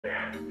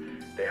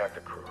They have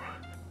the crew.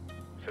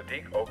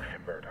 Sadiq, Oak,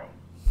 and Birdo.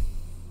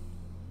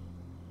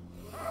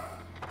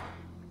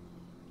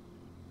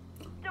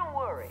 Don't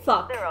worry.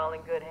 Fuck. They're all in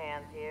good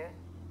hands here.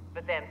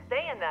 But them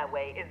staying that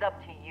way is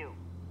up to you.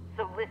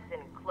 So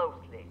listen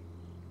closely.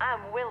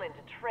 I'm willing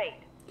to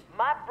trade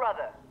my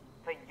brother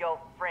for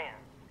your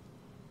friends.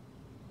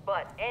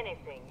 But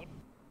anything you...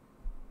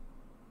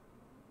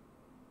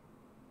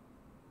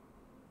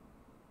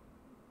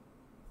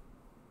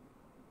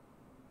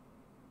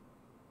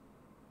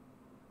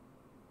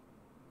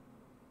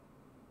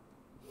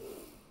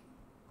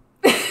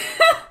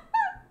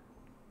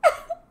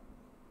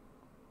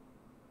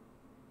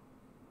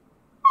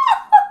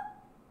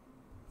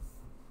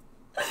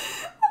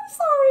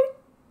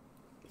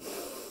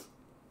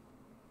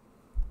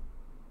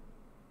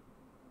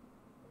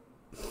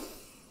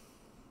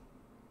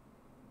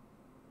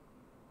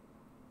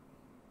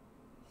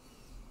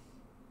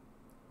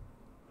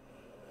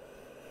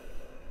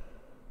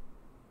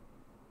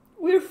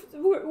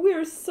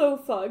 We're so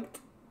fucked.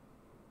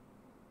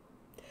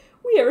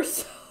 We are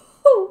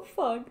so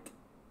fucked.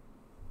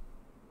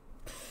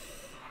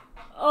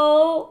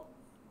 Oh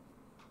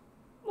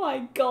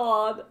my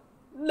god.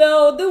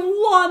 No, the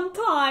one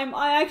time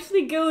I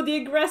actually go the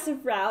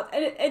aggressive route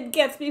and it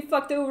gets me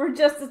fucked over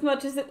just as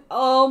much as it...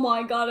 Oh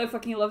my god, I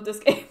fucking love this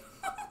game.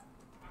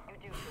 You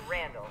do to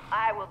Randall,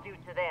 I will do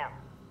to them.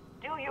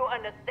 Do you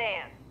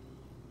understand?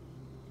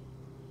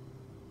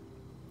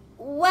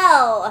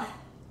 Well...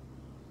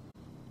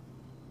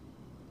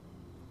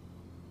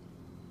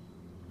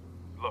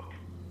 Look,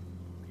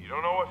 you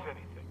don't owe us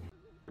anything.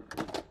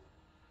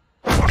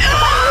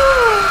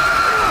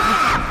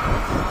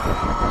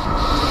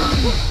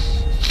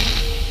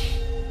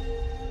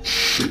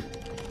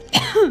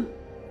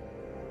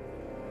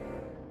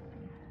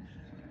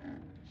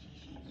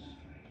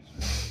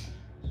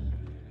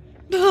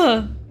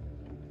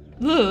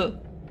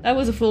 That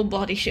was a full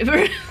body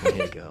shiver.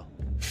 Hey girl,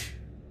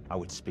 I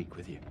would speak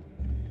with you.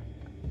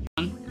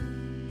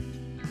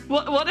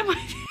 What am I...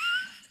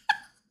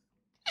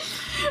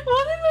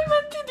 What am I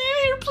meant to do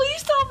here?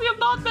 Please tell me I'm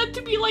not meant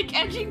to be like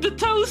edging the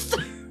toast.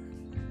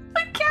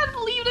 I can't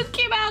believe that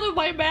came out of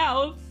my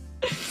mouth.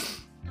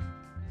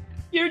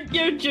 You're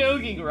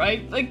joking,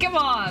 right? Like, come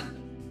on.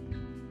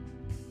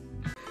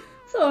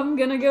 So I'm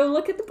gonna go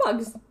look at the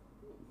bugs.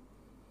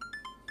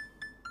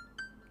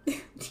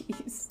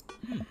 Jeez.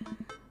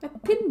 I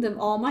pinned them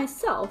all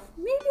myself.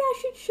 Maybe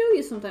I should show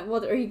you sometime.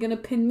 What, are you gonna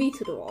pin me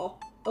to the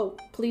wall? Oh,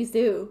 please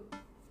do.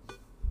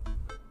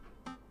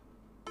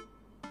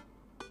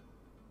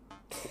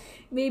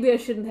 Maybe I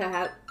shouldn't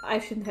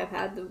have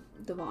had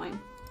the wine.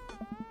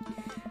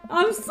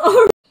 I'm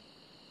sorry.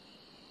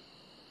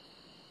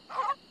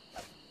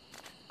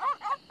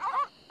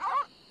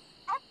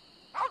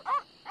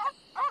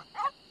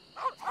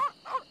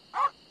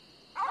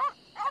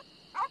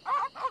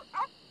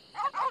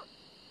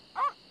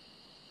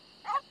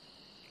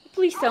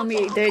 Please tell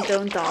me they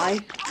don't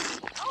die.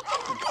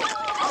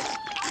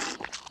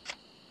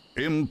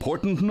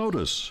 Important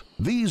notice.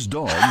 These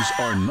dogs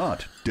are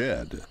not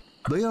dead.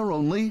 They are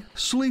only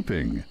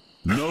sleeping.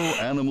 No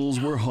animals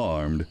were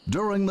harmed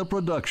during the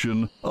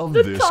production of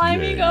this game. The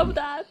timing of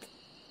that.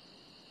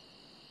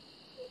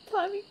 The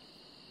timing.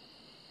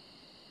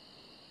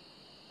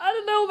 I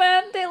don't know,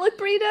 man. They look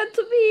pretty dead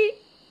to me.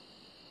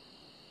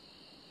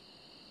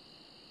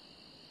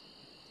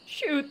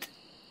 Shoot.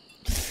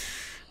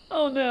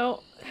 Oh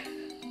no.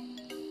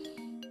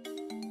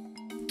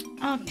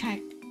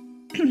 Okay.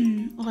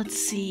 Let's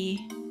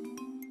see.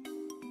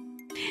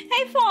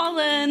 Hey,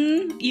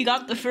 Fallen! You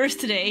got the first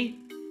today.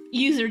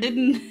 User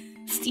didn't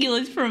steal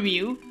it from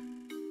you.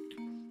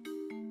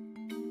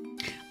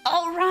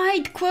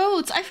 Alright,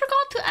 quotes! I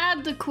forgot to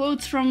add the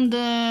quotes from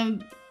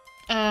the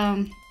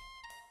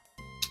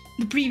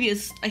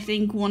previous, I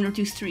think, 1 or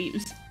 2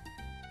 streams.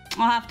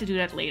 I'll have to do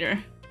that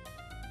later.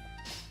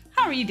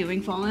 How are you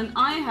doing, Fallen?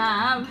 I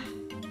have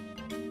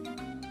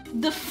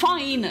the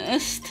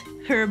finest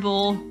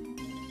herbal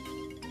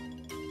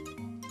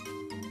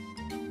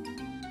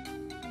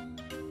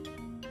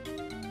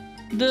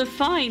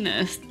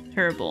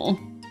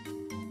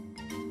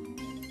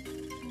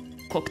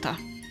kokta.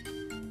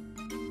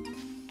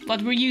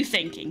 What were you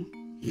thinking?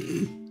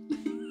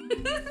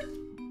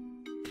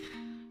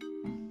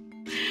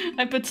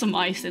 I put some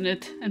ice in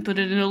it and put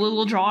it in a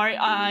little jar.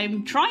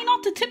 I'm trying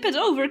not to tip it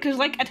over because,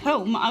 like, at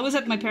home, I was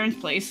at my parents'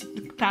 place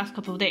the past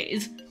couple of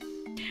days.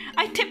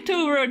 I tipped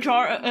over I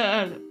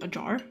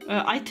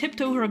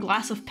tipped over a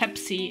glass of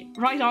Pepsi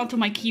right onto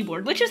my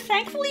keyboard, which is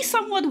thankfully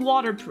somewhat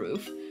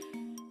waterproof.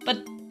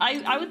 But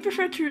I would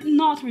prefer to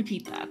not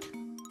repeat that.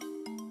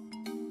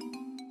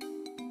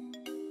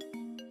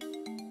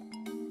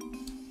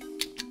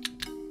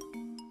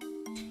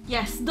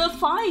 Yes, the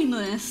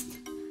finest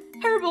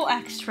herbal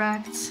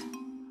extracts.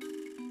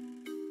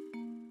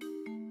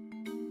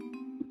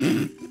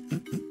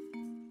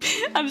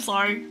 I'm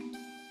sorry.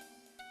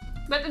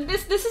 But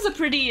this is a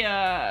pretty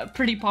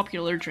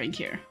popular drink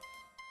here.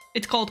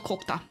 It's called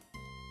kokta.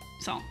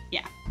 So,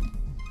 yeah.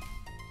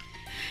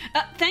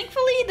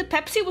 Thankfully, the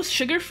Pepsi was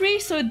sugar-free,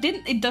 so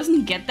it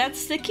doesn't get that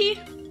sticky.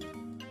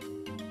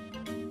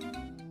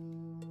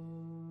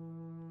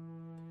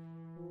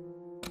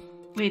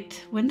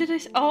 Wait, when did I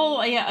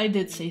oh, yeah, I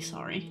did say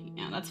sorry.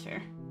 Yeah, that's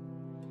fair.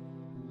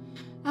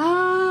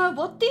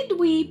 What did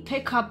we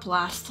pick up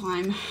last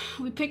time?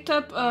 We picked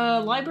up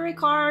a library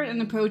card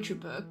and a poetry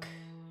book.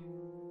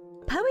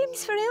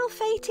 Poems for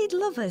Ill-Fated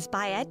Lovers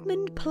by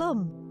Edmund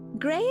Plum.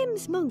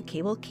 Graham's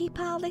monkey will keep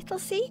our little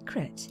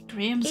secret.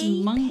 Graham's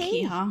EP.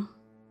 monkey, huh?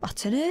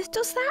 What on earth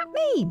does that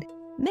mean?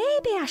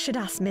 Maybe I should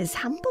ask Ms.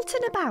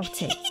 Hambleton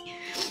about it.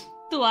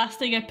 The last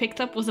thing I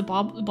picked up was a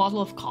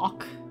bottle of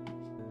cock.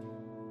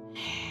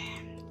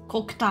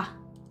 Kokta.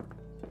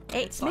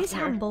 It's Miss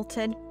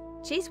Hambleton.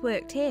 She's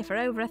worked here for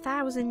over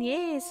 1,000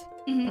 years.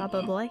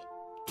 Probably.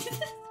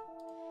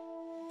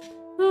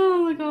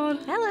 Oh my god.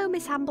 Hello,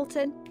 Miss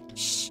Hambleton.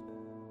 Shh.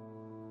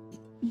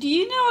 Do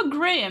you know a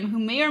Graham who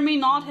may or may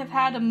not have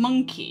had a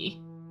monkey?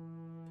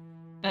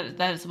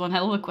 That is one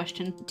hell of a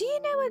question. Do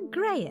you know a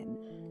Graham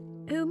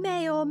who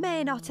may or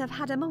may not have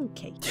had a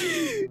monkey?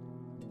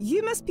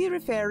 You must be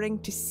referring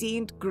to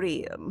Saint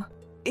Graham.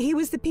 He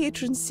was the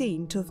patron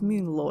saint of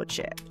moon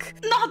logic.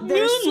 Not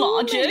There's moon so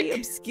logic! many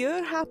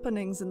obscure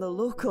happenings in the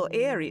local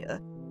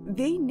area.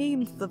 They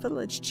named the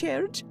village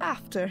church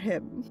after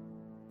him.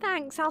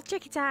 Thanks, I'll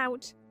check it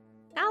out.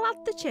 I'll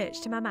add the church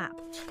to my map.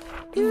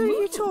 Who are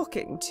you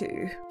talking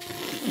to?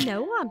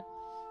 No one.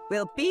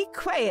 Well, be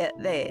quiet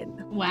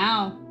then.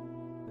 Wow.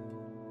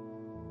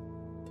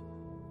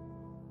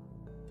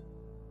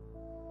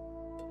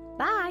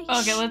 Bye.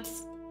 Okay,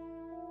 let's...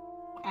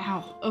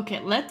 Wow.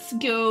 Okay, let's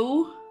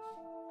go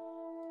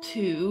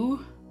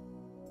to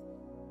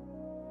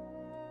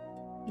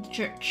the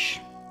church.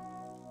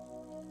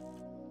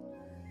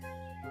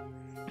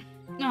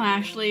 No,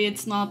 actually,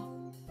 it's not.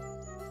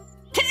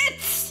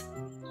 Tits!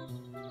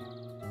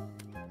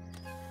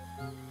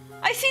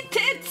 I see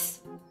tits!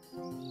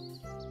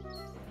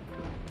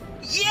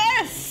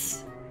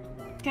 Yes!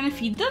 Can I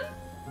feed them?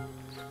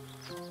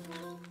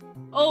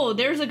 Oh,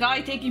 there's a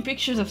guy taking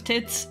pictures of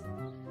tits.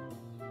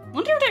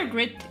 Wonder if they're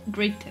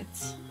great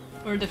tits.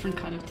 Or a different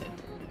kind of tit.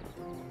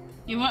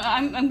 You want,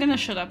 I'm gonna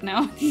shut up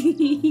now.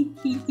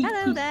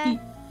 Hello there.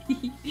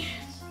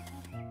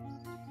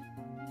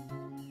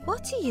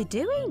 What are you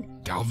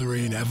doing?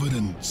 Gathering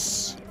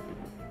evidence.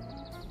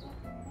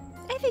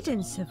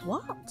 Evidence of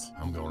what?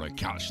 I'm gonna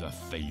catch the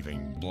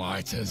thieving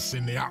blighters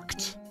in the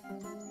act.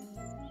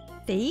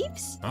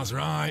 Thieves? That's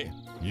right.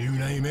 You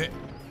name it,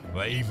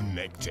 they've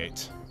nicked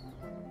it.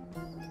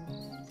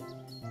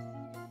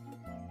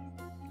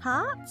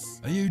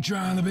 Hearts? Are you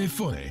trying to be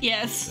funny?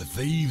 Yes. The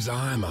thieves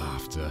I'm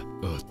after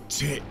are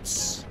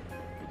tits.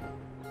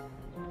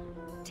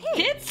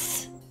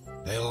 Tits?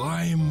 They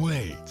lie in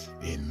wait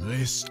in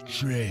this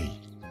tree.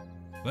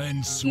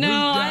 Then swoop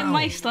No, down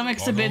my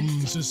stomach's a on bit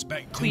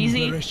unsuspecting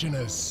queasy.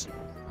 parishioners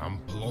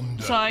and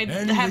plunder So I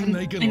anything haven't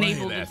they can lay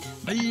enabled their it.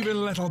 thieving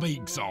little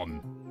beaks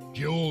on.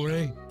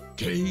 Jewellery,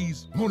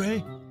 keys,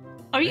 money.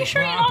 Are you They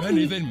sure you're grab not...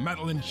 anything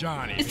metal and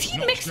shiny. Is that's he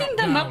not mixing strapped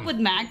them up down. with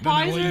Then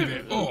magpies they leave or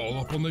it all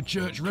up on the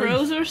church roof.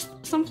 crows or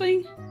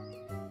something?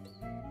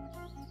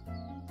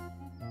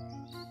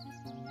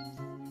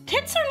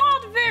 Tits are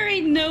not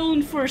very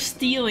known for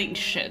stealing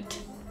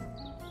shit.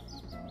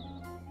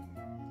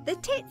 The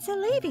tits are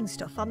leaving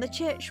stuff on the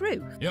church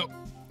roof. Yep,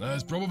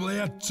 there's probably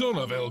a ton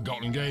of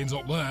ill-gotten gains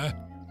up there.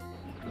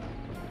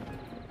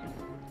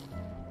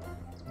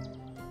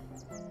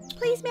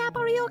 Please, may I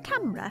borrow your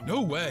camera?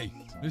 No way.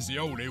 This is the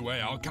only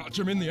way I'll catch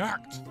 'em in the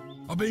act.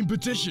 I've been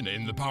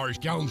petitioning the parish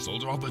council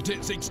to have the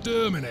tits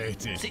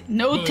exterminated. See,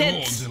 no but they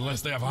tits. won't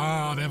unless they have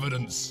hard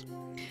evidence.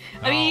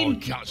 I mean,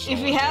 I'll catch if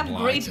the we little have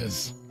great...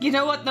 blighters. You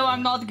know what? No,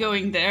 I'm not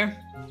going there.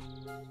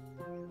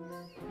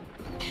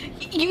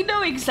 You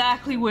know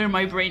exactly where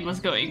my brain was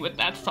going with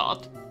that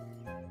thought.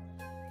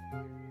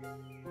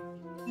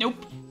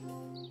 Nope.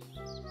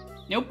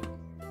 Nope.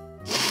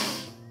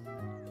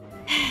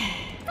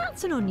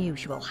 That's an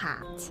unusual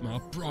hat. My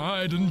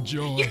pride and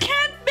joy. You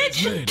can't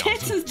mention made out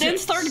tits of and then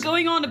tits. start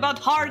going on about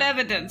hard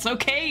evidence,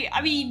 okay?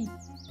 I mean...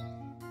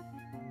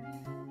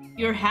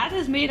 Your hat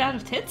is made out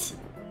of tits?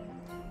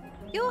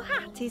 Your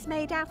hat is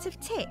made out of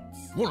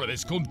tits. One of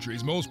this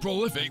country's most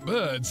prolific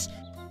birds.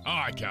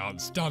 I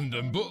can't stand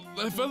 'em, but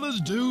their feathers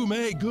do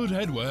make good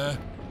headwear.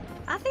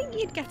 I think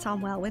you'd get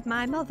on well with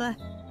my mother.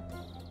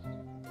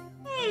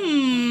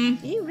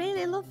 You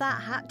really love that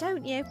hat,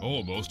 don't you?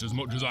 Almost as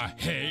much as I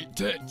hate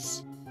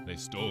tits. They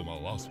stole my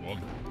last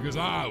one because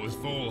I was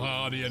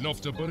foolhardy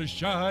enough to put a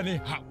shiny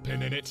hat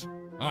pin in it.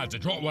 I had to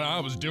drop what I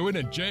was doing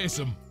and chase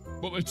 'em,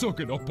 but they took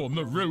it up on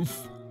the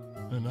roof,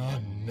 and I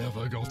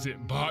never got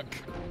it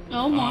back.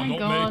 Oh my I'm not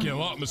god. making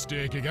that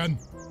mistake again.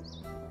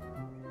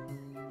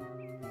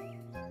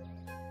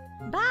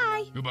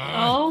 Bye.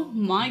 Goodbye. Oh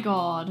my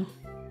god.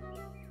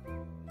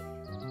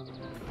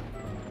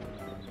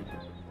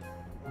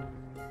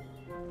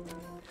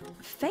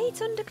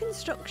 Fate under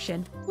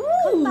construction.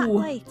 Come back Ooh.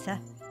 later.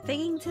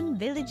 Fingington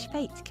Village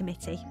Fate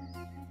Committee.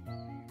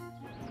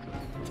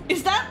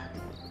 Is that...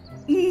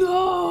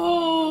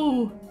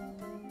 No!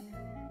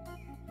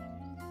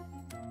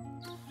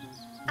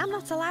 I'm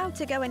not allowed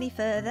to go any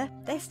further.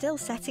 They're still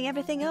setting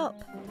everything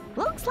up.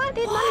 Looks like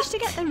they've managed to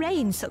get the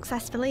rain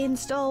successfully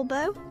installed,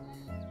 though.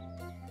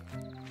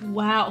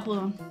 Wow, hold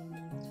on.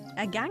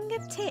 A gang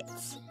of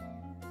tits.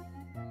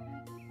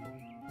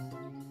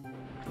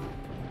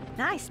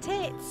 Nice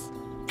tits.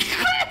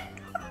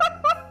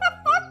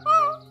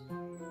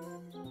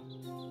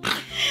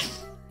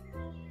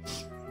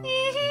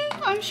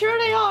 I'm sure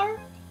they are.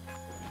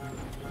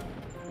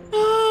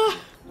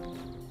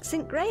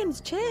 St.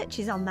 Graham's Church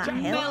is on that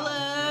hill.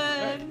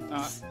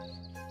 Melons.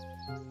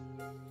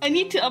 I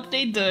need to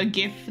update the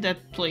GIF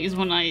that plays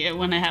when I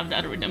have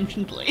that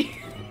redemption play.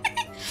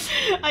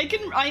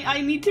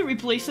 I need to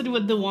replace it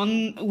with the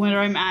one where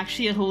I'm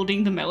actually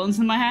holding the melons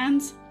in my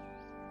hands.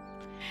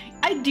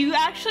 I do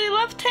actually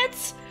love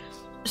tits.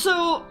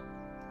 So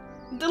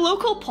the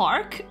local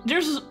park,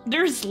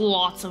 there's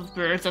lots of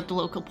birds at the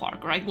local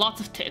park, right? Lots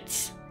of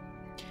tits.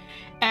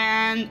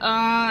 And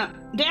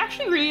they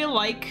actually really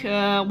like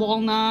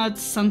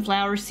walnuts,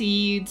 sunflower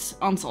seeds,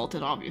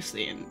 unsalted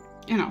obviously, and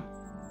you know.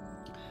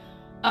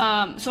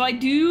 So I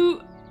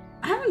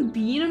haven't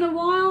been in a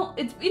while.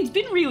 It's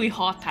been really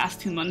hot past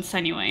 2 months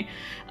anyway.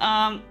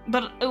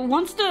 But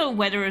once the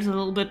weather is a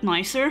little bit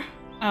nicer,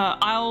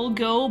 I'll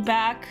go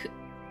back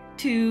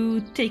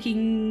to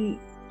taking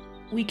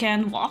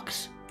weekend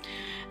walks.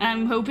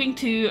 I'm hoping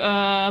to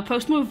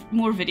post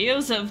more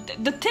videos of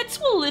the tits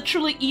will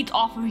literally eat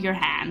off of your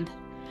hand.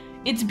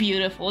 It's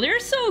beautiful. They're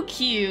so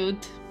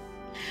cute.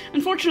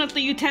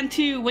 Unfortunately, you tend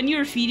to, when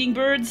you're feeding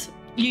birds,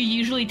 you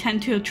usually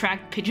tend to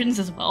attract pigeons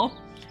as well.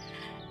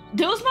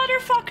 Those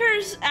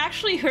motherfuckers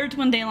actually hurt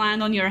when they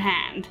land on your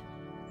hand.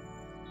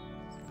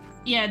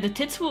 Yeah, the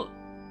tits will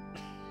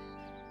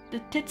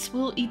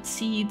eat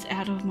seeds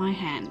out of my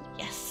hand.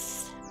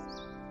 Yes.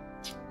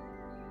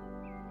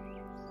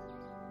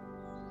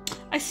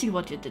 I see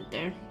what you did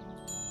there.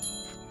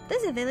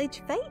 There's a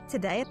village fete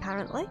today,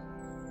 apparently.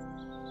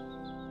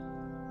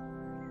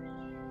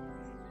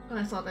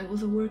 I thought that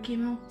was a work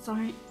email.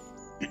 Sorry.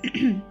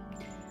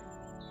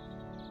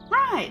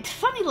 Right,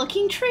 funny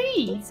looking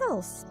tree. It's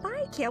all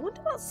spiky. I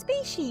wonder what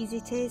species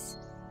it is.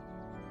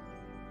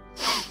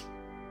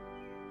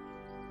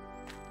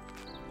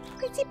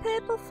 Pretty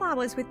purple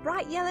flowers with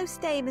bright yellow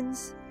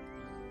stamens.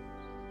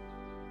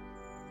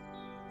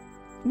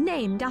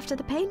 Named after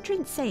the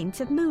patron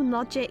saint of moon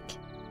logic.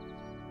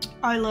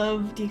 I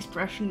love the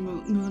expression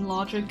moon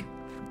logic.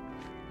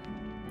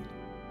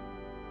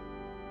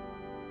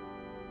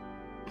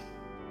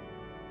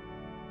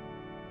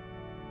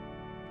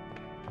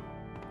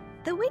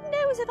 The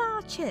windows of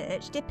our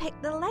church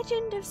depict the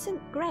legend of St.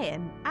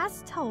 Graham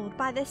as told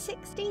by the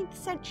 16th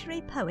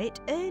century poet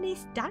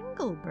Ernest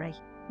Danglebury.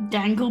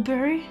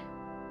 Danglebury?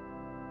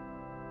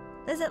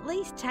 There's at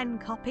least 10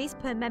 copies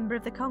per member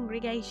of the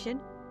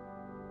congregation.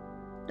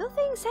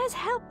 Nothing says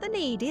help the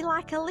needy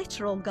like a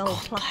literal gold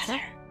platter.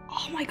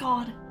 Oh my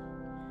god.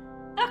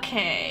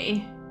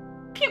 Okay.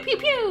 Pew pew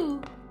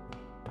pew!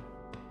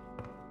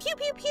 Pew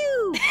pew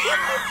pew! Pew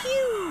pew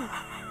pew!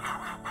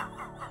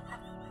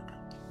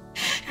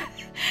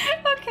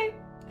 Okay.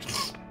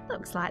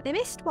 Looks like they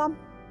missed one.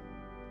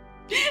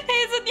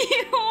 Isn't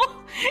you?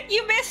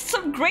 You missed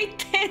some great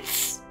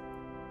tits.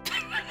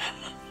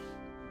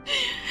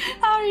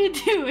 How are you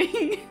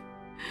doing?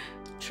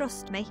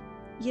 Trust me,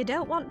 you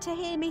don't want to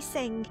hear me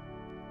sing.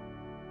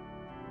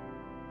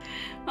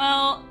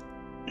 Well,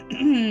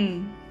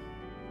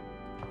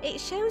 it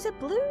shows a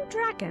blue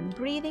dragon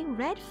breathing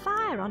red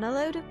fire on a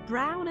load of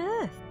brown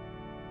earth.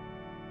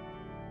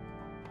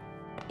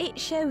 It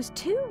shows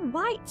 2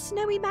 white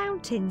snowy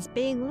mountains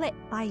being lit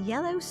by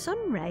yellow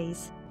sun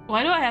rays.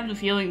 why do I have the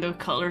feeling the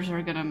colors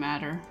are gonna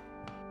matter?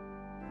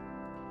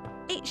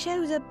 It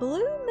shows a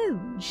blue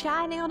moon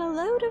shining on a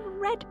load of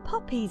red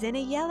poppies in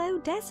a yellow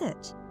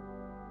desert.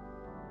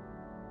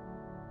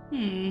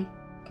 She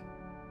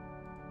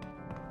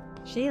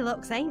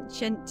looks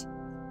ancient.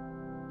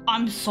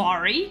 I'm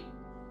sorry.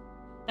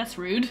 That's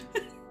rude.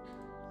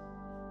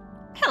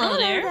 Hello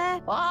there.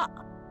 What?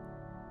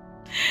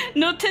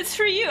 No tits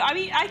for you. I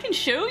mean, I can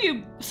show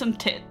you some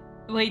tit.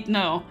 Wait,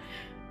 no.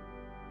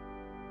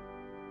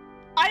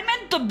 I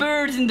meant the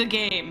birds in the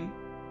game.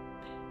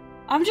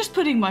 I'm just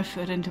putting my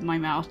foot into my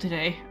mouth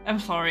today. I'm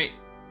sorry.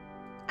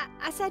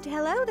 I said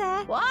hello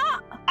there.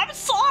 What? I'm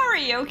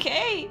sorry,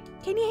 okay?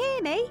 Can you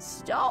hear me?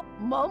 Stop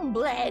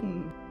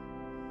mumbling.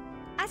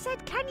 I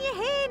said, can you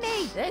hear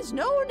me? There's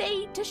no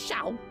need to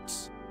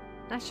shout.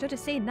 I should have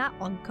seen that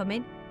one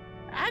coming.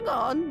 Hang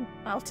on,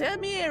 I'll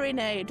turn my hearing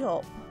aid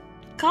up.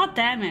 God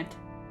damn it.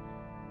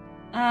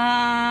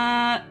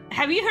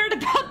 Have you heard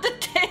about the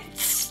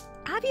tits?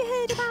 Have you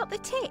heard about the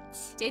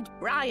tits? Did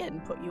Brian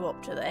put you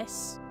up to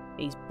this?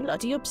 He's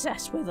bloody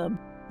obsessed with them.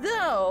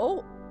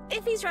 Though,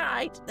 if he's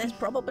right, there's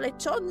probably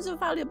tons of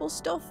valuable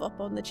stuff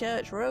up on the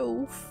church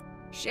roof.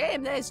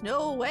 Shame there's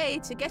no way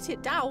to get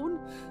it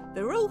down.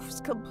 The roof's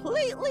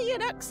completely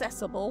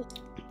inaccessible.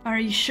 Are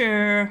you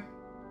sure?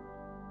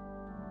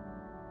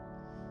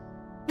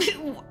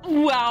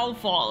 Wow,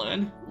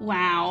 Fallen.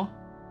 Wow.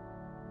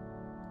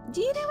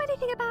 Do you know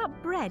anything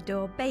about bread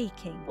or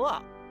baking?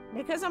 What?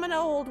 Because I'm an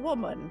old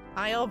woman,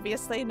 I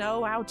obviously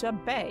know how to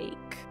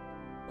bake.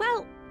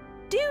 Well,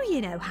 do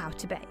you know how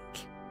to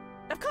bake?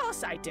 Of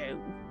course I do.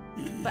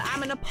 But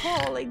I'm an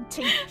appalling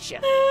teacher.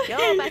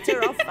 You're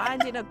better off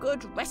finding a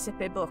good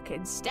recipe book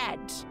instead.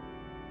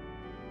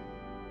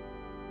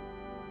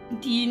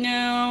 Do you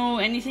know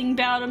anything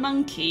about a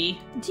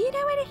monkey? Do you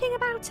know anything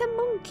about a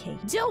monkey?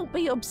 Don't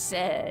be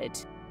absurd.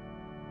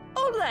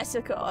 Unless,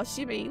 of course,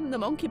 you mean the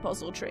monkey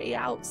puzzle tree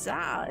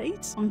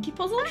outside. Monkey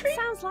puzzle That tree?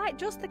 sounds like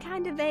just the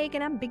kind of vague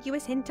and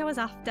ambiguous hint I was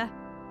after.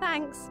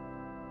 Thanks.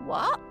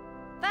 What?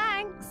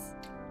 Thanks.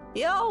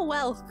 You're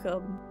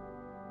welcome.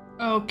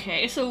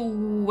 Okay, so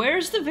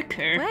where's the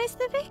vicar? Where's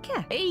the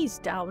vicar? He's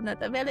down at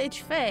the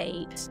village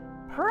fete.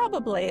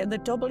 Probably in the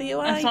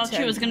WI I thought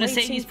she was gonna say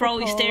waiting he's for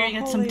probably Paula staring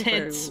at some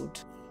tits. Holyrood.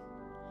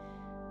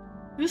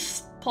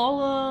 Who's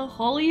Paula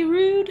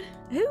Holyrood?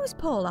 Who's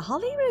Paula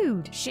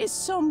Holyrood? She's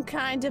some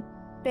kind of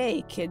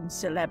baking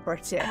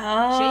celebrity. She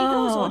Oh.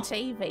 goes on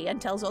TV and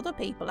tells other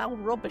people how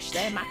rubbish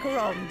their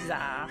macarons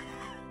are.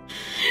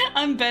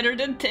 I'm better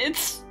than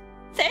tits.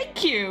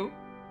 Thank you.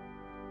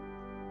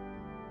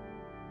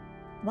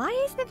 Why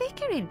is the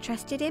vicar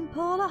interested in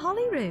Paula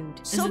Holyrood?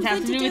 it Something have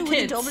to to do do with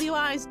with the tits?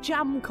 WI's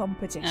jam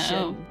competition.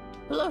 Oh.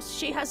 Plus,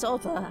 she has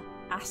other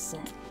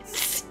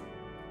assets.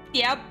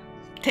 Yep,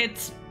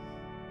 tits.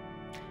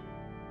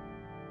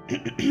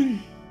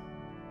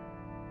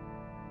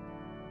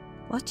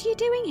 What are you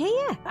doing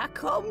here? I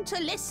come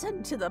to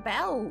listen to the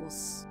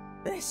bells.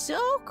 They're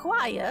so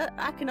quiet,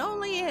 I can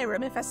only hear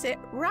them if I sit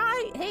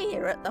right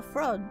here at the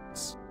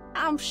front.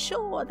 I'm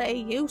sure they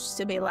used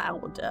to be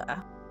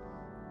louder.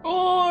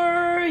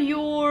 Or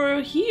your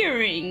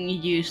hearing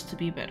used to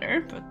be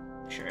better, but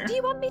sure. Do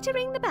you want me to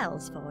ring the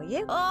bells for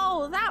you?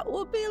 Oh, that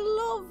would be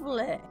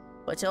lovely.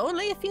 But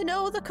only if you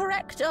know the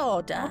correct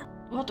order.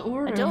 What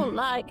order? I don't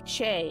like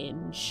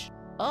change.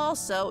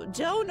 Also,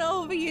 don't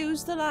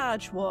overuse the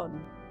large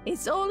one.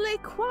 It's only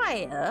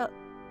quiet,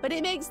 but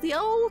it makes the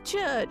old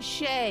church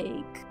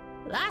shake.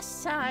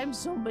 Last time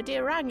somebody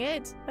rang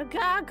it, a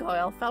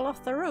gargoyle fell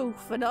off the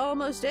roof and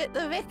almost hit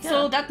the vicar.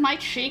 So that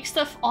might shake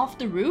stuff off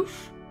the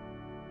roof?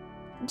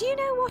 Do you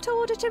know what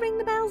order to ring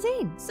the bells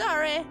in?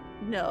 Sorry,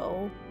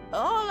 no.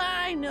 All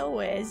I know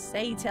is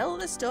they tell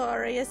the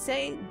story of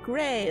St.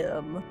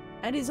 Graham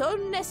and his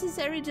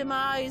unnecessary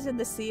demise in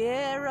the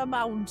Sierra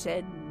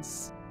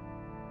Mountains.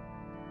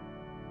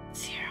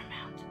 Sierra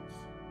Mountains.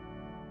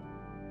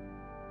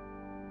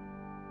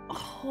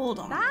 Hold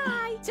on.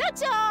 Bye!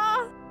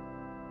 Ta-ta!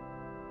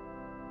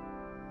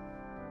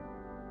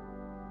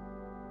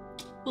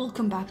 We'll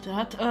come back to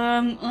that.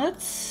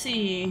 Let's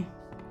see.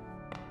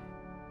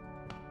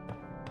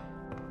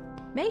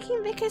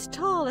 Making vicars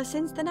taller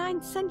since the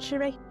 9th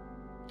century.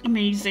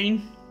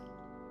 Amazing.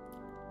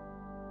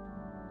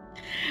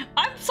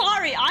 I'm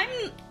sorry,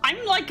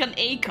 I'm like an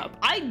A cup.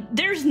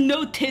 There's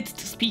no tits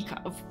to speak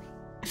of.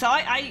 So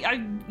I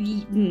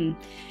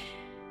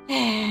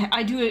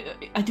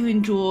do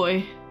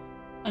enjoy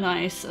a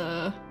nice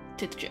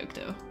tit joke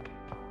though.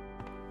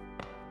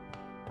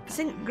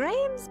 St.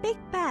 Graham's Big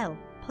Bell.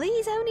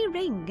 Please only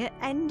ring at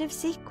end of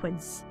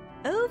sequence.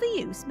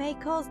 Overuse may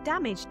cause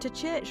damage to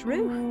church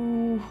roof.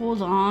 Ooh,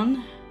 hold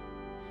on.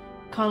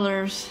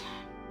 Colors.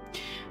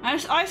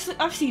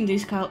 I've seen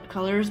these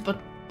colors, but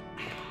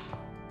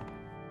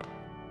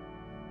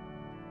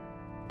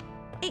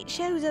It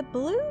shows a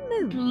blue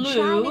moon Blue?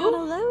 shining on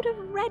a load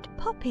of red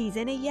poppies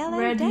in a yellow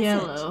red, desert.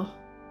 yellow.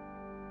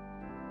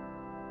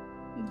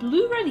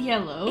 Blue, red,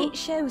 yellow. It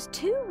shows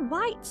 2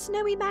 white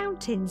snowy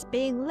mountains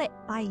being lit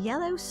by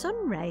yellow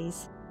sun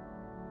rays.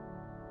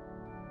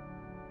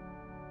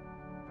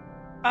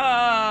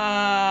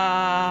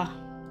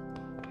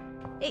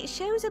 It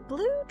shows a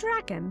blue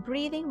dragon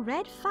breathing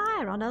red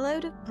fire on a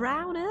load of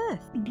brown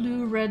earth.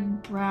 Blue,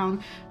 red,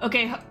 brown.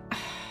 Okay.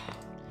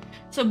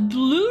 So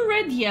blue,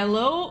 red,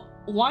 yellow,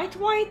 white,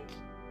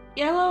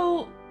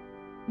 yellow,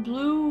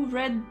 blue,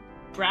 red,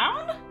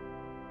 brown?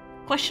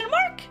 Question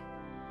mark?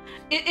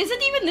 Is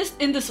it even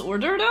in this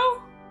order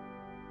though?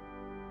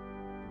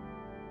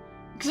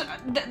 Cause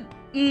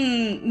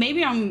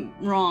maybe I'm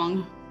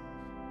wrong.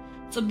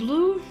 So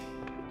blue.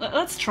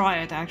 Let's try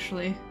it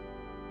actually.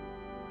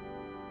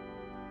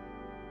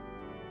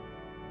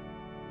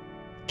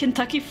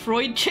 Kentucky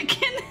Fried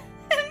Chicken.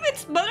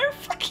 It's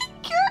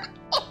motherfucking good.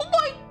 Oh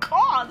my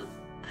god.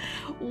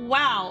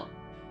 Wow.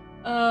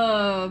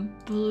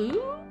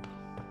 Blue?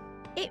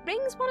 It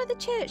rings one of the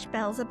church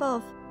bells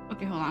above.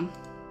 Okay, hold on.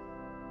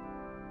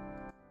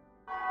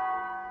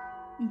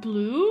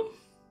 Blue.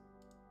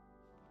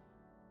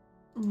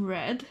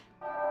 Red.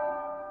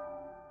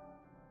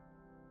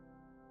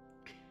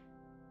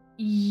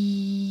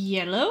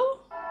 Yellow.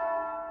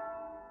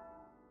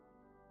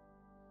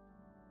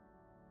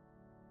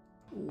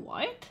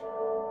 White.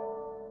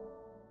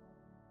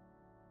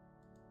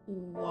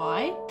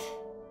 White.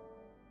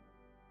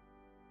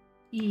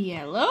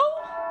 Yellow.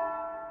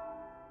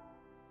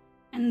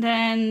 And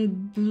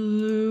then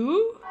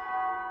blue.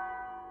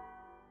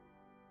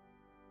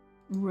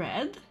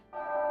 Red.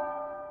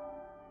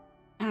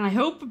 And I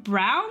hope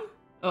brown.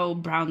 Oh,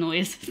 brown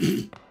noise.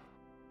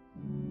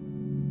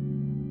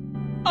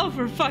 Oh,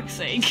 for fuck's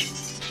sake.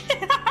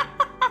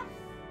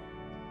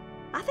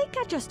 I think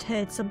I just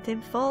heard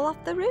something fall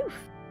off the roof.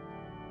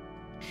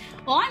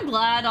 Well, I'm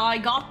glad I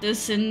got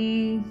this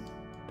in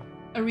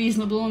a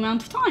reasonable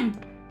amount of time.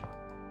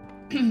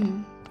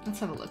 Let's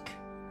have a look.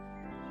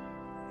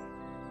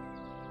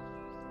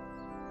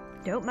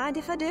 Don't mind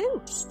if I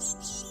do.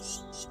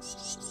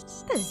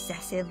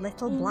 Possessive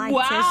little blighters.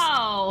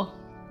 Wow!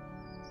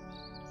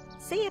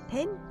 See a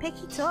pin, pick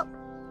it up,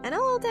 and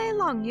all day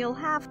long you'll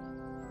have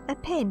a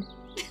pin.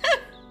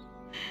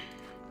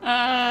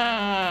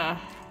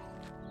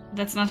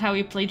 That's not how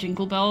we play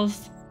Jingle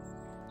Bells.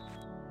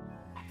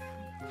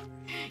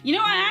 You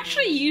know, I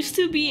actually used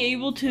to be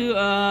able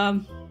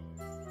to,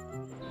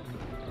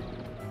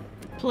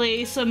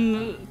 play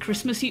some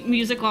Christmas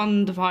music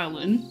on the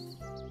violin.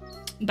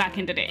 Back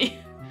in the day.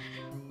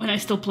 When I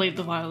still played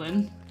the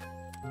violin.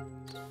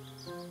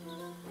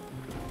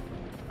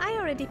 I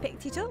already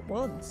picked it up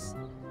once.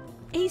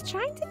 He's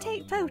trying to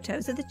take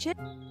photos of the church.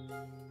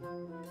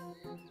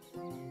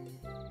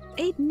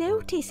 He'd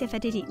notice if I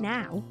did it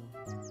now.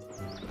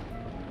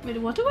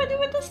 Wait, what do I do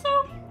with this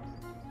though?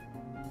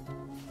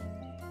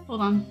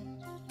 Hold on.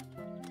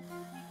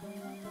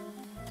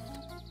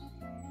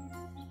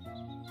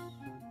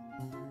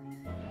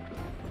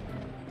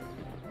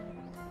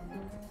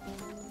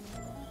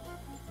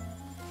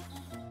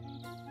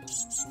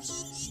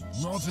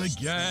 Not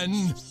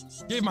again!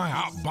 Give my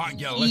hat back,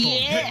 you little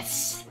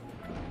Yes!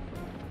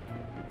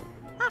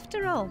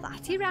 After all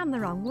that, he ran the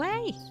wrong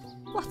way.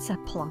 What's a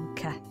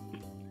plonker?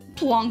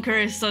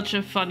 Plonker is such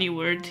a funny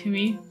word to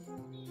me.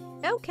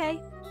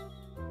 Okay.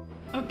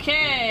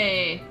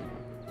 Okay.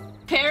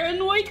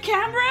 Paranoid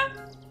camera?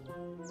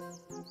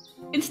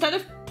 Instead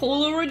of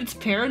Polaroid, it's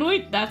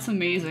paranoid? That's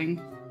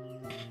amazing.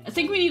 I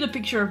think we need a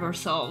picture of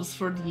ourselves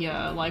for the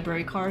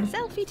library card.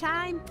 Selfie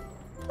time.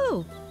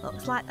 Oh,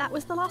 looks like that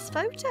was the last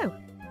photo.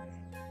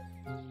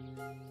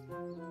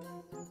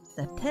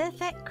 The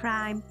perfect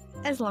crime,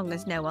 as long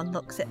as no one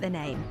looks at the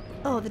name,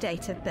 or the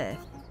date of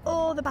birth,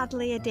 or the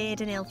badly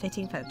adhered and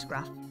ill-fitting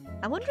photograph.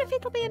 I wonder if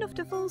it'll be enough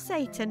to fool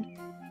Satan.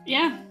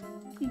 Yeah,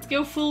 let's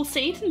go full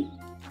Satan.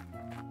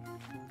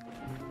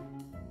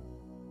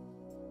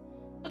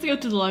 Let's go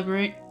to the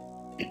library.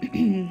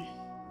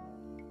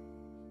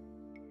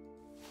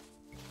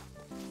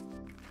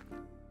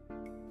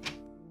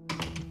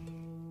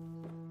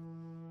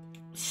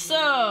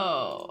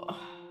 So...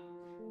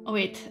 Oh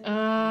wait,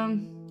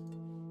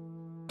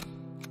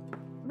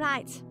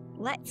 Right,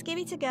 let's give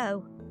it a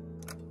go.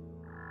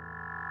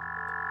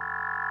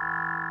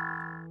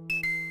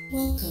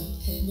 Welcome,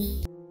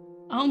 Edmund.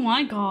 oh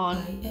my god.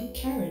 I am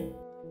Karen.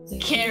 The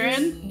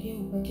Karen? Video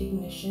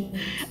recognition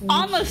and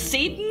On a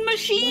Satan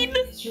machine?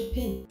 What is your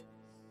pin?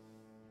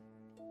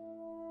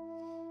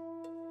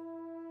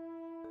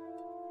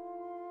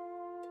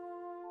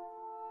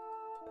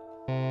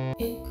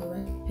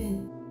 Incorrect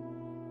pin.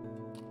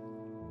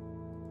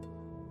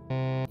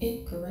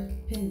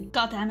 Incorrect pin.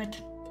 God damn it.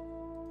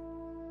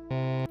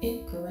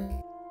 Incorrect.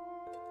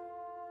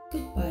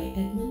 Goodbye,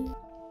 Edmund.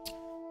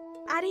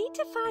 I need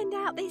to find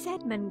out this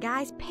Edmund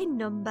guy's pin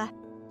number.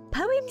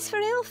 Poems for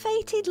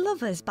Ill-Fated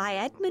Lovers by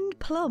Edmund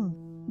Plum.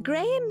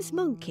 Graham's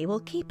monkey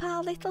will keep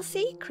our little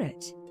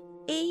secret.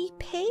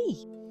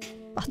 E.P.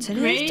 What on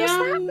earth does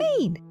that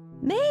mean?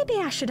 Maybe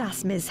I should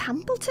ask Miss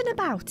Hambleton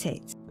about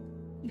it.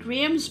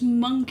 Graham's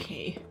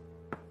monkey.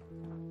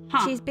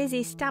 Huh. She's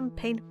busy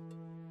stamping.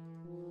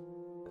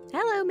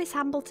 Hello, Miss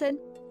Hambleton.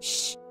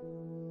 Shh.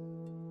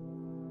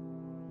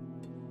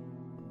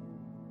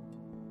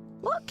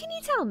 What can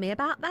you tell me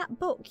about that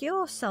book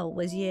your soul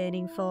was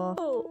yearning for?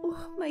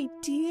 Oh, my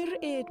dear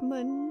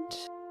Edmund.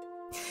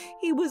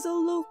 He was a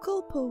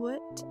local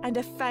poet and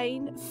a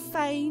fine,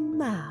 fine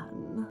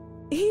man.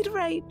 He'd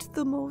write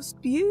the most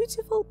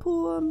beautiful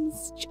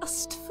poems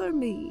just for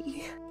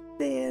me.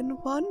 Then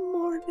one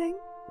morning,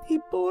 he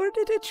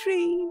boarded a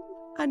train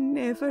and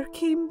never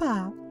came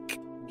back.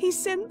 He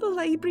sent the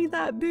library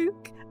that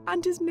book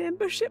and his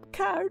membership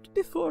card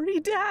before he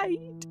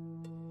died.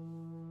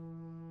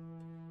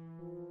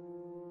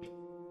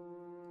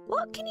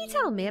 What can you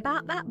tell me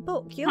about that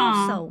book your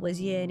soul was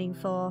yearning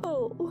for?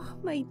 Oh,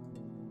 my...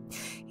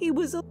 He'd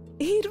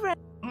read...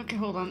 Okay,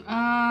 hold on.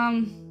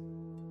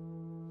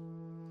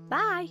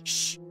 Bye.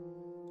 Shh.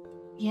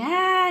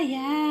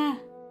 Yeah.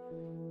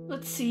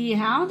 Let's see,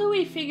 how do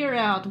we figure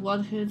out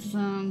what his,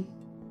 I'm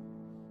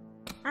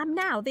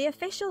now the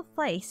official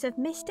place of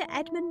Mr.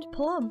 Edmund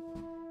Plum.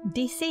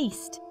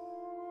 Deceased.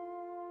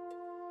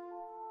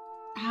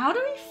 How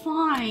do we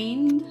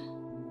find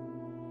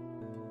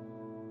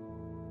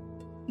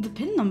the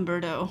pin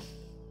number, though?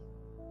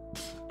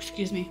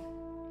 Excuse me.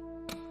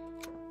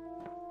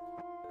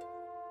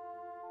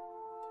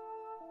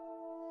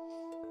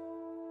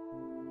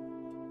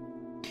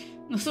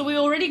 So we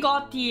already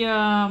got the,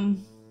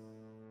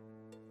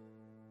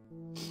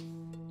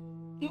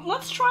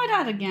 let's try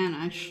that again,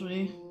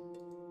 actually.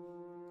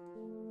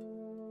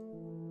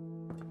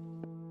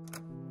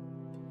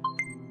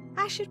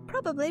 I should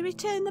probably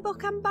return the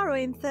book I'm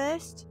borrowing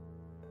first.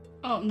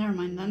 Oh, never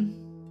mind then.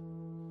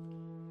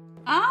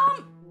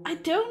 I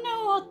don't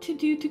know what to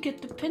do to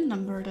get the pin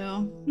number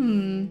though.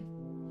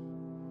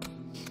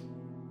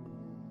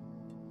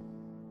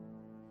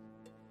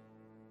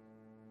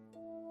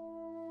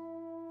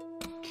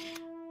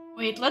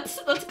 Wait, let's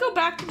go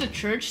back to the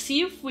church,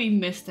 see if we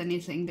missed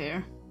anything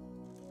there.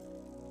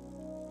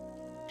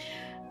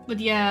 But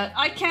yeah,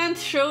 I can't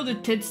show the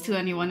tits to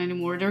anyone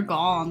anymore. They're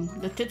gone.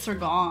 The tits are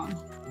gone.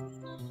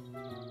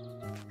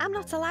 I'm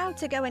not allowed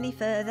to go any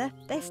further.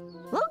 This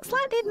looks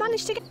like they've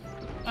managed to get...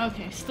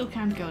 Okay, still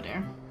can't go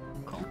there.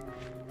 Cool.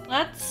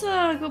 Let's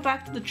go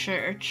back to the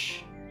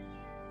church.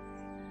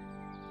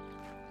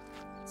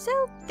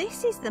 So,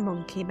 this is the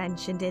monkey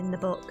mentioned in the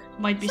book.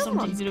 Might be something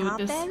Someone's to do with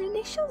carved this. their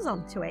initials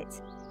onto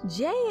it.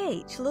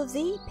 JH loves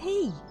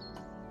EP.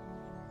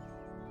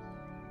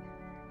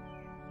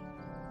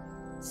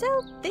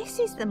 So, this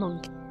is the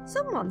monkey.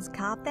 Someone's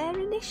carved their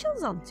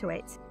initials onto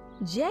it.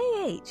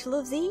 JH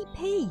loves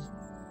EP.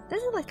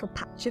 There's a little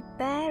patch of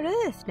bare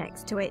earth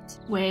next to it.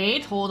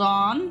 Wait, hold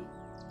on.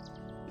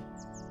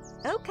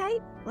 Okay,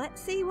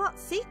 let's see what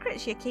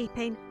secrets you're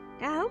keeping.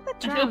 I hope the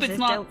I hope trousers it's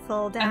not. don't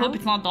fall down. I hope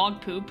it's not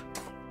dog poop.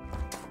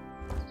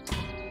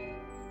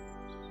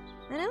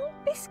 An old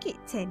biscuit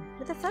tin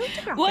with a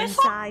photograph What?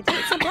 inside.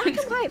 It's a black and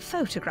white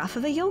photograph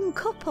of a young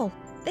couple.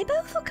 They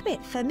both look a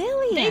bit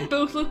familiar. They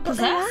both look but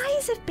their possessed.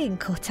 eyes have been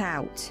cut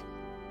out.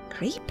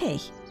 Creepy.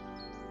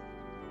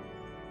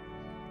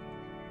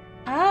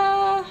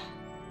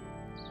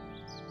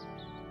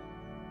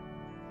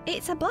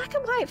 It's a black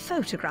and white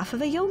photograph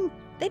of a young...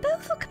 They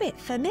both look a bit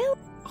familiar.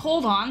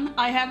 Hold on,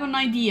 I have an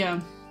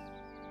idea.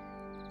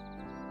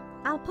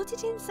 I'll put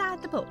it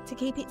inside the book to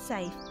keep it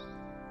safe.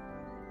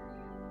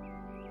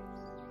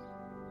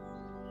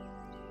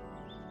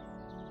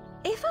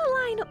 If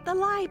I line up the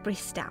library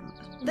stamp,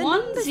 the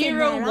numbers in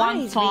their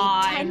eyes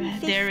read 10,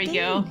 15. There we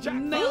go.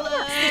 Maybe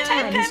that's the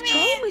time his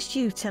train was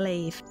due to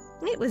leave.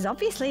 It was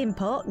obviously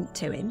important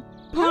to him.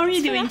 How are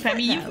you Points for doing, effort,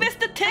 Femi? You've though. missed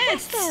the I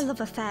guess tits! their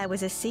love affair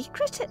was a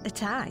secret at the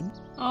time.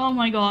 Oh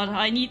my god,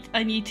 I need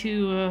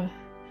to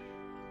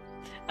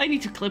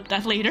clip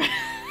that later.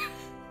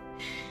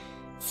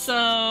 So,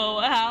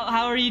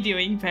 how are you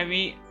doing,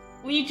 Femi?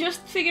 We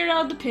just figured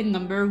out the pin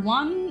number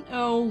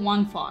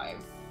 1015.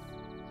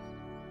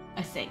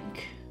 I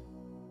think.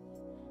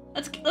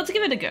 Let's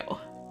give it a go.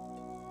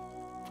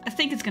 I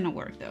think it's gonna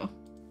work though.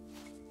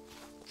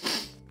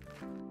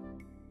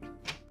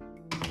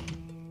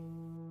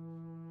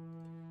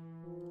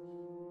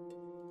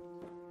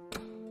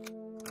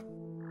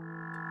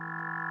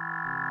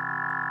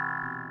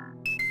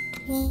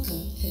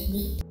 Welcome,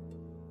 Edmund.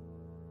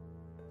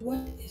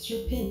 What is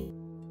your PIN?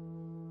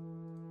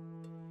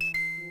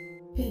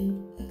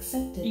 PIN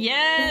accepted.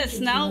 Yes,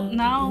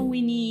 now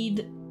we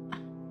need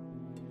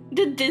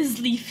the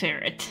Disney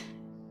ferret.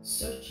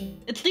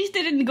 Searching. At least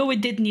they didn't go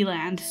with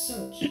Disneyland.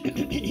 Search.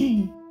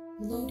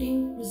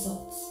 Loading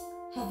results.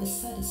 Have a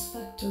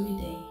satisfactory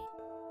day.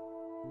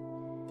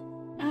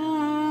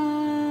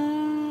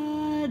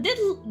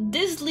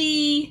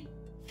 Disney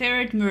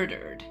ferret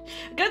murdered.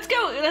 Let's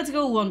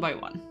go one by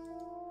one.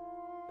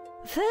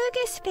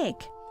 Fergus Fig,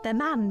 the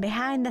man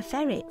behind the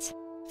ferret.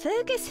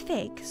 Fergus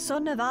Fig,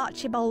 son of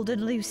Archibald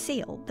and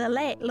Lucille, the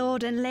late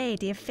Lord and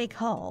Lady of Fig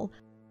Hall,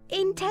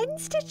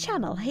 intends to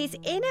channel his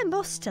inner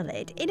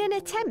mustelid in an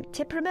attempt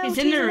to promote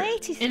his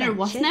latest venture,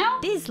 what now?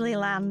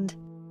 Disneyland,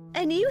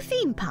 a new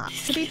theme park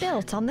to be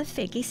built on the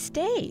Fig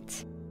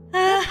estate.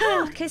 The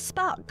park has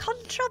sparked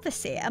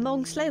controversy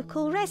amongst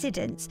local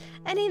residents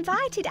and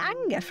invited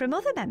anger from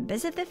other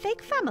members of the Fig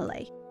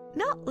family,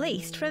 not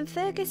least from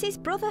Fergus's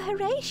brother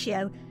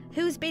Horatio,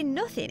 who's been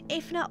nothing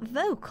if not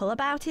vocal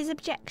about his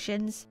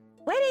objections.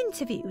 When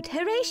interviewed,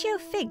 Horatio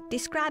Fig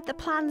described the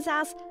plans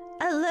as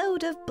a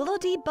load of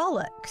bloody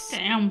bollocks.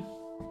 Damn.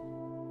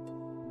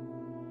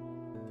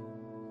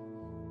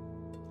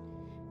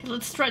 Okay,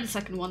 let's try the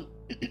second one.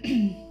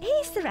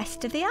 Here's the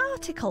rest of the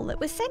article that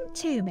was sent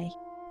to me.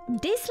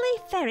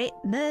 Disley Ferret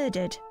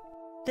murdered.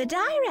 The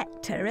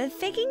director of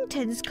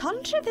Figgington's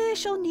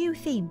controversial new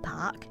theme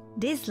park,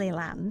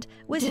 Disneyland,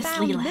 was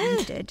found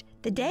murdered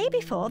the day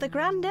before the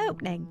grand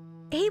opening.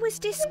 He was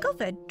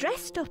discovered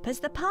dressed up as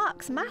the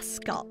park's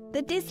mascot,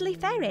 the Disley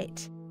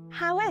Ferret.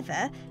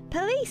 However,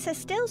 police are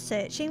still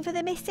searching for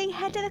the missing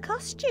head of the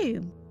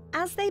costume,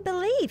 as they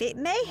believe it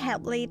may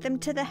help lead them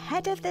to the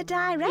head of the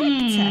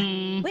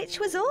director, which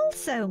was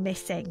also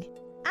missing.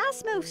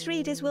 As most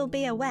readers will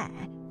be aware,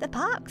 the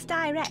park's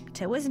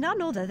director was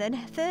none other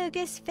than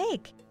Fergus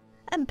Fig,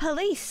 and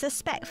police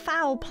suspect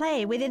foul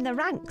play within the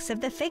ranks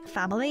of the Fig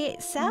family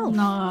itself.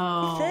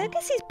 No. With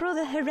Fergus's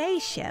brother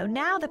Horatio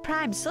now the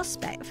prime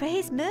suspect for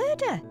his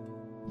murder.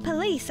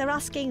 Police are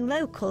asking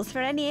locals for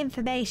any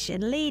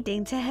information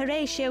leading to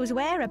Horatio's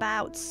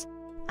whereabouts,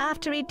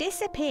 after he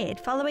disappeared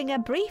following a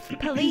brief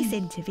police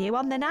interview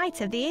on the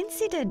night of the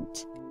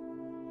incident.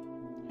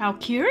 How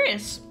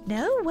curious.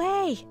 No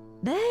way.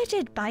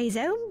 Murdered by his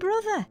own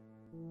brother.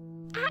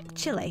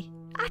 Actually,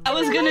 I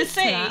was gonna relate to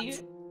say.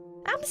 that.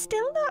 I'm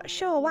still not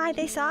sure why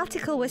this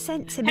article was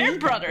sent to me. Her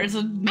brother is a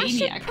I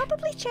maniac. should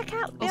probably check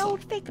out the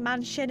old Fig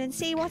Mansion and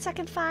see what I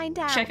can find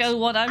out. Check out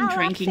what I'm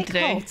drinking add Fig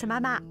today. Hall to my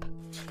map.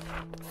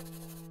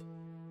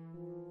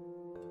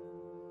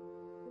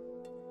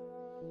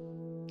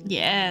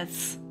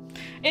 Yes.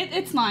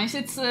 It's nice.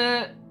 It's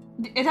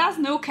it has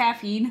no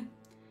caffeine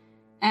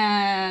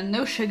and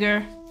no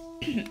sugar.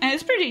 And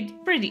it's pretty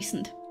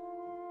decent.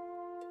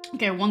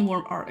 Okay, one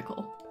more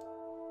article.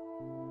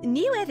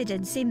 New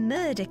evidence in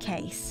murder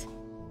case.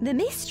 The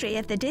mystery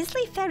of the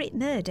Disley Ferret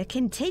murder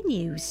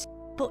continues,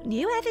 but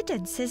new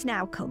evidence has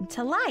now come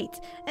to light,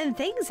 and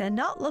things are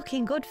not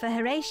looking good for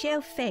Horatio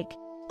Fig.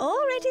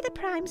 Already the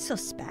prime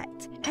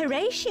suspect,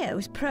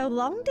 Horatio's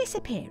prolonged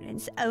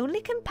disappearance only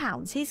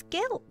compounds his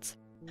guilt.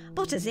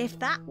 But as if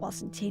that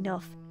wasn't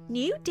enough,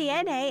 new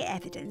DNA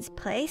evidence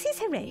places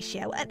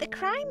Horatio at the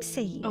crime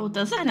scene. Oh,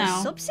 does it and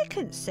now? A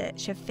subsequent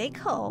search of Fig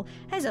Hall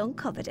has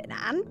uncovered an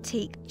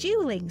antique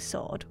dueling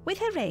sword with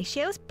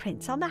Horatio's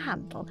print on the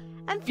handle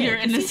and You're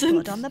Fergus's innocent.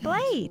 blood on the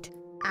blade.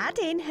 Add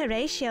in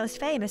Horatio's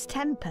famous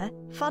temper,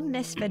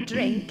 fondness for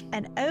drink,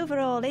 and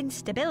overall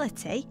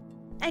instability,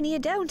 and you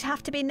don't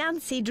have to be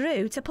Nancy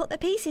Drew to put the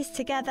pieces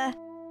together.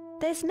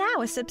 There's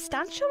now a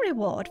substantial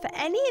reward for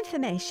any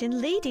information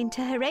leading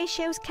to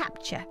Horatio's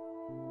capture.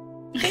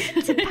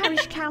 Binghamton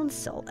Parish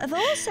Council have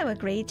also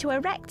agreed to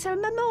erect a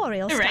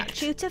memorial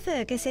statue to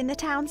Fergus in the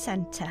town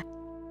centre,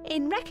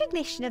 in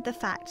recognition of the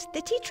fact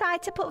that he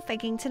tried to put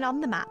Figgington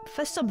on the map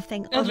for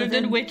something Other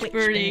than witch witch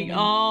burning. burning.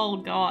 Oh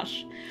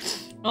gosh.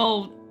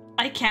 Oh,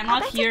 I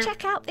cannot I better hear.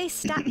 check out this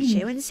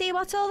statue and see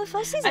what all the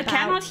fuss is I about.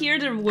 cannot hear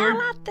the word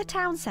I'll add the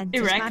town centre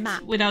to my erect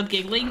map. without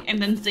giggling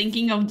and then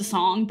thinking of the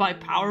song by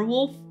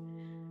Powerwolf.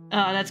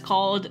 That's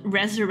called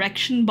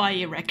Resurrection by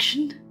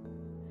Erection.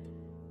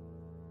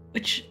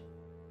 Which,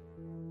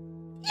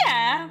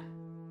 yeah.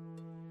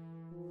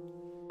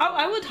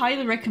 I would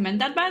highly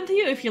recommend that band to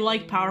you if you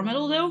like power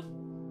metal though.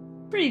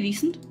 Pretty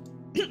decent.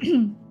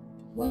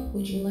 What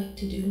would you like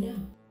to do now?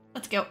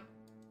 Let's go.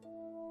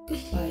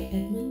 Goodbye,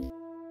 Edmund.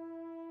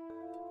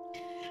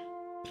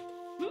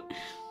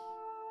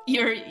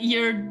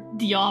 You're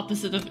the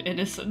opposite of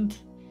innocent.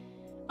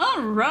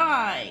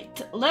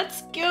 Alright,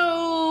 let's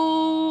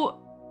go.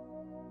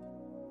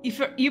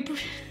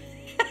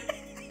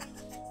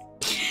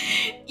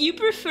 You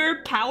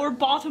prefer power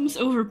bottoms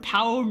over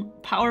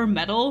power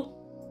metal?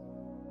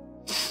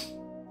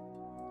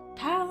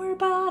 Power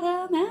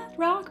bottom at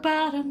rock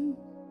bottom.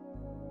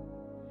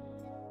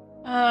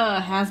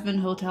 Has-been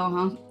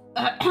hotel,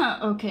 huh?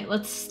 Okay,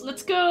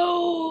 let's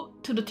go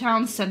to the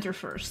town center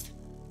first.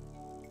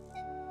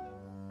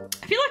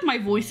 I feel like my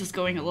voice is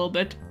going a little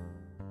bit.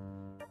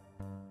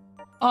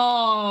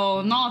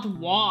 Oh, not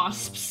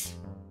wasps.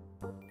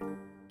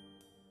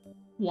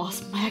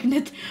 Wasp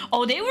magnet.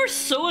 Oh, they were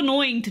so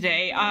annoying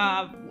today.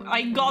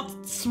 I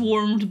got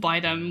swarmed by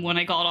them when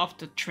I got off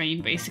the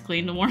train, basically,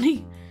 in the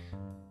morning.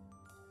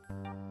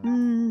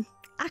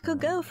 I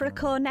could go for a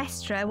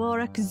Cornestro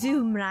or a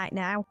Kzoom right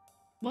now.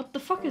 What the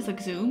fuck is a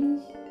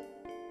Kzoom?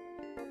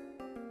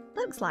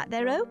 Looks like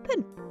they're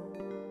open.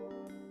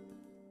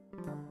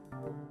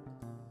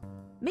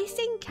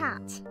 Missing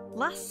cat,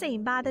 last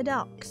seen by the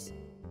docks.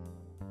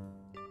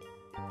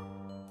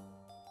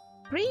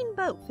 Green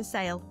boat for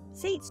sale,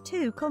 seats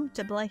 2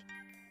 comfortably.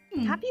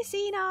 Have you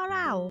seen our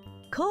owl?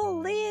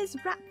 Call Lear's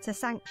Raptor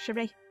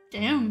Sanctuary.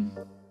 Damn.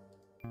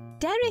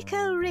 Derek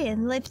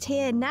O'Ryan lived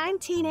here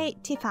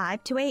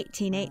 1985 to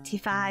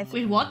 1885.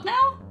 Wait, what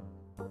now?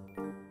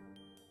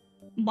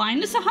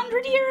 Minus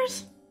 100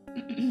 years?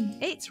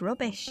 It's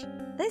rubbish.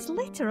 There's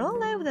litter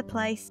all over the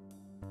place.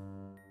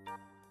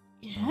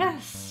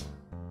 Yes.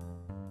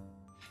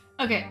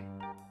 Okay.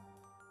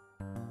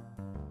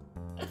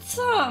 Let's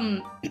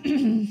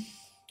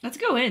let's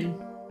go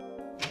in.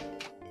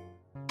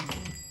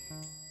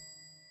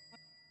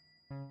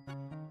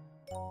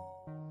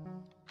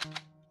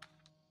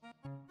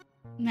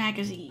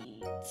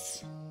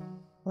 Magazines.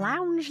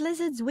 Lounge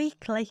Lizards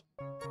Weekly.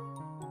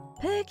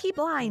 Perky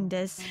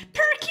Blinders.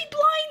 Perky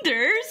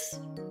Blinders?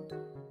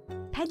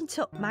 Pent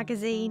Up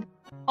Magazine.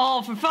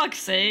 Oh, for fuck's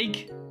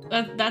sake.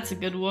 That's a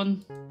good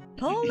one.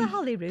 Paul the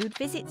Holyrood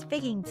visits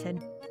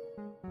Figgington.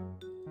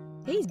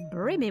 He's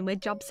brimming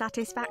with job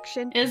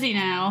satisfaction. Is he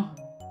now?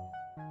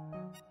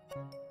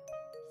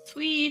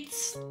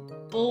 Sweets.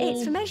 Bowl.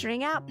 It's for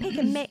measuring out pick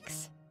and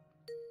mix.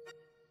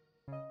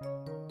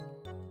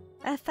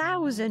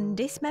 1,000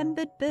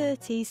 dismembered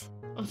Berties.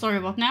 I'm sorry,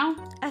 what now?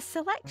 A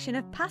selection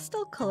of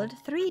pastel-coloured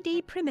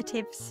 3D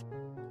primitives.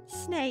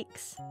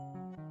 Snakes.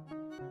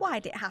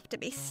 Why'd it have to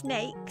be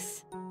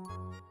snakes?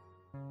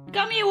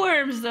 Gummy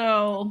worms,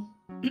 though.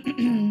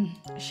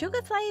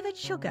 Sugar-flavoured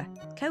sugar,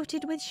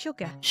 coated with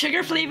sugar.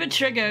 Sugar-flavored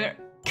sugar,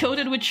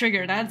 coated with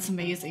sugar. That's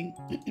amazing.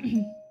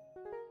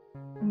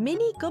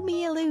 Mini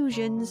gummy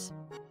illusions.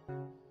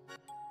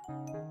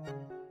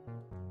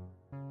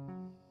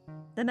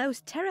 The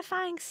most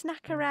terrifying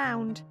snack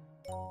around.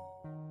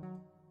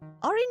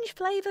 Orange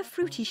flavour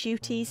Fruity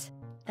Shooties.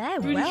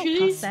 They're Fruity well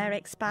Shooties? past their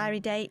expiry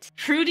date.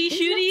 Fruity He's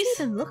Shooties?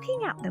 not even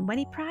looking at them when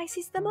he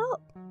prices them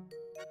up.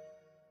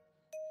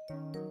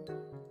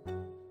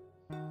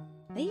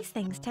 These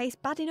things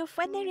taste bad enough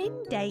when they're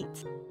in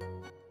date.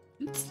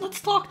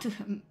 Let's talk to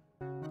him.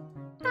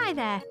 Hi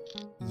there.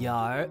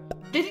 Yarp.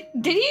 Did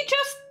he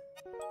just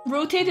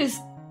rotate his...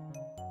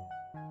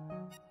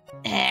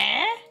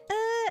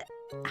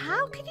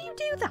 How can you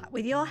do that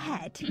with your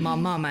head? My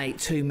mum ate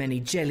too many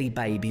jelly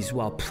babies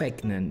while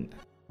pregnant,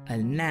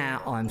 and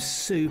now I'm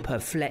super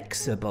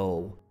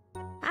flexible.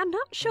 I'm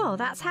not sure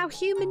that's how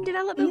human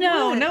development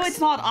No, works. no, it's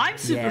not. I'm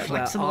super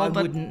flexible, I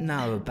but... wouldn't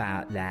know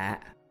about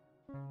that.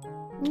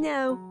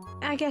 No,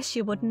 I guess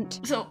you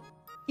wouldn't. So,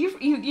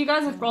 you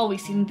guys have probably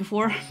seen it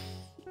before,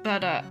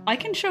 but I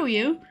can show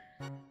you.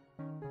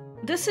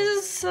 This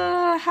is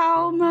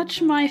how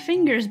much my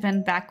fingers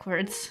bend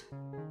backwards.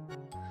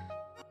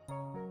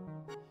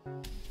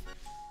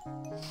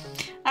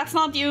 That's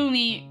not the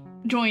only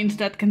joint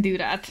that can do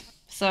that,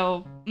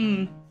 so,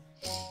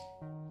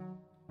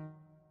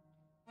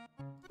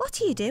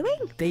 What are you doing?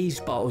 These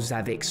bottles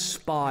have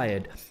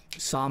expired,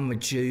 so I'm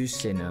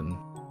reducing them.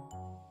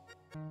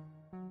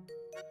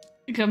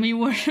 Gummy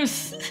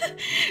worms.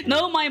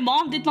 No, my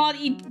mom did not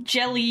eat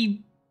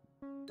jelly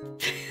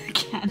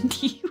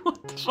candy.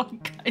 What the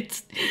fuck,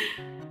 guys?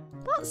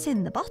 What's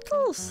in the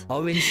bottles?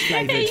 Orange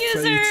flavoured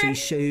fruity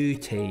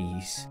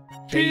shooties.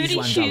 These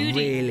ones are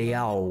really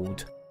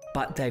old,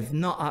 but they've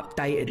not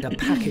updated the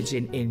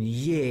packaging in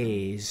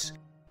years.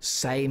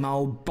 Same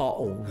old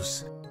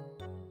bottles.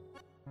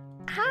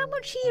 How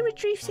much are you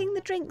reducing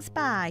the drinks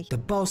by? The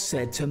boss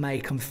said to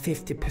make them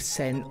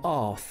 50%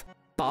 off,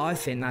 but I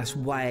think that's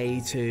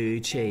way too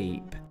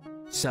cheap.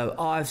 So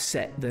I've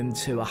set them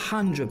to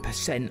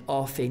 100%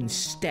 off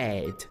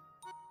instead.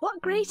 What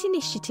great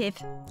initiative.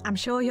 I'm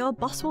sure your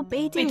boss will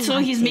be delighted. Wait, so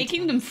he's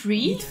making them free?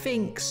 You'd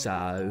think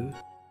so,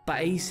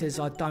 but he says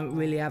I don't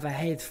really have a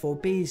head for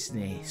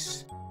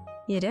business.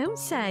 You don't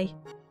say.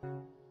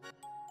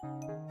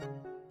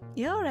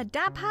 You're a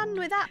dab hand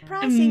with that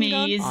pricing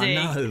gun. Amazing.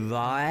 I know,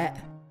 right?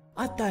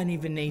 I don't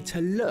even need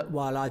to look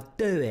while I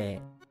do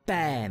it.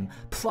 Bam,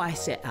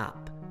 price it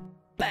up.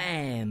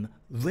 Bam,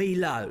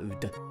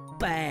 reload.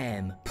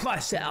 Bam,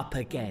 price it up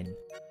again.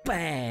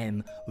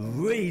 Bam,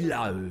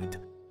 reload.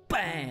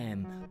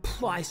 Bam,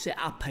 price it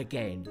up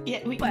again.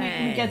 Yeah, we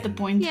get the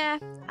point. Yeah,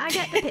 I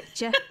get the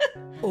picture.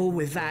 All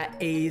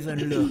without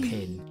even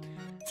looking.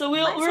 So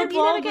we're Let's hope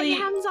you never get probably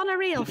your hands on a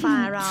real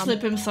firearm.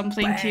 slip him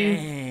something too.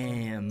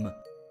 Bam.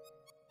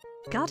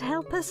 God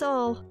help us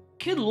all.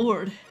 Good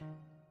lord.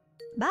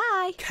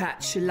 Bye.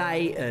 Catch you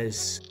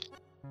laters.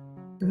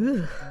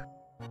 Ugh.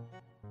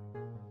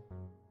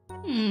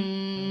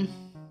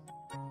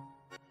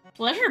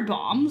 Pleasure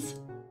bombs?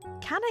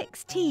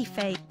 Canex tea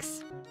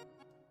fakes.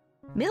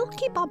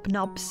 Milky bob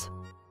knobs.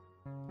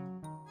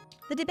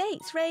 The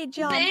debates rage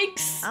on.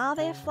 Bakes? Are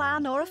they a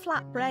flan or a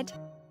flatbread?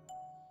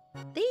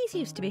 These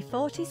used to be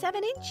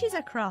 47 inches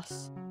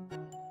across.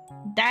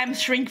 Damn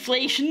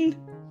shrinkflation.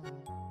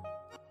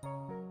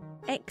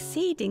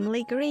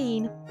 Exceedingly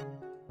green.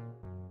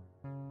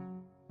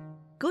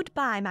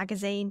 Goodbye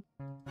magazine.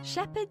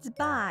 Shepherd's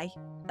Buy.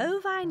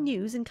 Ovine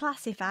News and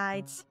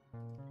Classifieds.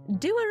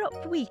 Doer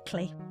Up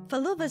Weekly. For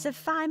lovers of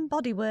fine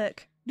bodywork.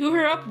 Do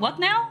her up what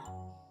now?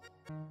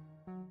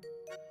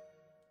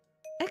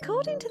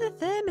 According to the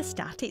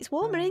thermostat, it's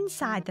warmer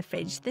inside the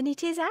fridge than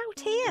it is out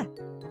here.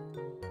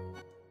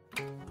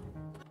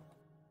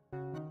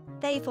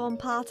 They form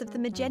part of the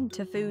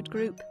Magenta food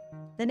group,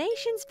 the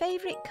nation's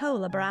favourite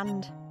cola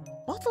brand.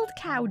 Bottled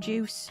cow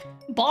juice.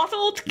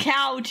 Bottled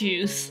cow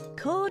juice.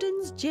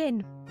 Cordon's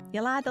gin.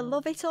 You'll either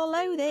love it or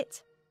loathe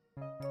it.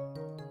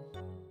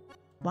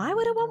 Why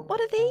would I want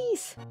one of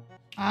these?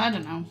 I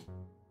don't know.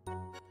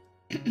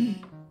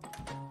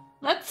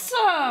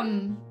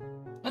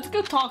 Let's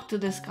go talk to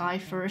this guy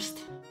first.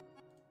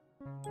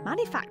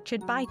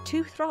 Manufactured by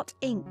Tooth Rot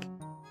Inc.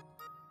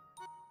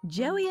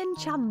 Joey and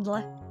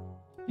Chandler.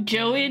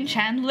 Joey and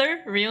Chandler?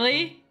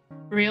 Really?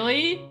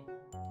 Really?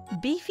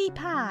 Beefy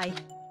pie.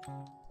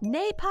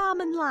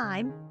 Napalm and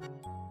lime.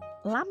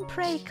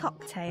 Lamprey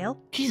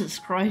cocktail. Jesus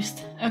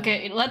Christ.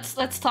 Okay, let's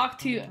talk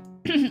to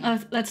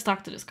let's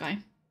talk to this guy.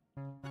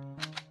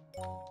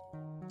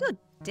 Good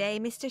day,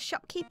 Mr.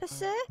 Shopkeeper,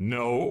 sir.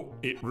 No,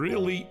 it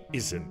really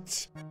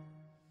isn't.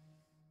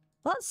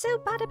 What's so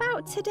bad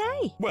about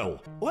today?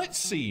 Well, let's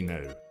see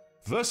now.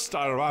 First,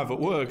 I arrive at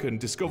work and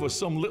discover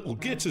some little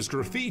git has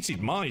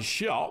graffitied my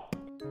shop.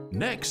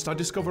 Next, I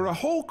discover a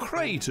whole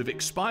crate of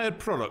expired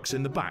products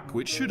in the back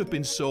which should have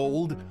been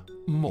sold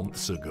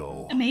months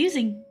ago.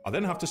 Amazing. I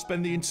then have to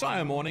spend the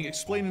entire morning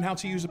explaining how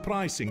to use a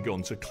pricing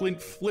gun to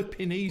Clint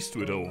flipping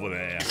Eastwood over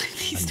there.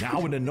 And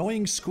now an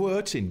annoying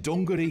squirt in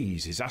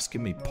dungarees is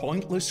asking me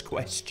pointless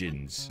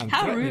questions and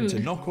How threatening rude. to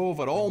knock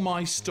over all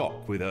my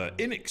stock with her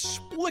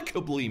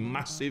inexplicably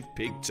massive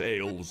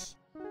pigtails.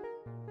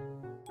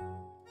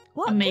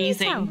 What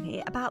Amazing. can you tell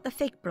me about the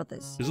Fig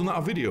Brothers? Isn't that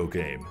a video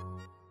game?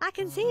 I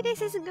can see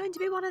this isn't going to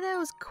be one of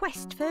those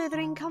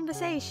quest-furthering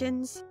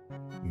conversations.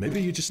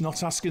 Maybe you're just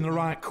not asking the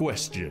right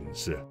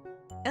questions.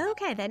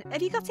 Okay then, have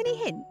you got any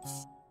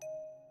hints?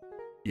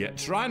 Yeah,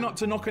 try not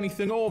to knock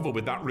anything over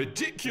with that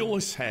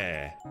ridiculous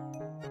hair.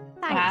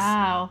 Thanks.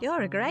 Wow.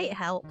 You're a great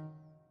help.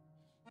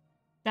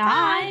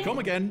 Bye. Come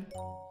again.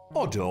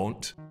 Or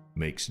don't.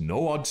 Makes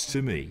no odds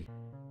to me.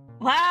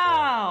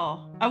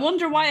 Wow. I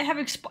wonder why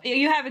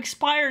you have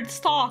expired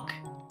stock.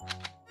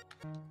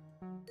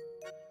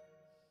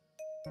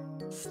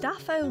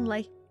 Staff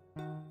only.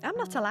 I'm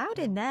not allowed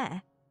in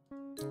there.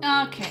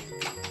 Okay.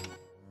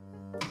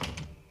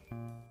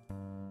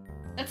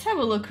 Let's have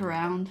a look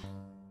around.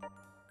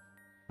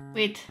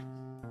 Wait.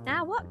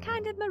 Now, what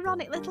kind of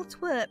moronic little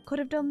twerp could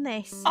have done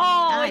this?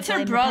 Oh, it's her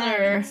blame the brother.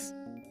 parents.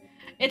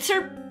 It's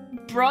her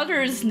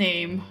brother's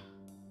name.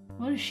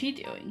 What is she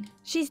doing?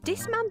 She's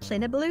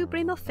dismantling a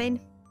blueberry muffin.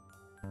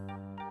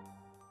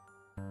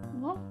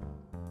 What?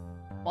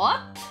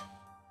 What?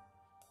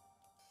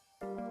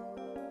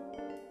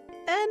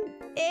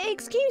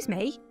 Excuse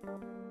me?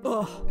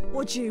 Oh,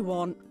 what do you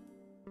want?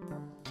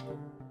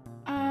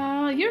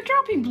 You're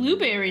dropping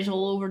blueberries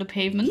all over the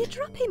pavement. You're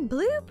dropping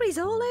blueberries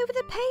all over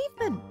the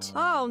pavement.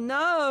 Oh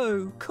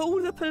no!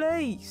 Call the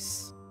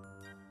police.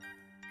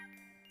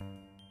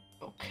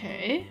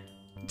 Okay.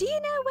 Do you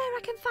know where I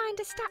can find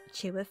a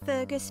statue of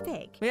Fergus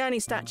Fig? The only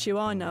statue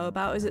I know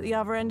about is at the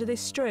other end of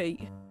this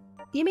street.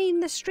 You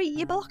mean the street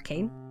you're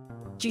blocking?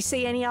 Do you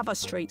see any other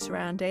streets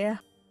around here?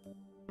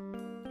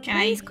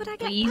 Please, could I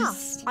get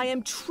past? I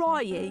am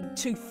trying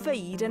to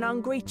feed an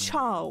hungry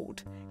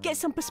child. Get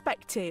some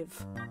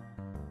perspective.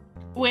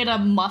 With a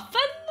muffin?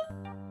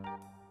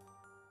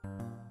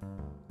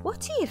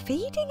 What are you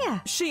feeding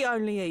her? She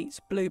only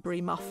eats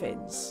blueberry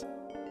muffins.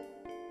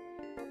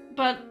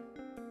 But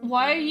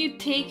why are you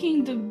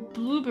taking the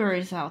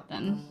blueberries out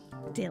then?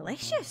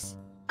 Delicious.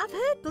 I've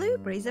heard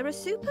blueberries are a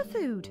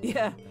superfood.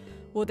 Yeah,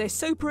 well they're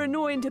super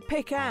annoying to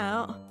pick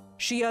out.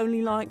 She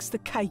only likes the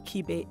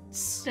cakey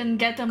bits. Then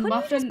get a Couldn't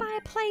muffin. you just buy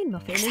a plain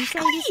muffin and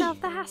save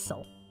yourself the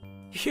hassle?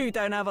 You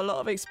don't have a lot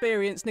of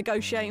experience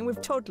negotiating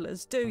with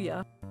toddlers, do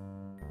you?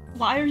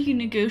 Why are you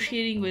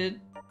negotiating with...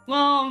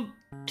 Well,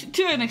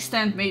 to an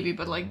extent maybe,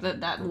 but like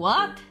that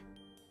what?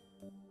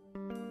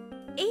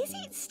 Is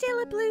it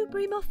still a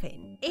blueberry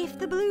muffin if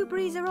the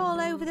blueberries are all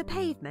over the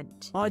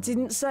pavement? I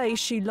didn't say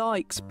she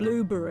likes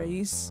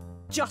blueberries.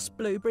 Just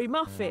blueberry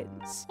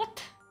muffins.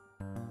 What?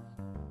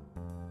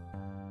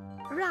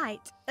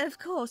 Right, of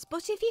course,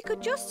 but if you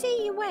could just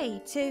see your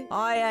way to...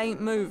 I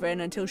ain't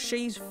moving until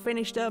she's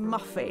finished her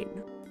muffin.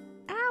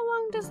 How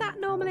long does that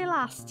normally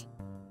last?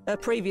 Her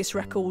previous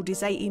record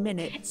is 80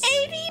 minutes.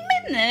 80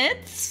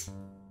 minutes?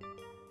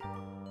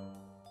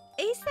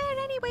 Is there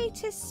any way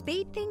to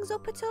speed things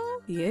up at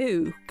all?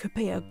 You could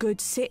be a good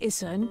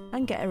citizen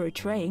and get her a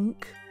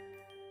drink.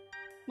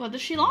 What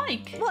does she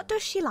like? What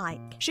does she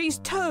like? She's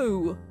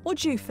 2. What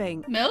do you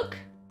think? Milk?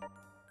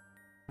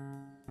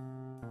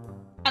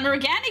 An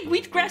organic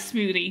wheatgrass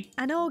smoothie.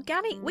 An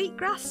organic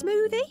wheatgrass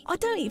smoothie? I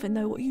don't even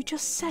know what you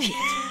just said.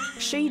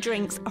 She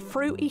drinks a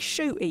fruity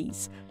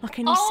shooties like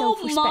any Oh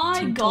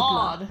self-respecting my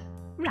toddler. god.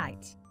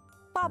 Right.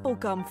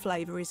 Bubblegum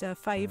flavour is her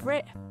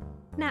favourite.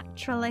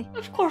 Naturally.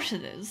 Of course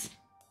it is.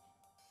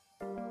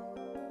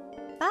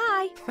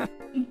 Bye.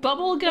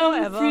 Bubblegum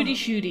Whatever. fruity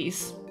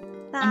shooties.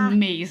 Ah,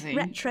 Amazing.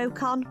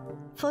 RetroCon.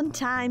 Fun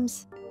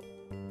times.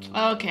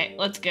 Okay,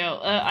 let's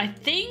go. I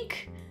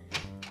think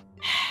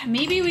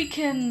maybe we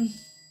can...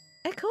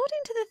 According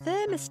to the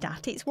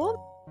thermostat, it's warm.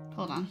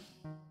 Hold on.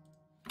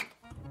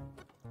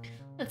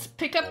 Let's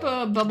pick up a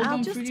I'll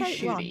bubblegum just fruity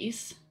take one.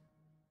 shooties.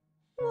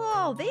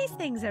 Whoa, these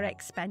things are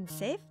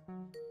expensive.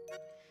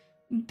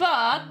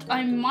 But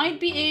I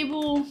might be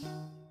able...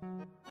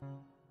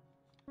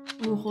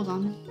 Oh, hold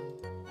on.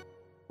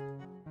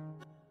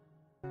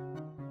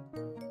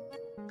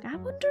 I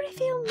wonder if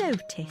he'll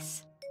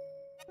notice.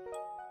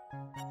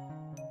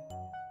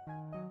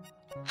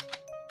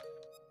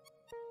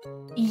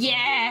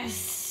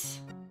 Yes!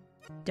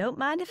 Don't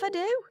mind if I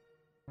do.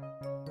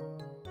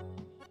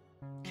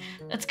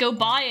 Let's go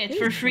buy it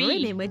for He's free.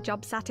 brimming with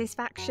job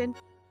satisfaction.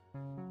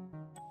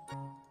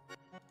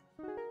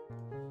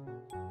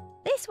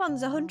 This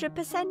one's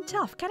 100%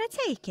 off. Can I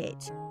take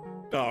it?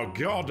 Oh,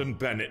 Gordon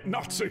Bennett,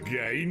 not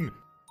again.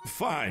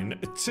 Fine,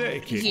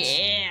 take it.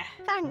 Yeah.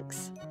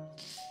 Thanks.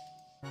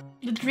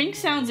 The drink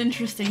sounds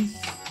interesting.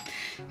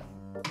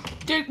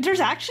 There's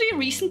actually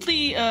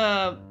recently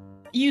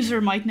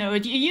user might know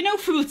it. You know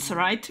Foods,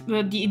 right?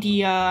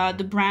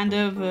 The brand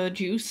of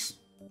juice.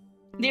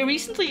 They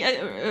recently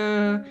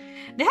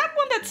they had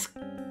one that's,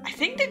 I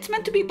think it's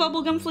meant to be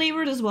bubblegum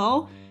flavored as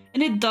well,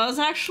 and it does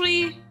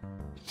actually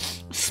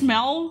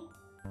smell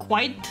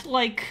quite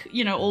like,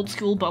 you know, old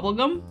school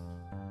bubblegum.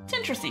 It's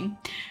interesting.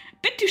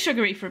 Bit too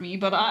sugary for me,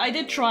 but I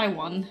did try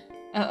one,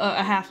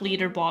 a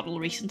half-liter bottle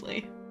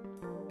recently.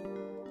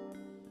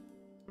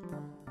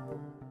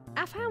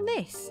 I found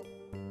this.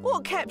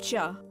 What kept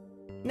you?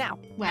 Now,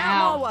 Wow.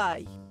 out of my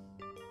way.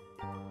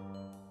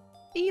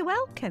 You're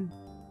welcome.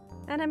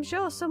 And I'm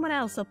sure someone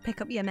else will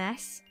pick up your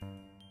mess.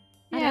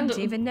 I Yeah, don't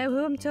even know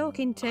who I'm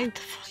talking to.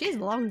 She's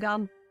long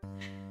gone.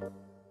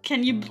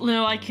 Can you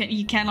blow?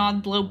 You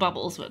cannot blow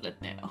bubbles with it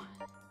now.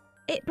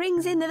 It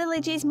brings in the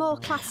village's more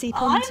classy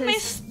Oh, I punters.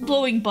 miss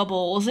blowing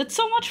bubbles. It's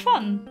so much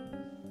fun.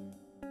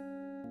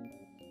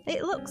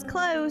 It looks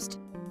closed.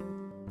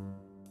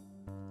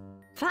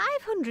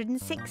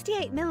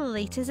 568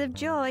 millilitres of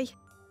joy.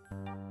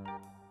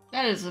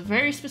 That is a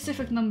very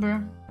specific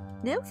number.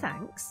 No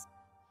thanks.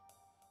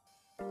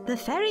 The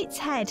Ferret's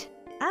Head.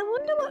 I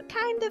wonder what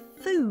kind of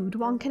food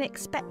one can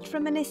expect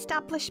from an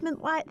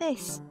establishment like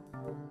this.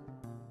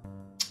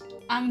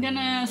 I'm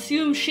gonna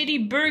assume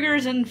shitty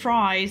burgers and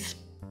fries.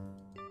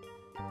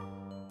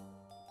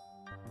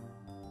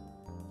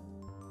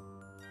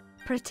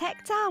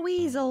 Protect our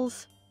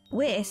weasels.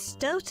 We're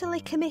totally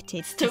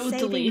committed to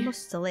saving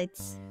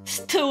mustelids.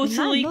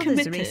 Totally My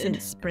mother's committed.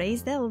 recent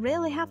sprays, they'll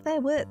really have their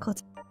work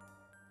cut.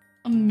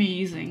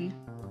 Amazing.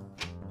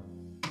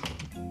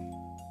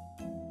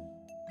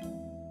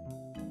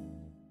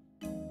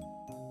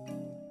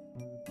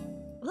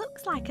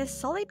 Looks like a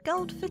solid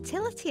gold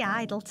fertility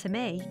idol to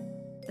me.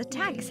 The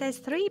tag says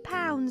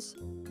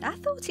 £3. I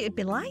thought it would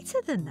be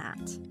lighter than that.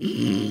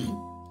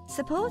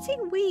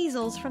 Supporting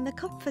weasels from the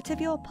comfort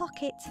of your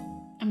pocket.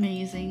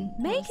 Amazing.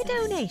 Make a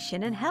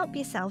donation and help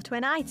yourself to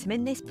an item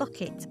in this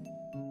bucket.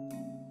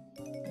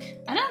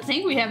 I don't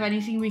think we have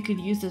anything we could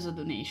use as a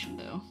donation,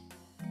 though.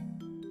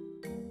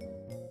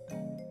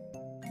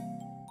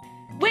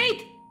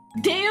 Wait!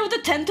 Day of the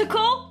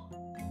Tentacle?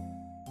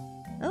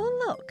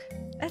 Oh look,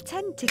 a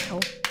tentacle.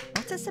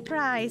 What a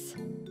surprise.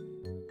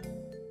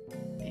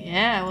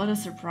 Yeah, what a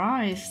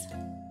surprise.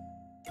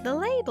 The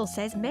label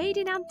says made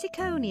in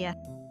Anticonia.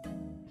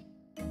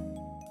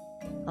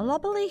 A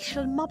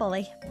lobalician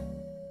mobbly.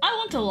 I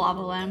want a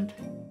lava lamp.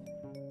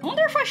 I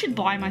wonder if I should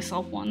buy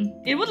myself one.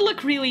 It would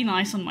look really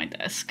nice on my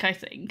desk, I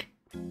think.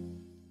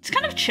 It's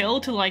kind of chill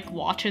to like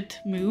watch it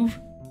move.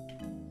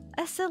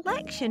 A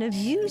selection of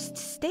used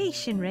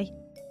stationery.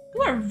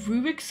 Ooh, a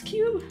Rubik's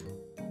Cube?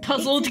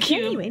 Puzzled it's a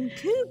cube. genuine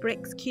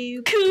Kubrick's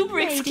Cube.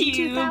 Kubrick's made in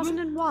Cube.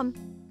 2001.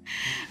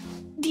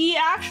 The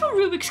actual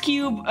Rubik's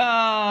Cube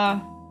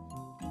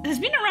has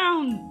been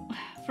around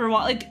for a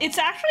while. It's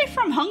actually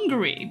from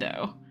Hungary,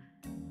 though.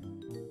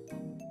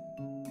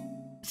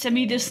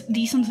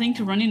 Semi-decent thing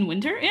to run in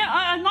winter. Yeah,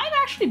 I might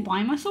actually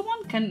buy myself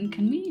one. Can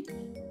we?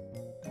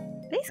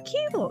 This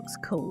cube looks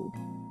cool.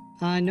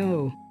 I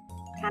know.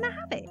 Can I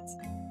have it?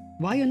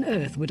 Why on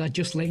earth would I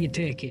just let you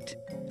take it?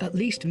 At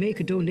least make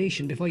a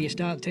donation before you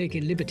start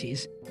taking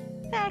liberties.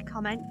 Fair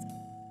comment.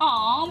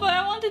 Aw, but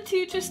I wanted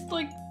to just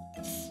like...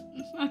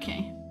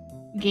 Okay.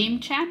 Game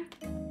champ?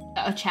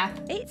 Chap.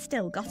 It's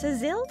still got a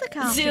Zelda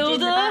cartridge in the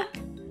Zelda? back.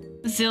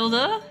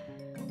 Zelda?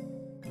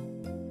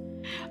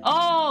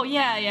 Oh,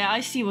 yeah,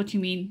 I see what you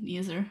mean,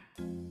 user.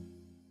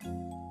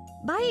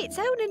 By its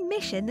own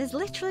admission, there's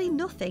literally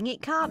nothing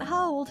it can't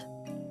hold.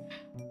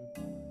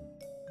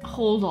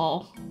 Hold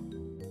all.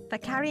 For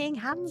carrying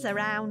hands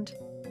around.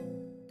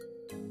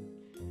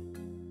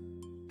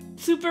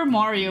 Super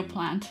Mario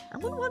plant. I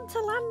wouldn't want to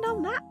land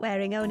on that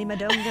wearing only my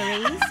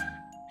dungarees.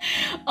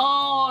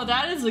 Oh,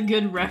 that is a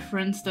good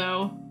reference,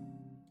 though.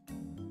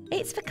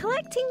 It's for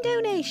collecting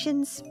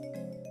donations.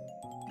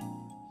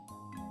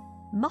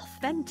 Moth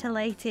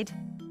ventilated.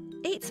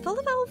 It's full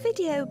of old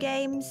video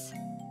games.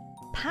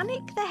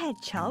 Panic the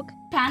Hedgehog.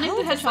 Panic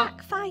the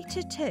Hedgehog.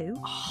 Fighter 2.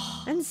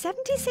 And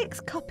 76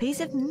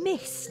 copies of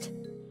Myst.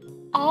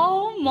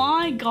 Oh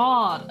my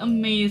god,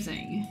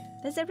 amazing.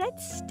 There's a red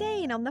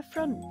stain on the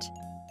front.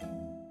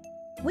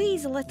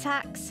 Weasel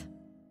attacks.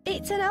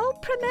 It's an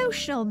old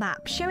promotional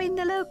map showing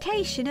the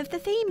location of the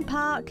theme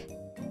park.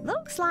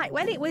 Looks like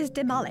when it was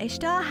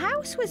demolished, our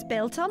house was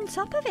built on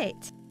top of it.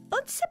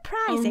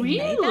 Unsurprisingly, Oh,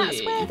 really?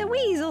 that's where the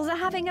weasels are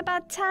having a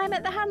bad time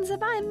at the hands of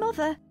my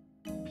mother.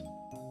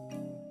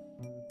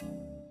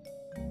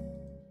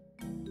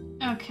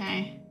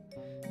 Okay.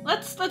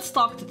 Let's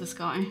talk to this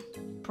guy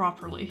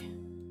properly.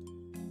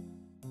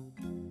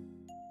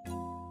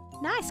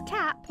 Nice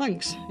cap.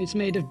 Thanks. It's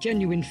made of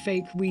genuine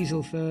fake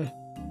weasel fur.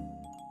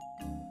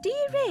 Do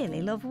you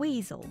really love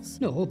weasels?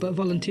 No, but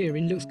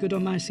volunteering looks good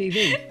on my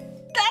CV.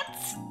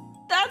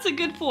 That's a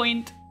good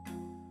point.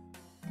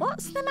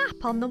 What's the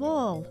map on the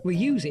wall? We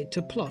use it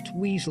to plot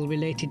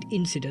weasel-related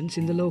incidents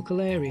in the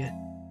local area.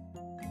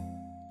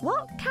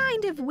 What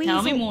kind of Tell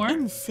weasel me more.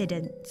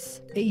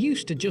 incidents? It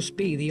used to just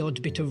be the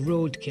odd bit of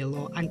roadkill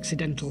or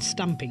accidental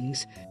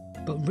stampings,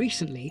 but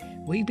recently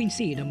we've been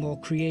seeing a more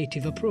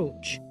creative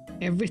approach.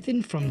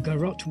 Everything from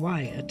garrote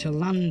wire to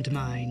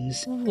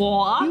landmines.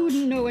 What? You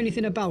wouldn't know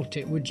anything about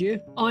it, would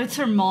you? Oh, it's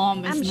her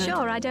mom, isn't I'm it?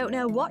 sure I don't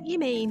know what you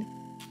mean.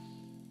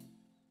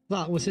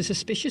 That was a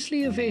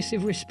suspiciously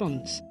evasive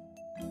response.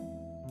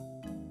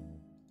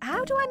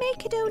 How do I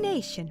make a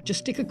donation? Just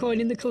stick a coin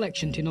in the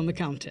collection tin on the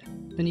counter.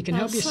 Then you can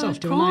help Toss yourself a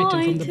to an item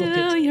from the coin to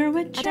bucket. your I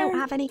witcher. don't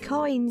have any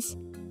coins.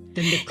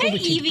 Then the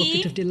coveted Evie.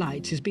 bucket of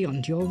delights is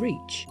beyond your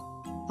reach.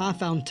 I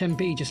found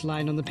 10p just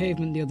lying on the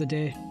pavement the other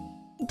day.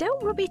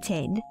 Don't rub it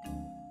in.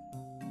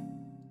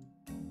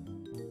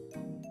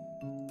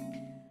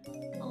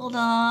 Hold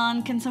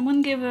on, can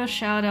someone give a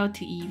shout out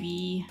to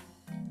Evie?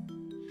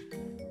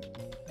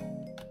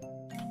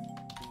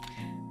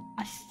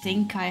 I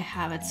think I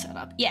have it set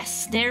up.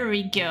 Yes, there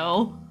we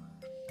go.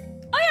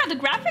 Oh yeah, the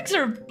graphics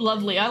are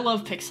lovely. I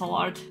love pixel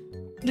art.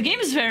 The game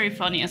is very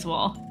funny as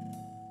well.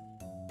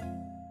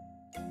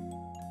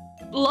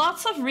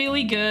 lots of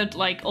really good,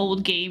 like,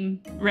 old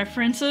game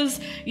references.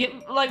 Yeah,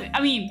 like,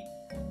 I mean,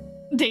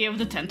 Day of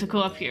the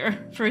Tentacle up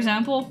here, for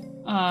example.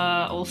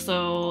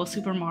 Also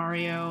Super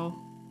Mario,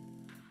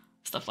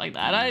 stuff like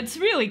that. It's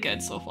really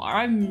good so far.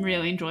 I'm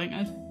really enjoying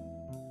it.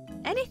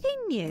 Anything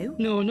new?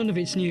 No, none of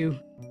it's new.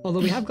 Although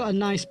we have got a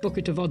nice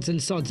bucket of odds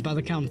and sods by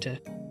the counter.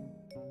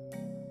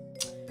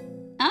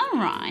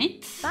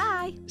 Alright.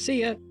 Bye.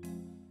 See ya.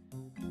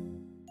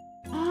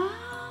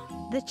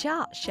 The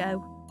chart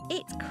show.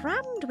 It's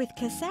crammed with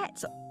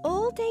cassettes,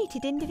 all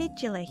dated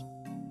individually.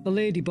 A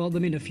lady bought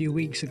them in a few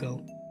weeks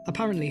ago.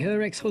 Apparently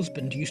her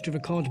ex-husband used to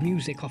record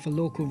music off a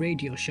local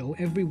radio show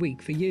every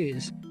week for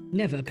years.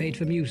 Never paid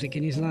for music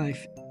in his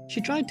life.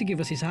 She tried to give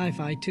us his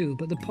hi-fi too,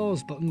 but the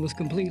pause button was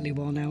completely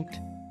worn out.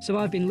 So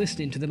I've been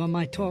listening to them on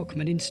my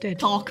Talkman instead.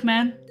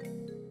 Talkman?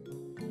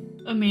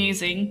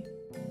 Amazing.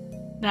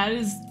 That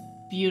is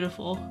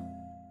beautiful.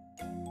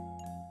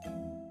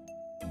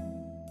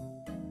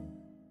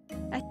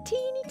 A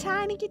teeny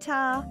tiny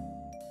guitar.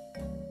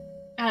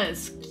 That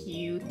is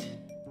cute.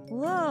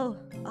 Whoa,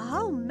 a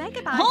whole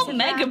megabyte. A whole of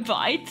RAM.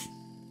 megabyte?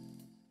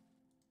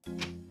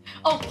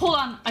 Oh, hold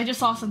on. I just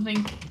saw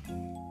something.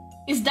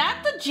 Is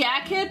that the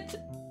jacket?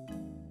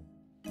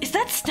 Is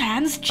that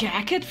Stan's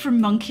jacket from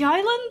Monkey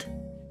Island?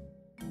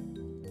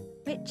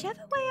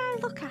 Whichever way I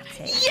look at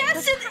it,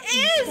 Yes, the it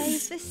pattern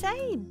is! stays the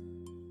same.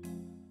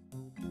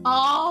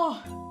 Oh.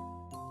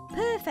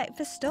 Perfect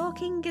for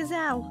stalking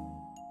gazelle.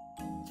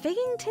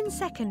 Figgington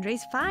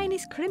Secondary's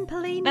finest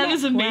crimpline That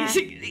is neckwear.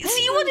 amazing. Pink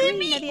See and what I green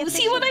are mean? the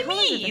See what I official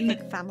colours of the mean?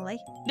 Fig family.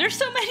 There's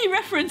so many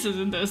references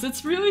in this.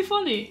 It's really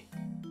funny.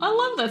 I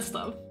love that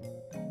stuff.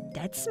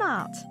 Dead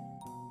smart.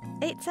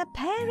 It's a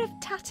pair of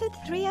tattered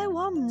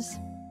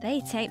 301s. They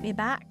take me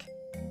back.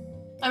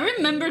 I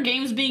remember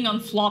games being on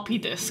floppy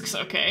disks,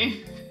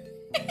 okay?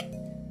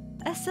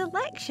 A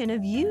selection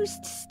of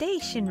used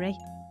stationery.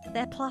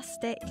 They're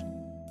plastic.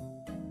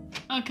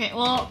 Okay,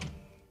 well,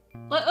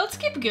 let's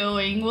keep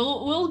going.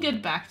 We'll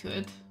get back to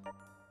it.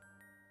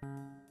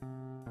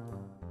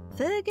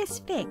 Fergus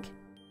Fig.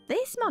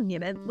 This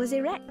monument was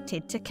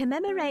erected to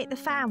commemorate the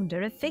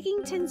founder of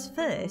Figgington's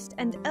first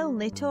and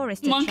only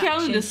tourist Monkey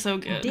attraction, Island is so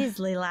good.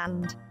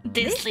 Disneyland.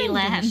 This vending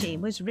Disneyland.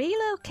 machine was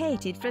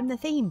relocated from the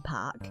theme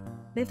park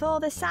before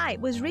the site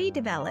was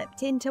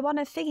redeveloped into one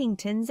of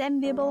Figgington's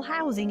enviable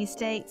housing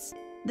estates.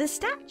 The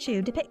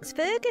statue depicts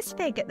Fergus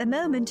Fig at the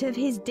moment of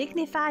his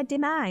dignified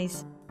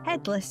demise,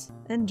 headless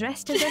and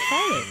dressed as a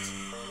ferret.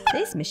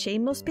 This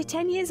machine must be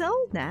 10 years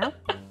old now.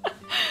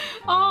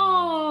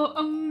 Oh,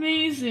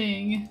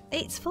 amazing.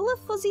 It's full of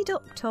fuzzy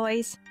duck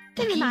toys.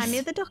 They remind me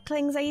of the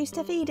ducklings I used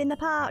to feed in the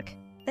park.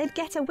 They'd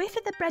get a whiff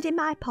of the bread in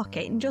my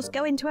pocket and just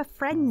go into a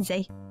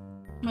frenzy.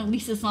 At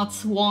least it's not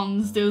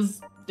swans, those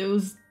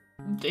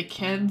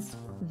dickheads.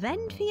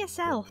 Vend for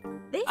yourself.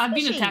 This I've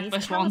been machine attacked is by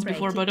swans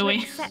before, by the way.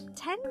 calibrated to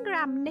accept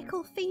 10-gram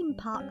nickel theme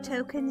park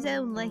tokens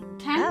only.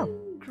 10 Oh,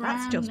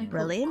 that's just nickel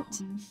brilliant.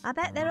 tokens. I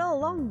bet they're all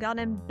long gone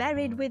and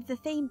buried with the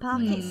theme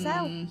park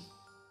itself.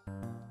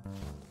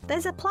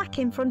 There's a plaque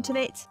in front of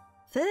it.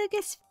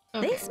 Fergus.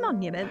 Okay. This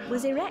monument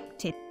was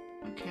erected.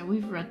 Okay,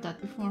 we've read that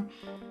before.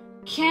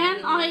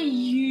 Can I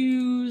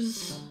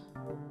use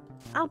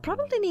I'll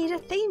probably need a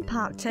theme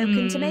park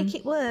token to make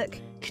it work.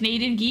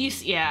 Canadian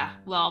geese? Yeah,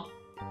 well,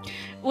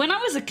 when I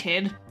was a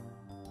kid,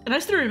 and I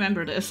still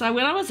remember this,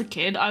 when I was a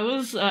kid, I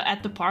was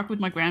at the park with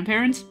my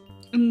grandparents.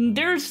 And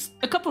there's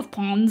a couple of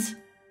ponds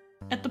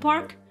at the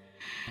park,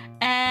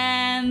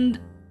 and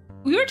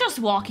we were just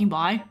walking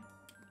by.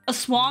 A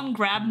swan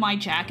grabbed my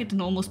jacket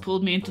and almost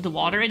pulled me into the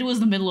water. It was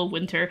the middle of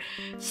winter.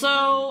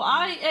 So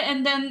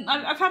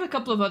I've had a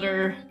couple of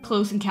other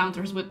close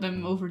encounters with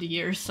them over the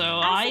years, so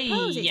I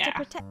suppose it's to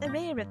protect the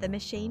rear of the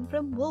machine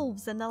from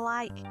wolves and the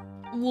like.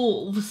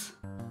 Wolves?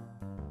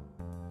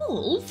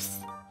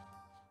 Wolves?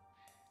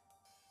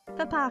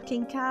 For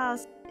parking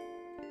cars.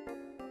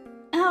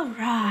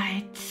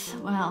 Alright,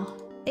 well.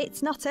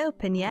 It's not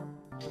open yet.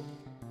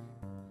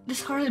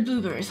 Discarded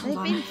blueberries, hold They've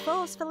on. been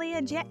forcefully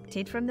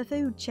ejected from the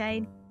food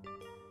chain.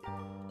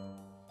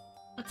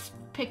 Let's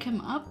pick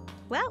him up.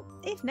 Well,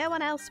 if no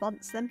one else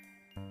wants them.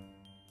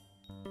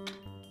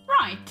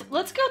 Right,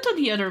 let's go to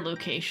the other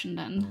location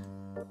then.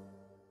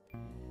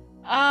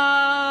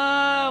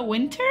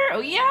 Winter?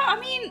 Oh yeah, I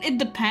mean, it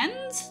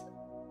depends.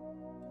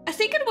 I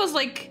think it was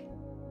like...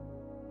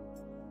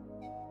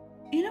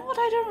 You know what,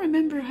 I don't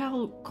remember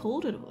how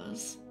cold it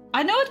was.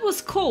 I know it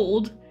was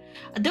cold.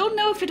 I don't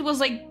know if it was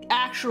like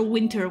actual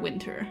winter.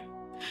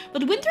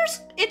 But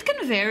winters, it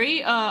can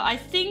vary. I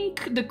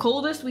think the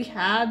coldest we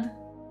had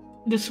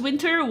this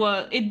winter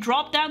it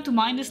dropped down to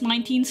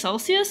 -19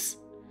 Celsius.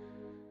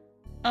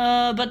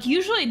 But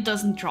usually it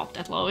doesn't drop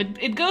that low.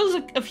 It goes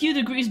a few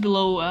degrees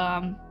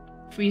below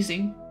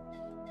freezing.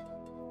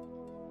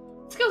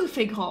 Let's go to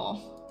Fig Hall.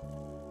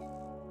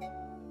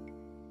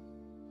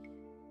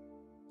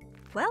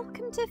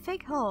 Welcome to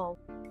Fig Hall.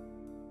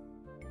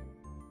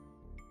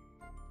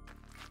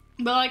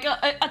 But like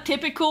a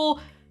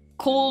typical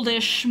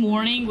coldish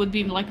morning would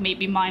be like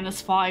maybe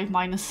 -5,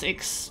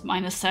 -6,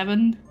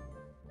 -7.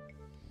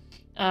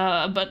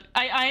 But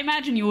I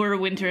imagine your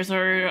winters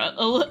are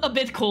a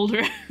bit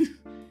colder.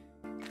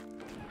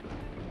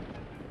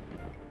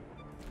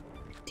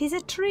 'Tis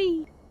a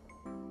tree.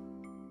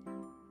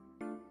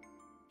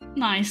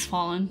 Nice,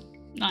 Fallen.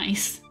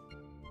 Nice.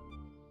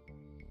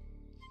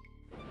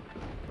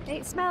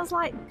 It smells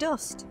like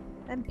dust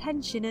and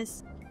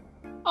pensioners.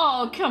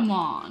 Oh, come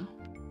on.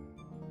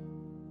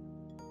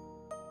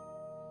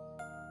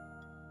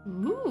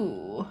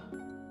 Ooh.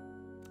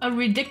 A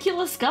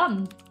ridiculous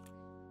gun.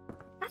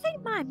 I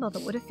think my mother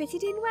would have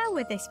fitted in well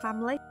with this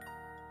family.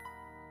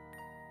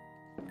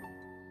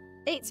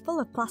 It's full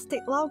of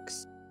plastic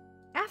logs.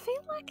 I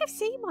feel like I've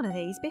seen one of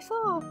these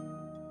before.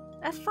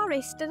 A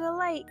forest and a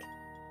lake.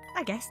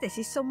 I guess this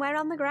is somewhere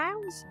on the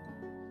grounds.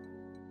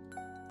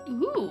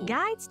 Ooh.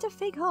 Guides to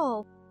Fig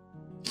Hall.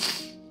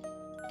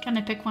 Can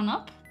I pick one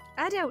up?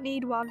 I don't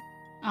need one.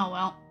 Oh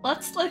well.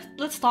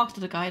 Let's talk to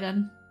the guy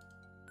then.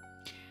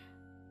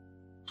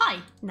 Hi.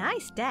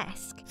 Nice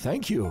desk.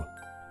 Thank you.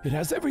 It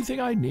has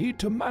everything I need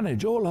to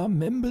manage all our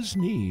members'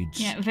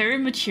 needs. Yeah, very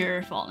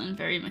mature, Fallen.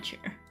 Very mature.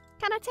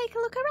 Can I take a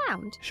look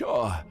around?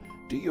 Sure.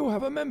 Do you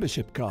have a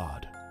membership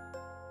card?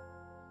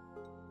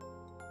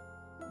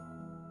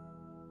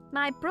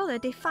 My brother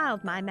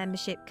defiled my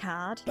membership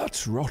card.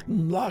 That's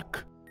rotten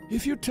luck.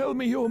 If you tell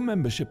me your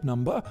membership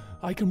number,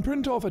 I can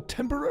print off a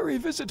temporary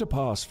visitor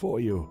pass for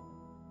you.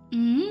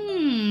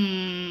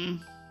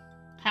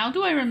 How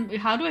do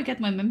I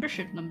get my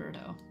membership number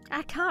though?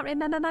 I can't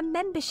remember my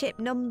membership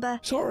number.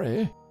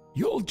 Sorry,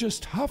 you'll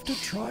just have to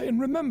try and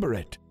remember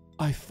it.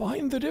 I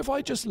find that if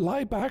I just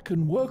lie back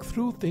and work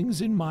through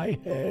things in my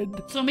head,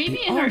 so maybe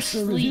the in her answer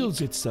sleep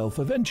reveals itself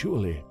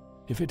eventually.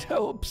 If it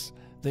helps,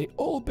 they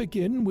all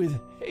begin with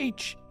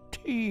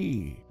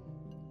HT.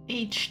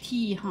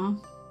 HT, huh?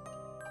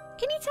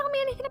 Can you tell me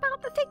anything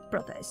about the Fig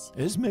brothers?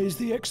 Esme's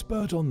the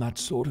expert on that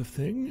sort of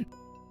thing.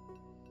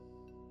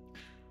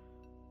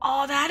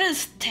 Oh, that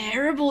is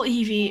terrible,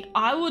 Evie.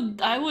 I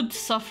would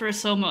suffer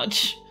so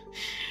much.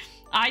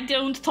 I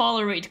don't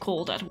tolerate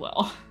cold that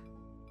well.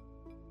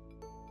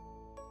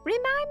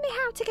 Remind me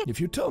how to get...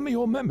 If you tell me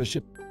your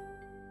membership...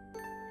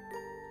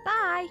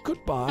 Bye.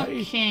 Goodbye.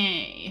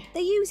 Okay.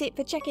 They use it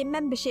for checking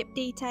membership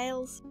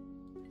details.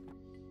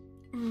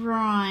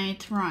 Right.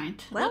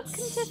 Welcome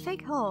to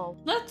Fig Hall.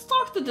 Let's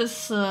talk to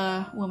this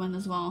woman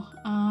as well.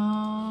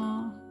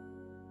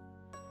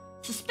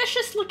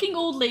 Suspicious looking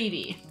old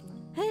lady.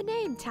 Her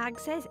name tag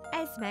says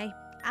Esme.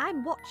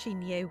 I'm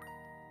watching you.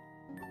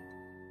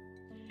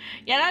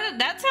 Yeah,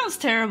 that sounds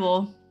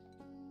terrible.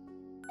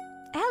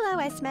 Hello,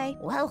 Esme.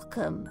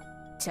 Welcome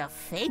to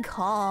Fig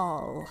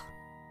Hall.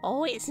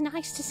 Oh, it's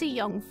nice to see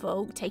young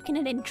folk taking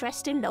an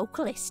interest in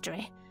local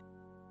history.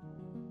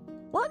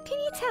 What can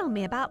you tell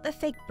me about the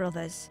Fig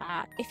brothers?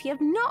 If you've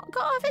not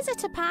got a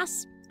visitor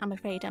pass, I'm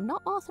afraid I'm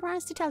not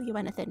authorised to tell you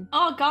anything.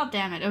 Oh, god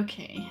damn it.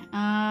 Okay.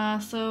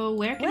 So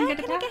where can I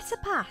get a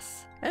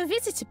pass? A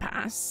visitor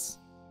pass?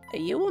 Are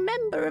you a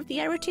member of the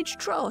Heritage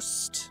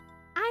Trust?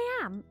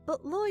 I am,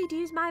 but Lloyd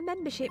used my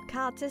membership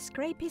card to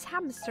scrape his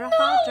hamster off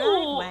our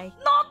driveway.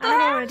 Not the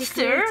I've already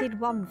hamster! created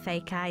one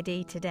fake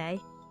ID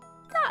today.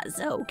 That's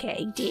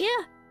okay, dear.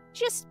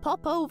 Just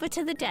pop over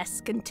to the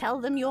desk and tell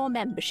them your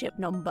membership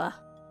number.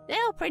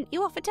 They'll print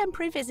you off a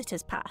temporary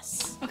visitor's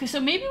pass. Okay, so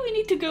maybe we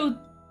need to go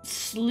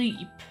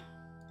sleep.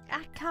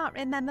 I can't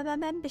remember my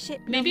membership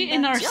Maybe number.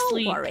 in our Don't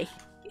sleep. worry.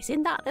 It's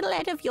in that little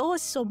head of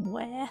yours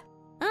somewhere.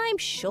 I'm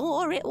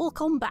sure it will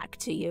come back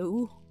to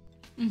you.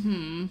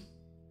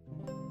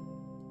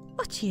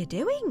 What are you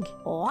doing?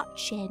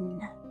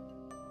 Watching.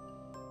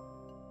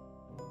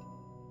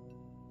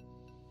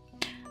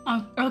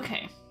 Oh,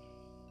 okay.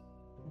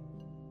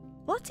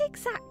 What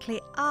exactly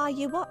are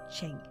you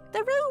watching?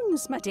 The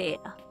rooms, my dear.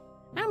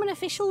 I'm an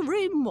official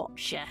room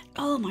watcher.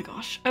 Oh my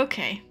gosh.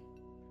 Okay.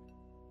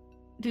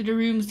 Do the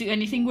rooms do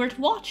anything worth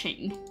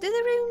watching? Do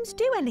the rooms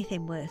do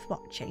anything worth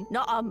watching?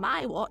 Not on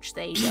my watch,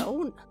 they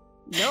don't.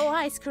 No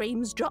ice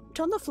creams dropped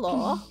on the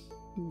floor.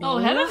 No Oh,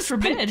 heaven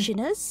forbid.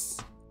 pensioners.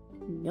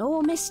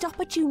 No missed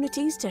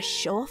opportunities to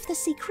show off the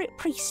secret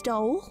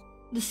pre-stole.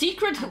 The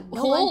secret No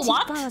hole antique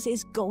what?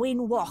 vases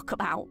going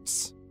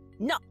walkabouts.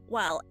 Not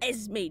while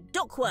Esme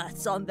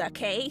Duckworth's on the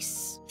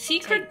case.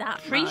 Secret Take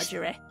that, priest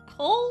Marjorie.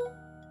 hole?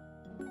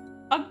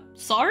 I'm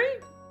sorry?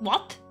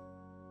 What?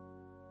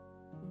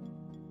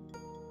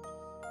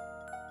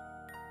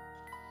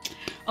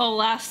 Oh,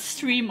 last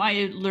stream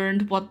I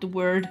learned what the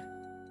word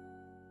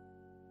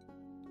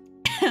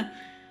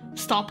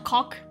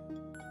stopcock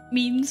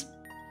means.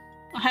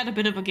 I had a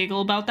bit of a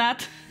giggle about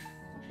that.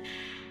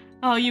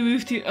 Oh, you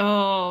moved to...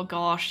 Oh,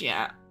 gosh,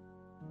 yeah.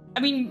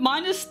 I mean,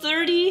 minus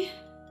 30?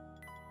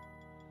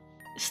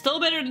 Still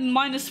better than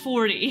minus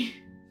 40.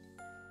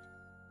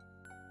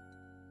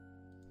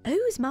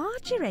 Who's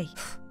Marjorie?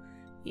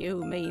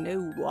 You mean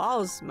who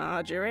was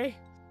Marjorie?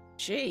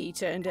 She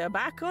turned her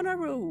back on her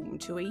room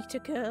to eat a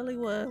curly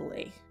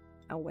whirly.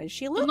 And when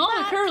she looked Not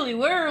back, a curly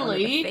one of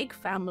whirly. the big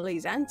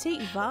family's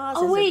antique vases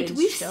Oh, wait, had been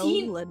we've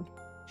stolen.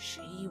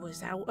 She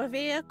was out of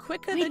here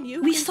quicker than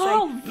you we can saw say.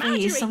 a Marjorie,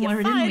 vase somewhere,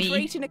 you're didn't fired we? for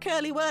eating a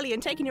curly-whirly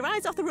and taking your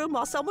eyes off the room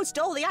while someone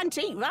stole the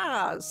antique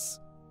vase.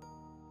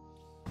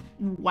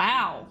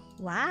 Wow.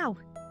 Wow.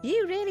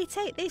 You really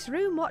take this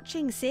room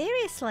watching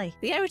seriously.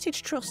 The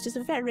Heritage Trust is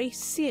a very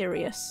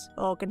serious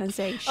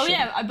organisation. Oh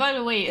yeah, by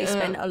the way... They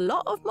spent a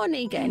lot of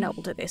money getting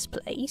hold of this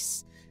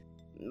place,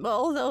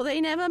 although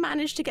they never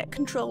managed to get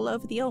control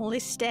over the old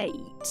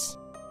estate.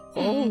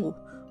 Oh,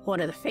 one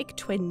of the fake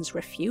twins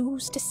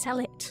refused to sell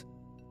it.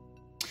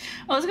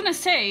 I was gonna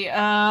say,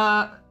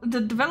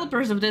 the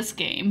developers of this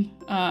game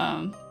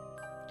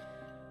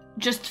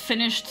just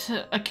finished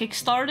a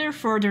Kickstarter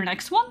for their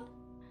next one.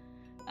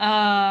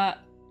 I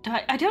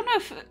don't know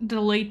if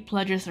the late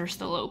pledges are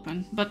still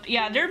open, but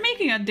yeah, they're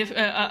making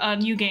a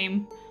new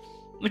game,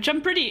 which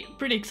I'm pretty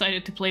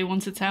excited to play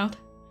once it's out.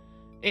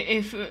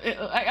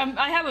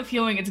 I have a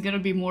feeling it's gonna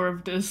be more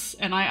of this,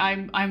 and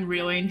I'm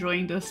really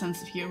enjoying the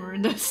sense of humor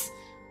in this.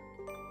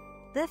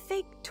 The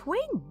Fig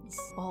Twins?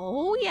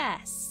 Oh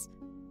yes.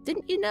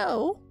 Didn't you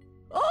know?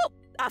 Oh,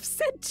 I've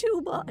said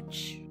too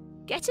much.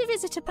 Get a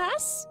visitor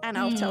pass, and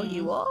I'll tell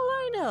you all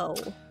I know.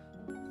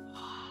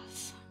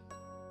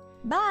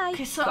 Bye.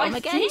 Okay, so Come I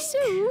again think...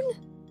 soon.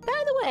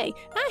 By the way,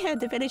 I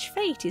heard the village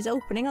fete is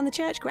opening on the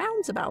church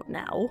grounds about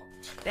now.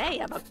 They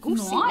have a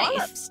goosey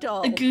wallop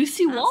stall. A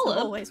goosey That's wallop?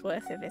 always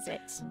worth a visit.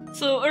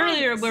 So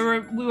earlier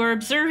we were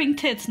observing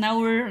tits, now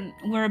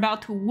we're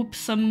about to whoop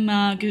some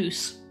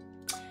goose.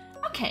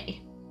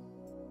 Okay.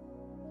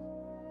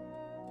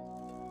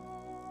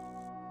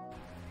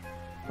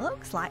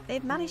 Looks like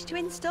they've managed to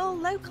install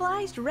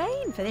localised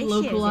rain for this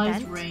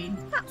Localised year's event. rain.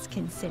 That's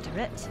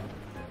considerate.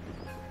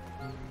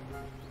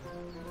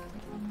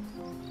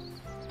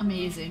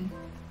 Amazing.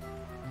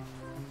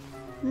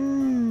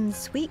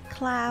 Sweet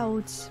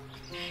clouds.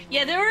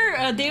 Yeah,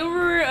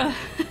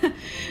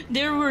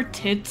 there were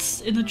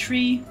tits in the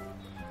tree,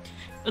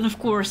 and of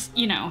course,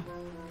 you know,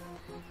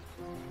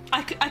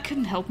 I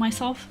couldn't help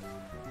myself.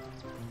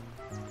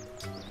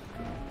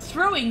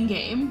 Throwing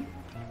game?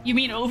 You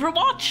mean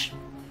Overwatch?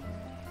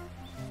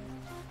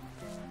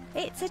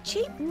 It's a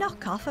cheap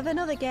knockoff of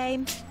another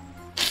game.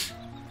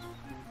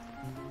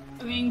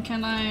 I mean,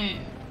 can I...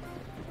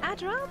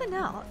 I'd rather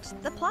not.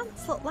 The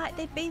plants look like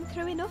they've been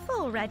through enough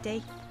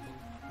already.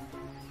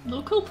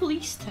 Local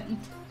police tent.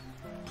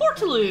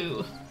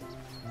 Portaloo!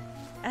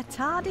 A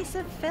TARDIS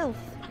of filth.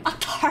 A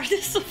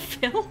TARDIS of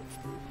filth?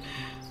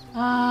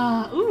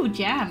 Ooh,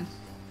 jam.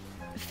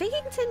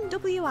 Figington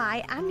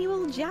WI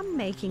annual jam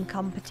making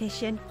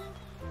competition.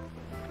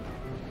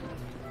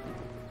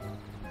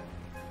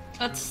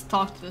 Let's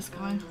talk to this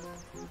guy.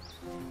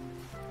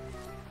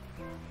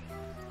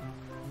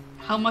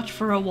 How much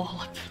for a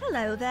wallop?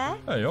 Hello there.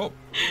 Hey up,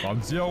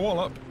 fancy a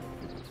wallop?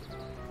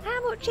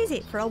 How much is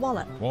it for a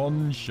wallop?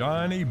 1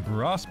 shiny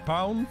brass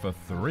pound for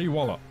 3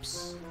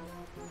 wallops.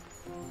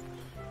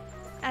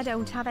 I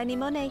don't have any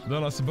money.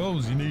 Then I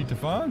suppose you need to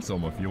find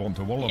some if you want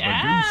to wallop Yeah.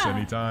 a goose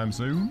anytime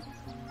soon.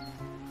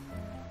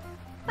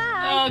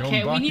 Bye.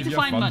 Okay, Come we back need if to you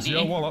find fancy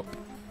money. a wallop.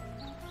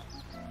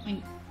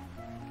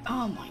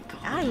 Oh my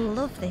god. I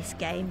love this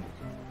game.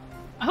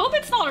 I hope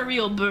it's not a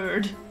real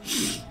bird.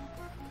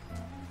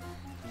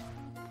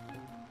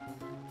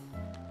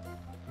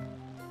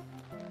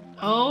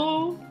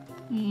 Oh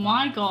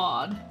my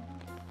god.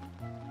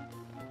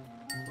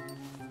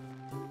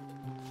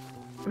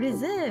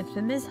 Reserved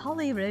for Ms.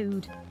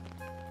 Holyrood.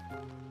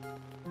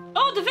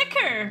 Oh, the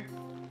vicar!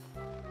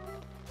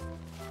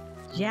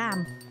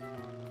 Jam.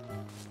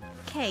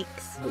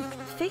 Cakes.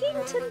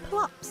 Figington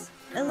plops.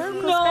 A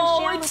local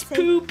No, it's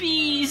speciality.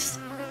 poopies!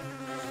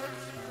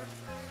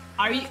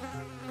 Are you...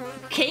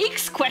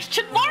 Cakes?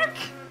 Question mark?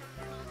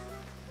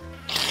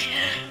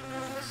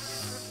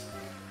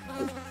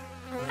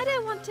 I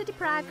don't want to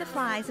deprive the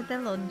flies of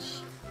their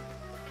lunch.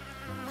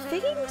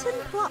 Figington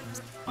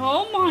plops.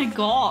 Oh my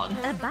god.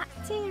 A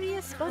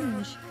bacteria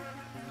sponge.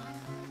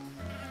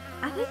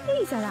 I think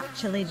these are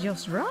actually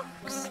just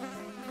rocks.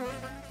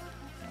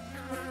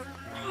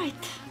 Right.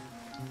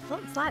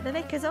 Looks like the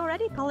vicar's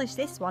already polished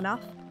this one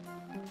off.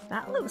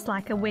 That looks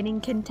like a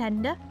winning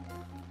contender.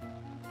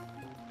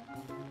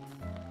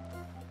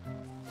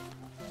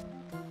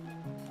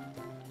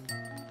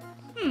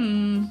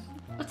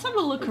 Let's have a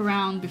look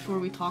around before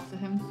we talk to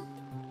him.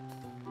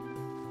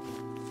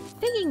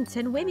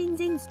 Figington Women's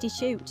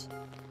Institute.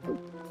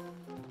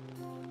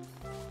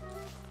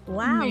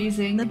 Wow,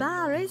 Amazing. the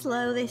bar is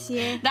low this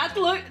year. That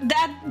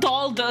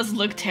doll does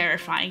look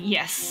terrifying,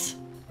 yes.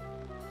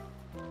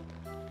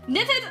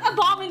 Knitted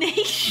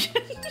abomination!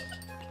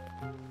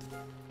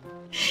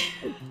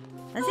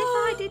 As if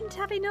I didn't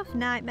have enough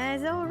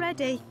nightmares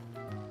already.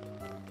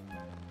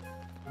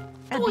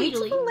 A Doily.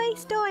 beautiful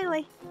lace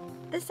doily.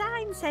 The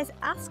sign says,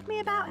 "Ask me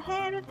about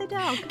hair of the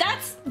dog."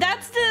 That's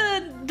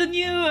the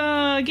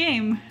new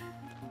game.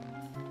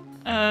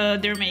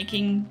 They're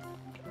making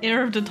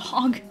Hair of the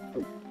Dog.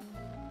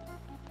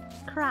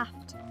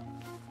 Craft.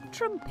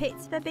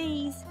 Trumpets for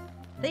bees.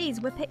 These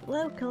were picked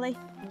locally.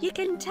 You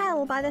can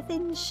tell by the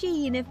thin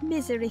sheen of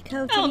misery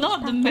coating Oh, each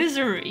not the packet.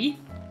 misery.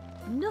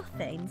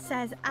 Nothing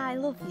says I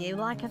love you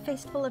like a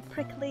fistful of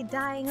prickly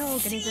dying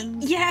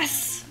organisms.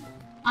 Yes!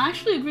 I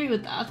actually agree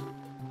with that.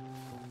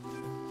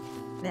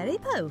 Very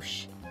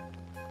posh.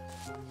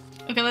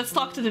 Okay, let's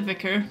talk to the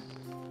vicar.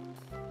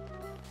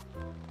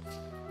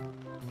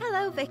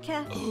 Hello,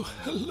 Vicar. Oh,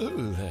 hello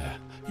there.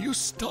 You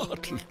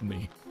startled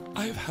me.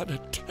 I've had a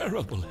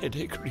terrible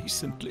headache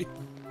recently.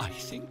 I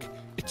think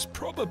it's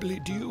probably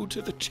due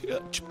to the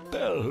church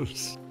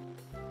bells.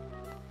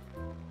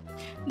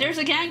 There's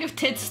a gang of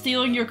tits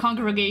stealing your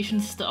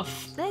congregation's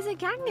stuff. There's a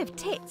gang of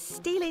tits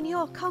stealing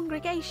your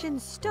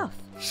congregation's stuff.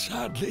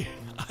 Sadly,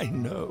 I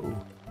know.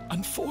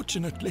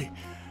 Unfortunately,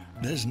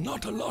 there's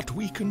not a lot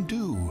we can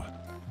do.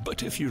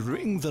 But if you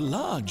ring the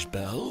large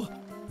bell,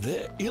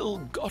 their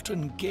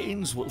ill-gotten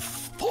gains will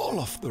fall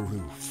off the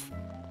roof.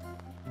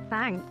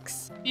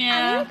 Thanks. Yeah.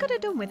 I really could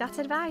have done with that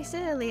advice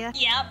earlier.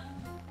 Yep.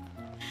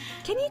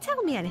 Can you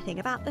tell me anything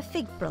about the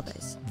Fig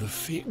brothers? The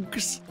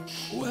Figs?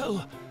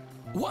 Well,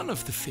 one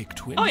of the Fig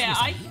twins Oh, yeah,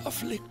 was a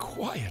lovely,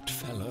 quiet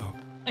fellow.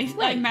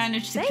 I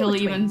managed to they kill were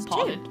even twins,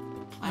 potted too.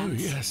 Oh,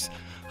 plants. yes.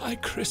 I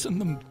christened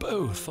them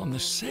both on the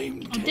same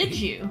day. Oh, did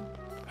you?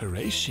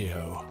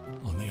 Horatio,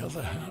 on the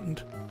other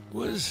hand,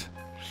 was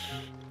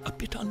a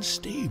bit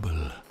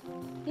unstable.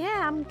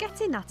 Yeah, I'm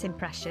getting that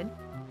impression.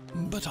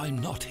 But I'm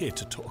not here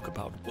to talk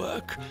about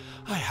work.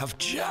 I have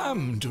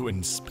jam to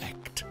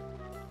inspect.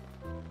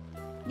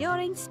 You're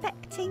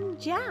inspecting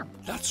jam.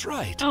 That's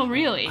right. Oh,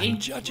 really? I'm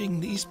judging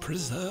these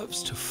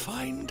preserves to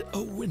find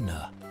a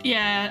winner.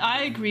 Yeah,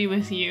 I agree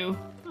with you.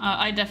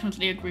 I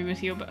definitely agree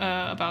with you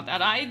about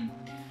that. I'm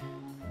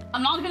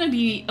not gonna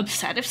be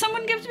upset if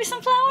someone gives me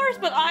some flowers,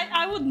 but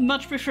I would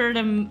much prefer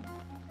them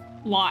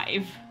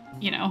live,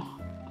 you know.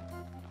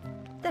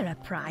 There are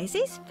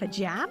prizes for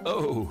jam.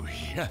 Oh,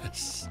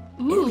 yes.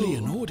 Ooh. Only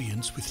an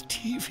audience with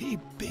TV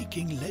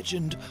baking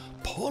legend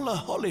Paula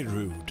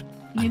Holyrood.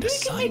 Maybe and we a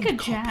can make a signed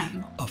copy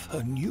jam. of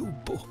her new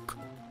book.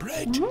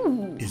 Bread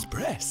Ooh. is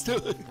breast.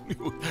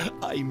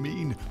 I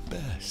mean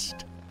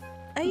best.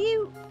 Are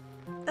you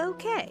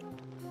okay?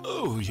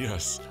 Oh,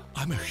 yes.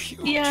 I'm a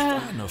huge Yeah.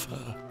 fan of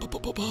her.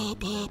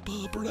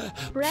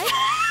 Bread?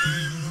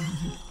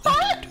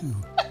 That too.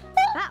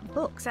 That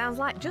book sounds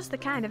like just the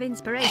kind of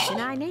inspiration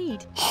I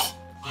need.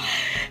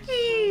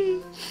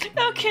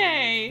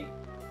 Okay.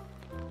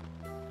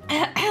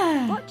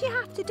 What do you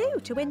have to do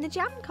to win the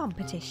jam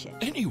competition?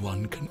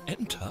 Anyone can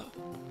enter.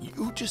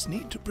 You just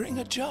need to bring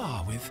a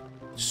jar with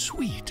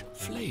sweet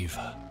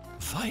flavor,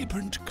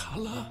 vibrant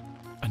color,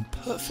 and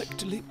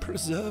perfectly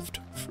preserved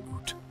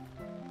fruit.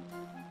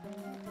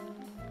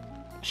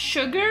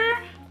 Sugar?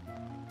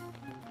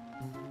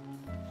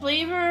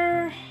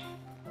 Flavor?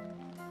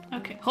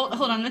 Okay, hold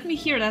on, let me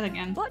hear that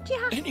again. What do you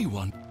have?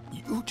 Anyone.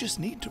 You just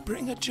need to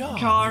bring a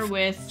Jar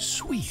with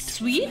sweet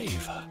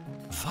flavor,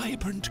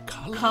 vibrant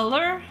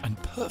color, and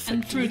perfectly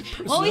and fruit.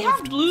 preserved. Well, we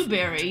have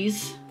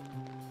blueberries.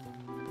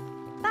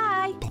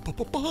 Bye.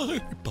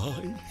 Bye.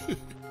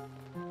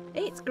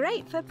 It's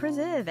great for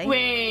preserving.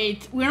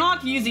 Wait, we're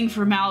not using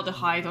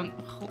formaldehyde on...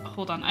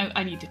 Hold on,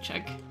 I need to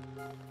check.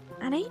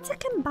 I need to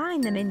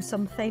combine them in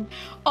something.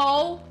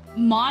 Oh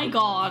my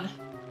god.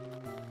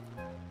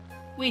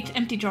 Wait,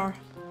 empty jar.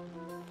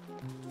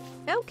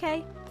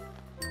 Okay.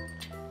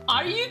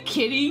 Are you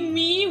kidding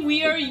me?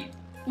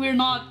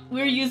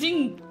 We're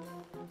using...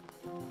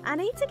 I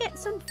need to get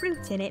some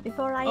fruit in it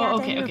before I Oh, add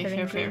okay, any okay,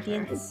 other fair.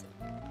 ingredients.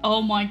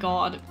 Oh my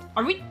god.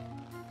 Are we...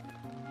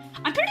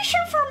 I'm pretty sure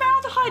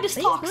formaldehyde is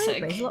These toxic.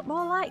 blueberries look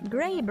more like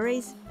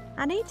greyberries.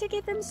 I need to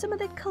give them some of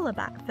the colour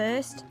back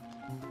first.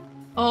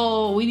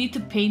 Oh, we need to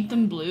paint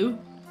them blue?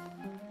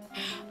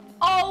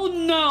 Oh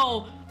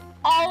no!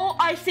 Oh,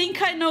 I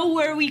think I know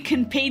where we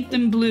can paint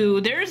them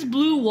blue. There's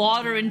blue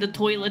water in the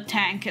toilet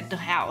tank at the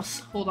house.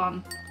 Hold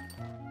on.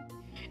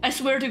 I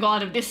swear to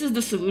god, if this is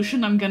the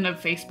solution, I'm gonna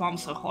facepalm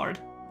so hard.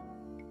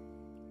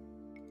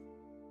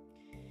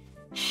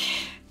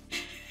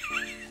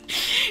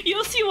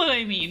 You'll see what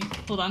I mean.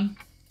 Hold on.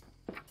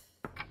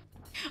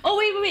 Oh,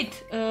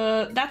 wait.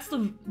 That's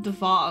the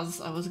vase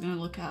I was gonna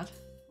look at.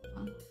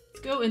 Hold on. Let's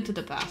go into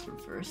the bathroom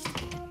first.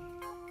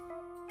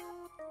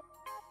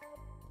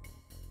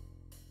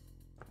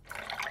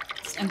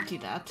 Let's empty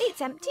that.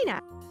 It's empty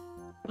now.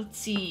 Let's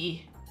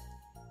see.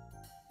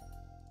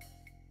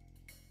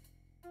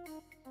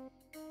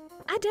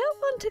 I don't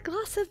want a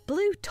glass of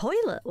blue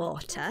toilet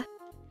water.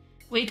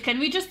 Wait, can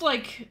we just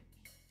like...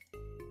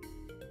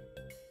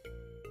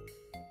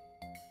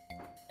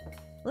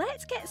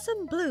 Let's get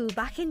some blue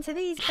back into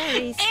these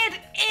berries. It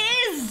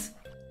is!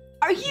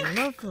 Are you...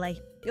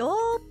 Lovely.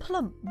 All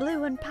plump,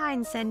 blue and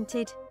pine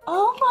scented.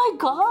 Oh my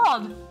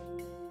god.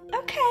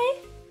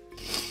 Okay.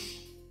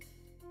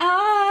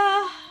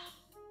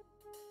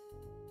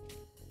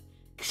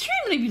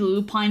 Extremely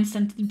blue pine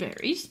scented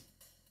berries.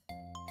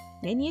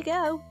 In you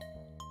go.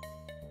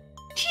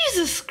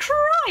 Jesus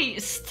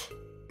Christ!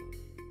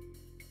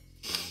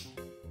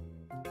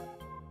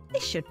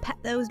 This should pep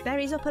those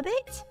berries up a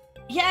bit.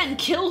 Yeah, and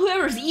kill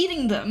whoever's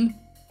eating them.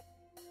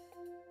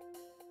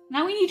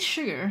 Now we need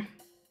sugar.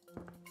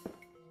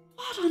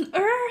 What on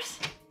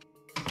earth?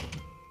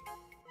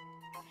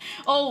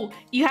 Oh,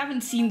 you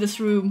haven't seen this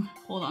room.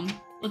 Hold on,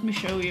 let me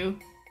show you.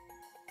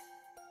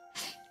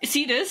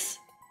 See this?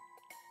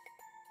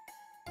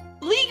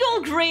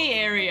 Legal grey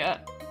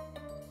area.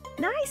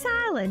 Nice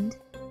island.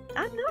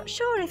 I'm not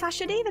sure if I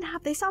should even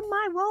have this on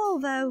my wall,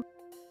 though.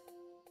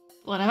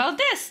 What about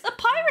this? A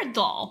pirate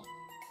doll.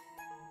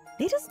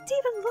 He doesn't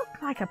even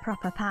look like a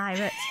proper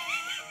pirate.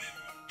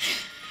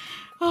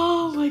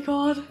 Oh my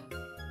god.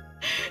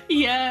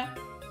 Yeah.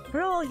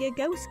 For all your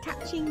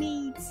ghost-catching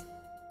needs.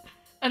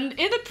 An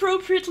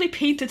inappropriately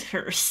painted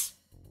hearse.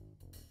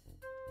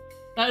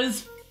 That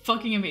is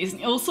fucking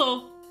amazing.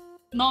 Also,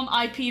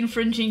 non-IP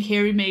infringing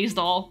hairy maze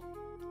doll.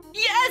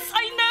 Yes,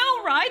 I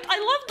know, right? I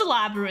love the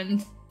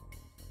labyrinth.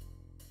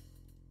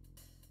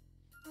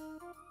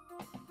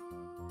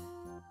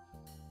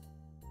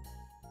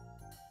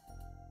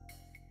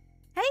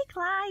 Hey,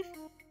 Clive.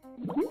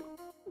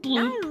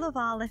 I love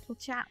our little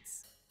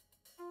chats.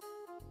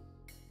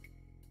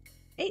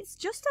 It's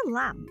just a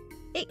lamp.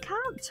 It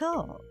can't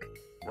talk.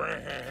 I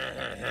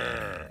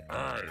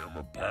am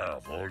a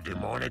powerful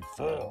demonic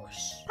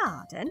force.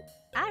 Pardon?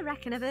 I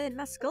reckon I've earned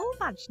my skull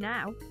badge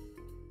now.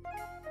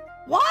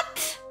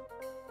 What?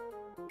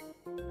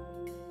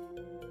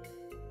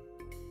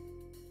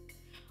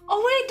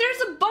 Oh wait,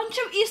 there's a bunch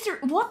of Easter...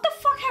 What the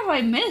fuck have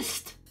I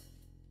missed?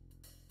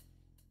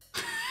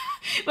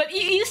 But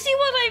you see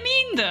what I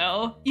mean,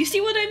 though? You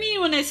see what I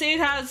mean when I say it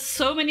has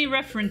so many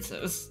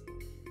references?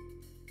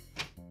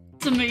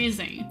 It's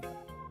amazing.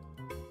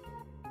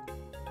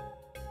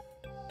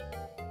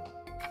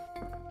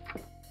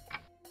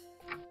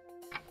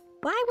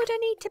 Why would I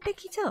need to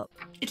pick it up?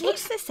 It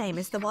looks the same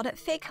as the one at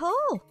Fig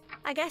Hall.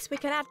 I guess we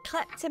can add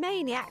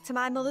kleptomaniac to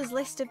my mother's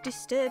list of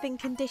disturbing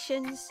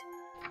conditions.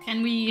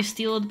 Can we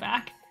steal it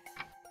back?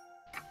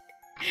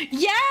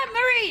 Yeah,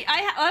 Murray!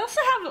 I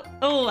also have...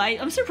 Oh,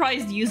 I'm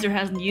surprised the user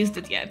hasn't used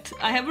it yet.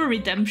 I have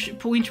a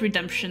point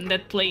redemption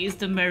that plays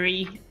the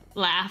Murray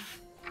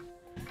laugh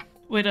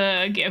with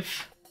a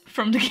gif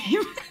from the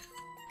game.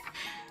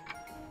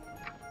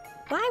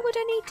 Why would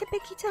I need to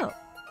pick it up?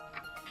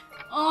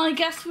 Oh, I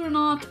guess we're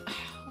not...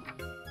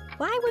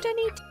 Why would I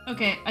need...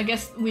 Okay, I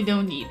guess we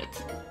don't need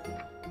it.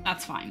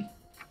 That's fine.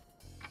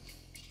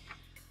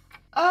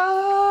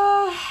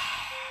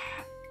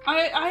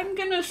 I'm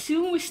gonna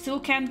assume we still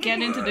can't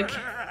get into the...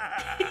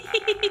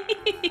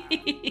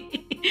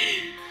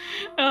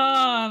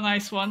 Oh,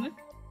 nice one.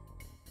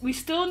 We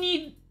still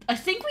need... I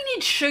think we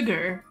need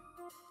sugar.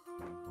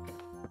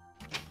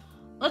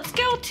 Let's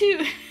go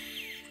to...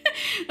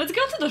 Let's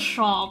go to the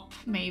shop,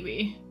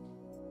 maybe.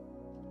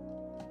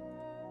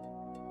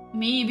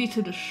 Maybe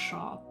to the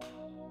shop.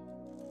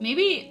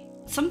 Maybe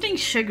something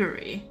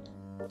sugary.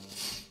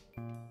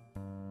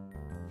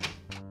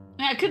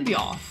 Yeah, it could be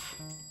off.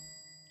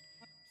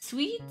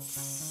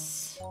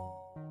 Sweets?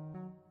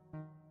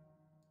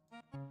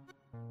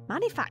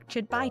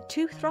 Manufactured by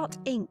Tooth Rot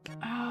Inc.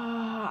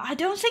 I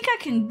don't think I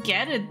can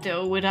get it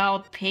though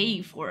without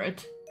paying for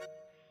it.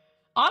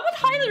 I would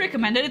highly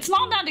recommend it. It's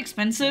not that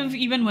expensive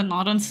even when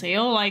not on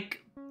sale.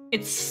 Like,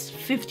 it's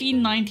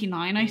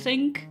 $15.99 I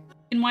think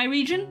in my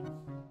region.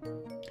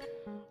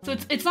 So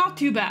it's not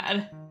too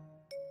bad.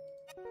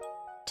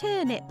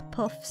 Turnip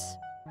puffs.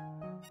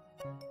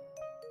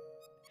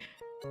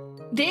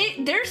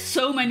 There's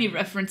so many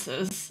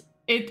references.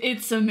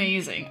 It's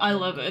amazing. I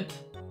love it.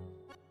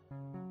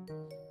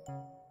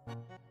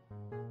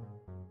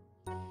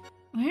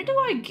 Where do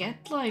I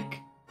get, like...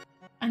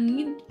 I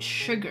need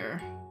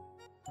sugar.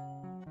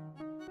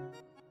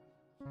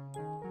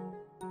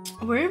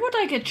 Where would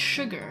I get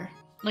sugar?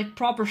 Like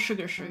proper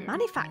sugar.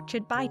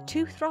 Manufactured by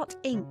Tooth Rot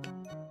Inc.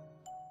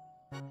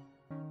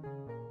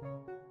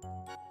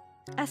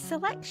 A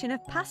selection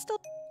of pastel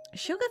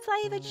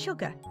sugar-flavoured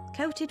sugar,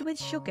 coated with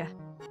sugar.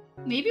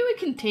 Maybe we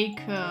can take...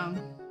 I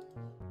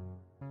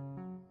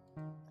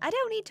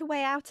don't need to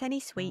weigh out any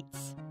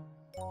sweets.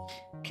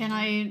 Can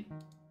I...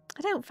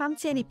 I don't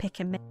fancy any pick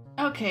and mix.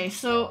 Okay,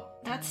 so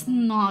that's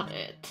not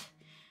it.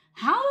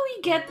 How do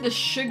we get the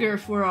sugar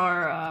for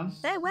our...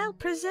 They're well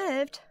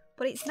preserved,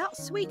 but it's not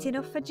sweet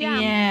enough for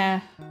jam. Yeah.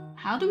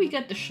 How do we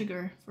get the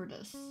sugar for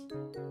this?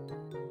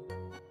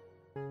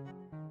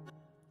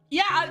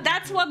 Yeah,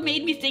 that's what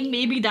made me think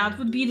maybe that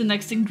would be the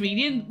next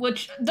ingredient,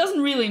 which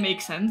doesn't really make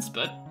sense,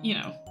 but, you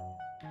know.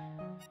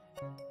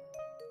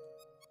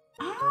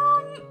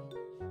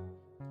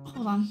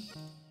 Hold on.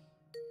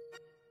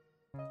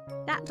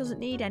 That doesn't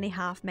need any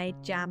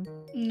half-made jam.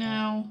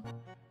 No.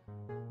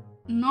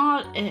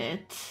 Not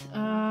it.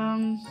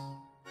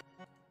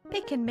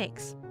 Pick and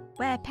mix,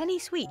 where penny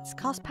sweets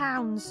cost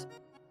pounds.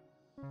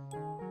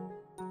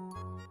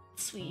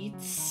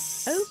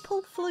 Sweets.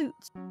 Opal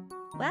flutes.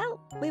 Well,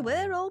 we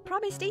were all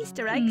promised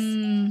Easter eggs.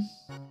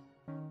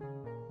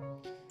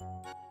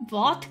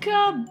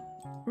 Vodka.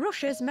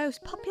 Russia's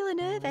most popular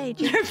nerve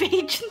agent. Nerve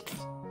agent.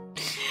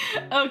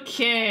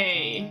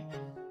 Okay.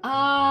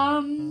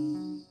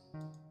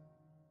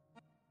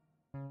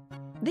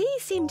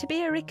 These seem to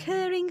be a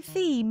recurring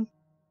theme.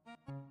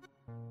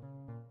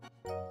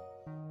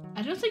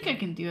 I don't think I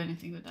can do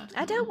anything with that.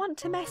 I don't want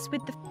to mess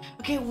with the...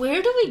 Okay,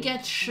 where do we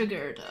get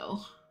sugar,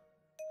 though?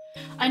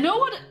 I know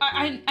what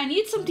I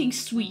need something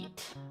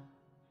sweet.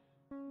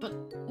 But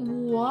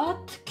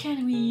what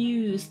can we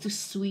use to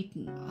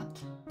sweeten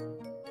that?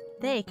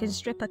 They can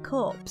strip a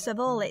corpse of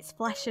all its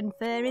flesh and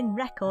fur in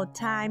record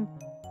time.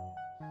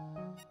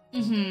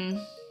 Mm-hmm.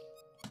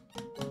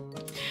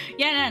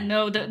 Yeah,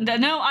 no,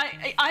 no,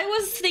 I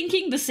was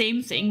thinking the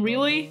same thing,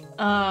 really.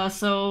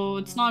 So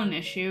it's not an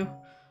issue.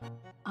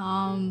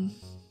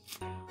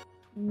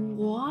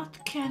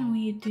 What can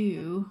we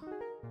do?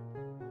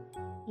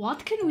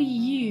 What can we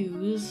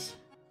use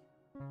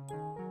to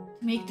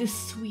make this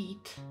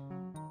sweet?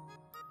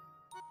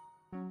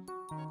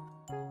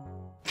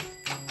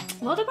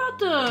 What about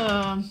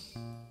the...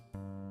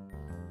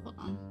 Hold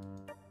on.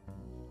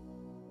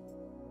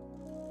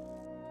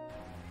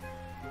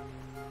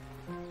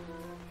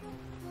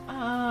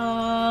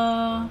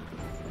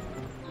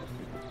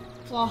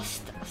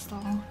 Floss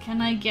stall.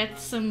 Can I get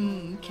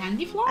some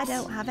candy floss? I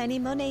don't have any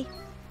money.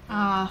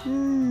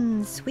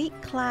 Sweet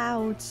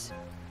clouds.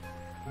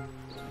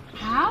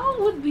 How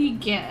would we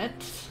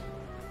get...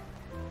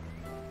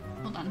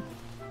 Hold on.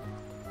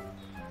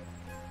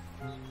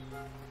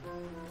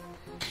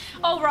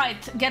 Oh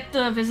right, get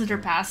the visitor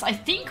pass. I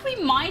think we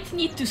might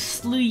need to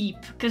sleep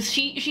because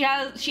she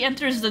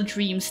enters the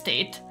dream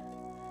state.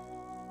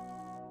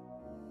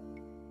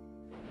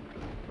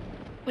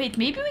 Wait,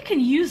 maybe we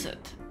can use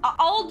it.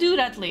 I'll do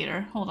that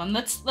later. Hold on.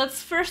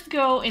 Let's first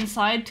go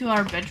inside to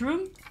our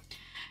bedroom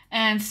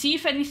and see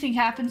if anything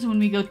happens when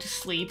we go to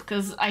sleep,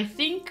 because I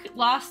think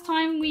last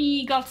time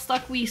we got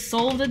stuck we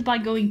solved it by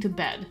going to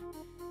bed.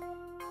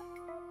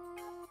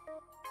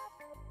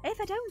 If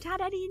I don't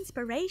add any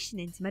inspiration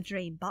into my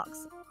dream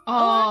box,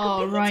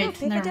 oh, right,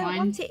 if I don't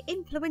want it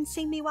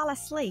influencing me while I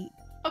sleep.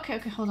 Okay,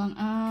 hold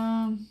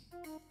on.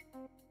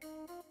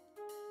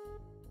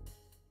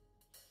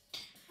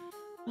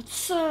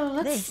 Let's.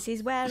 This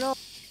is where all.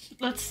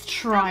 Let's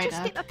try I'll just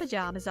that. stick my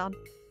pajamas on.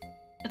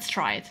 Let's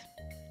try it.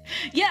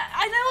 Yeah,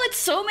 I know it's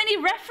so many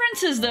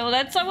references though.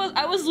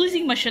 I was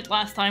losing my shit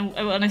last time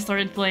when I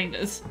started playing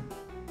this.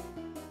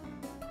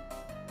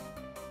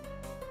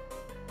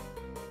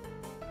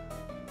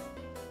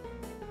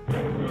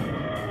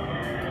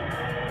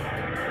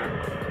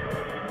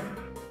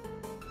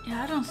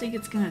 Yeah, I don't think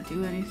it's gonna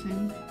do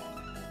anything.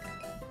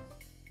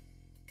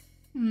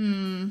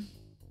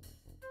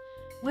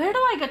 Where do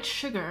I get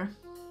sugar?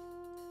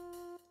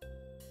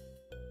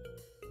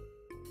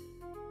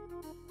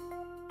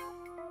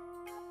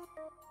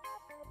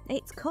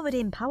 It's covered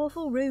in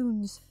powerful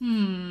runes.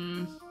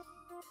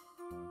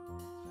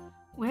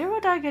 Where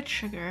would I get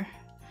sugar?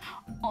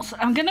 Also,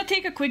 I'm gonna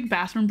take a quick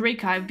bathroom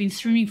break. I've been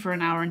streaming for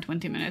an hour and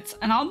 20 minutes,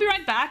 and I'll be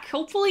right back.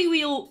 Hopefully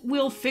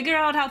we'll figure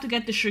out how to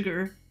get the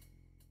sugar.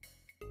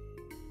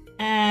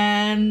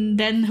 And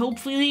then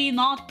hopefully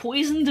not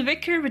poison the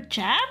vicar with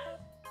jam?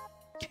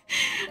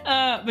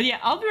 But yeah,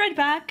 I'll be right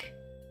back.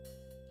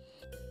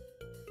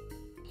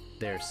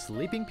 They're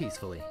sleeping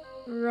peacefully.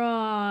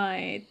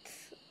 Right.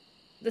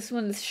 This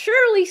one is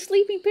surely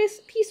sleeping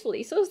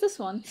peacefully. So is this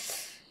one.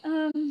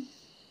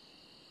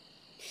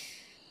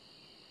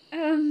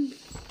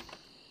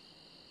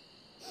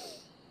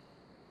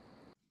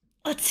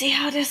 Let's see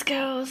how this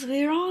goes.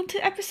 We're on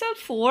to episode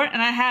 4,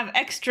 and I have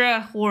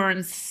extra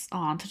horns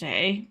on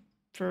today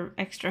for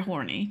extra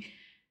horny.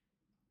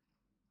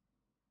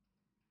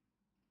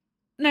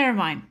 Never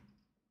mind.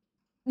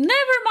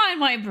 Never mind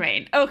my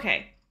brain.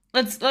 Okay,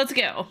 let's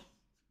go.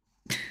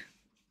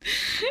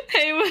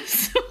 Hey,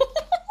 what's...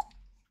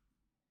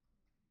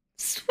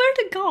 Swear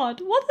to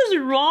God, what is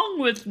wrong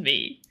with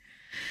me?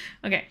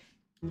 Okay.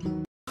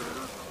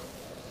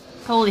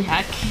 Holy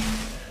heck.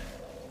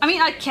 I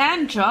mean, I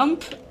can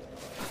jump.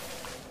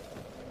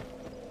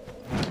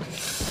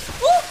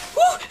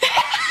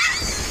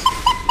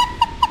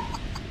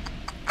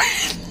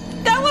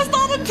 That was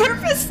not on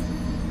purpose!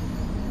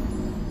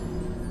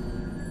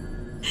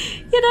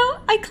 You know,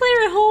 I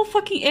clear a whole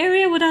fucking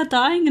area without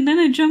dying and then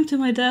I jump to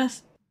my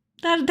death.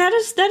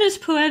 That is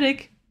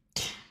poetic.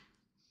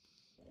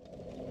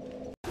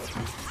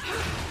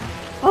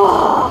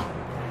 Oh!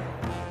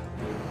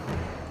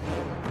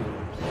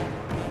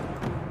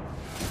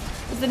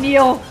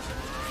 Neil,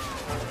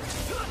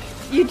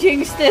 you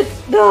jinxed it.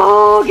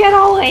 No, get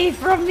away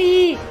from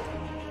me.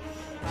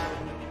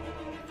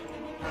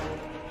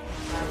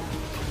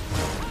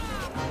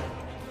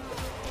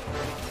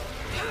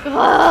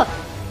 I'm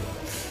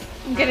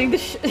getting the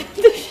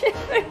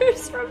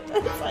shivers from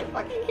this. I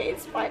fucking hate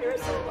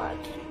spiders so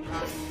much.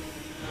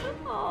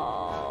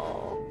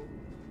 Oh.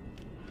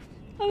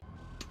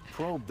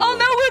 Probe Oh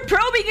no, we're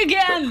probing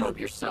again! Don't probe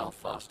yourself,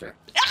 Foster.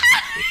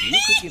 If you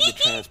could give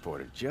the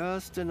transporter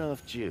just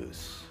enough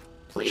juice.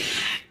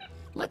 Please,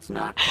 let's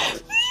not call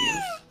it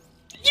juice.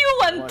 You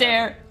went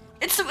there!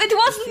 It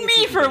wasn't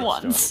me for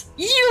once!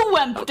 You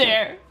went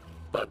there!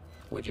 But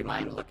would you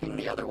mind looking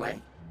the other way?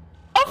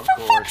 Oh,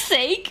 for fuck's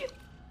sake!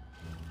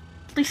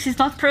 At least he's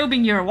not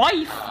probing your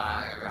wife.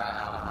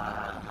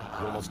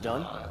 You almost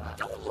done?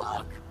 Don't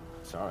look.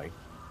 Sorry.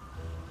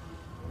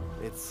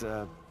 It's,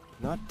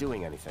 not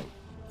doing anything.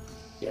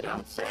 You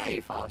don't say,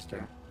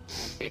 Foster.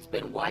 It's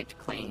been wiped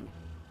clean.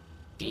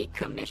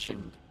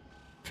 decommissioned.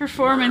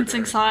 Performance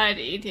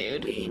anxiety,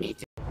 dude.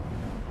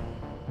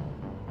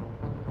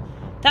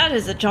 That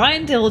is a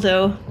giant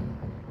dildo.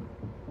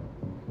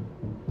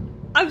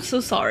 I'm so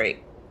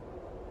sorry.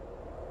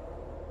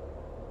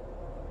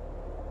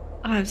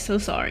 I'm so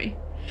sorry.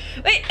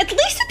 Wait, at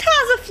least it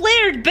has a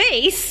flared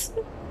base!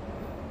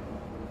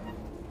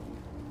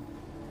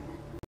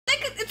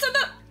 Like, it's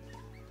a...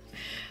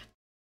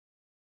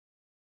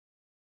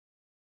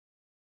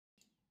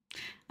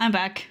 I'm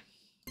back.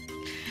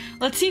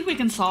 Let's see if we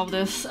can solve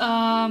this.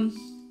 I'm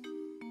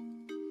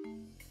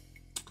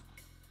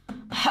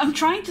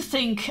trying to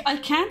think. I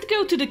can't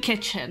go to the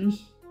kitchen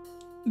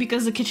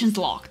because the kitchen's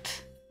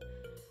locked.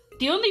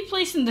 The only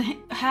place in the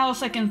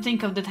house I can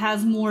think of that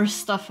has more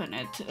stuff in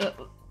it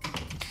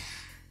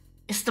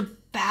is the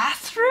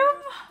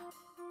bathroom?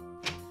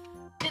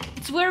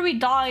 It's where we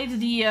dyed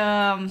the,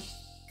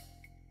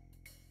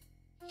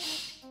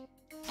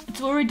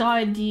 It's where we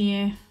dyed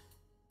the...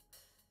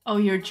 Oh,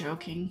 you're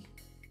joking.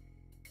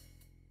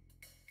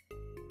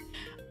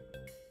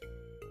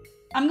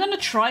 I'm gonna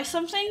try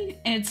something,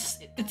 and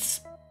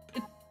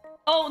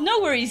oh,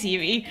 no worries,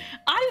 Evie.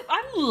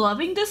 I'm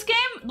loving this game.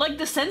 Like,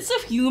 the sense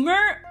of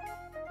humor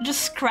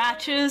just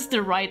scratches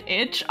the right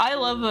itch. I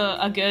love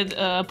a good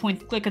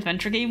point-and-click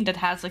adventure game that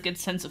has a good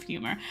sense of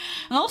humor.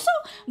 And also,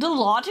 the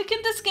logic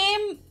in this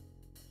game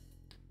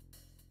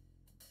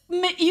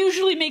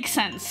usually makes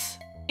sense,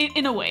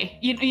 in a way.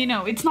 You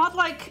know, it's not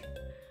like...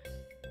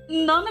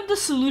 None of the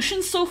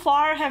solutions so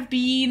far have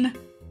been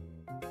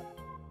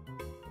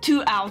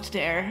too out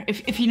there,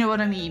 if you know what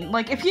I mean.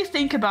 Like, if you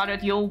think about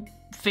it, you'll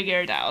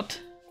figure it out.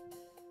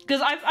 Because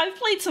I've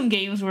played some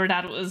games where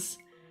that was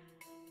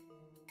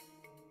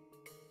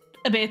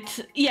a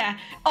bit, yeah.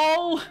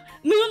 Oh,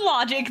 Moon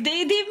Logic.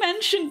 They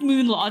mentioned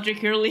Moon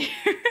Logic earlier.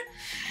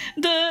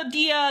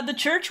 the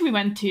church we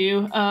went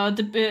to,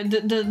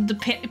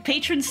 the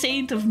patron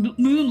saint of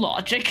Moon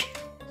Logic.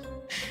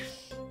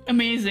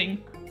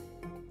 Amazing.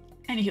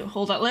 Anywho,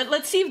 hold on.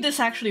 Let's see if this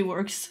actually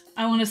works.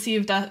 I want to see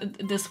if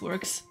this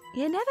works.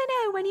 You never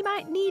know when you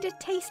might need a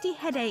tasty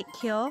headache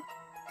cure.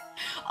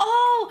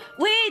 Oh,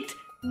 wait!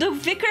 The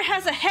vicar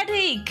has a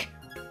headache!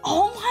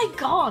 Oh my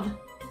god!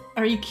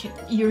 Are you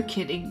kidding? You're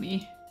kidding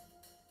me.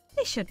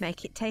 This should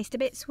make it taste a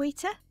bit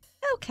sweeter.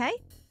 Okay,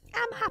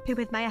 I'm happy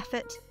with my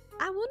effort.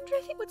 I wonder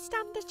if it would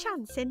stand a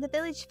chance in the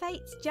Village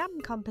Fates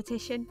jam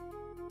competition.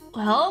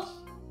 Well,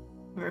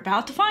 we're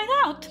about to find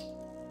out.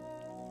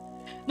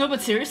 No,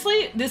 but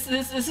seriously, this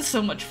is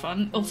so much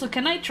fun. Also,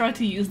 can I try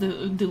to use the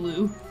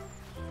loo?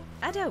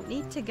 I don't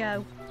need to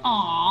go.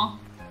 Aww.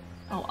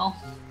 Oh well.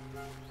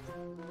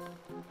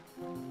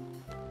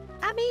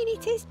 I mean,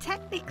 it is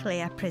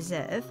technically a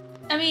preserve.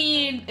 I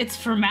mean, it's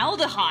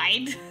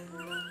formaldehyde.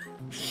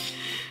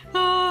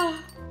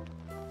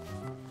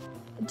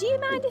 Do you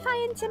mind if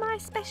I enter my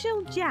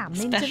special jam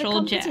into the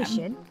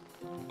competition?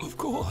 Of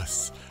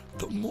course.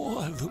 The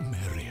more the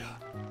merrier.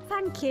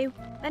 Thank you.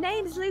 My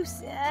name's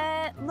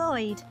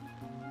Lloyd.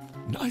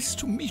 Nice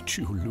to meet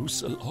you,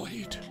 Lucer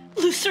Lloyd.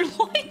 Lucer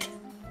Lloyd?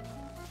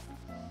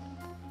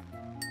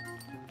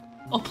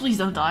 Oh, please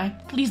don't die.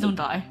 Please don't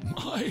die.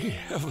 My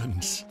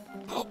heavens.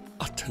 How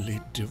utterly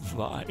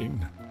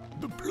divine.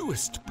 The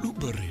bluest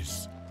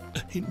blueberries. A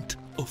hint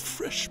of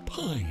fresh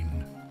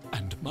pine.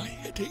 And my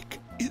headache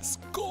is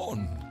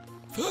gone.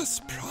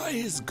 First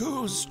prize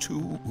goes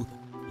to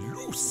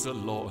Lucer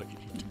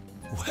Lloyd.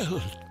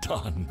 Well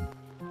done.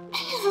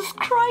 Jesus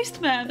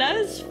Christ, man, that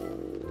is...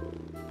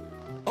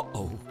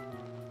 Uh-oh.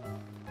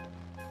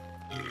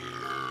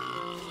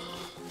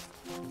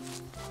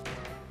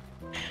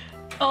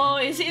 Oh,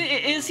 is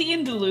he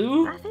in the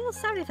loo? I feel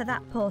sorry for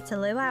that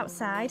Portaloo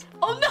outside.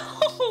 Oh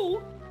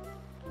no!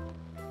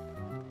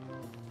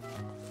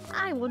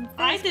 I won first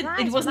I did.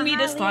 prize It wasn't for me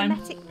this time.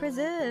 Emetic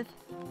preserve.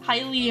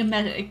 Highly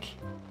emetic.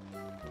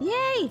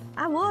 Yay!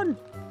 I won.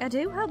 I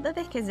do hope the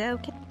vicar's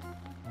okay.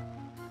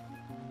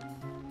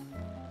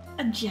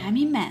 A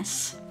jammy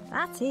mess.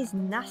 That is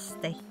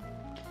nasty.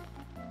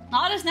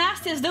 Not as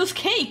nasty as those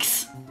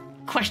cakes!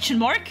 Question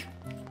mark?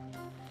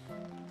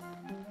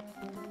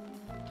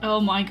 Oh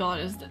my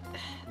god, is that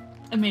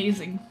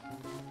amazing.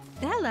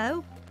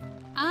 Hello.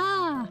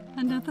 Ah,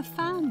 another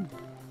fan.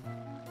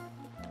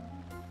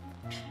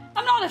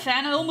 I'm not a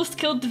fan. I almost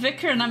killed the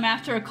vicar and I'm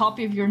after a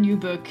copy of your new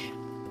book.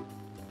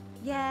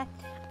 Yeah,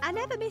 I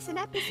never miss an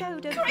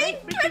episode of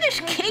Great British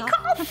Cake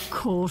Off! Of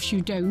course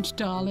you don't,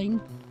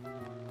 darling.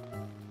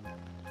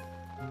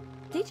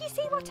 Did you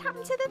see what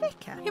happened to the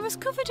vicar? He was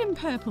covered in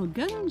purple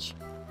gunge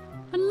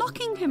and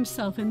locking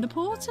himself in the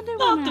Portaloo.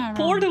 Not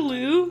the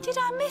Portaloo! Did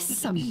I miss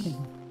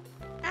something?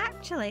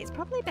 Actually, it's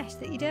probably best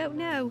that you don't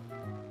know.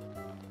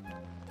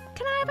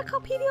 Can I have a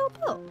copy of your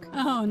book?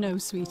 Oh no,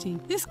 sweetie.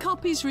 This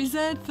copy's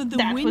reserved for the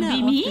That would winner be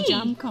of me. the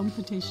jam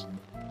competition.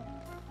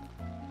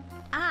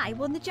 I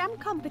won the jam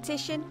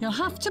competition. You'll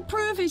have to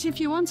prove it if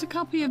you want a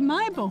copy of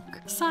my book.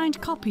 Signed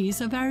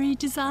copies are very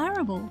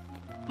desirable.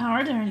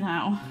 Are there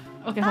now?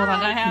 Okay, hold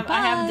on. I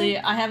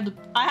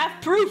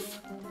have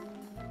proof.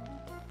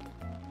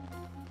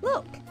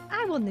 Look,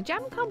 I won the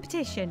jam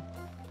competition.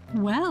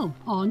 Well,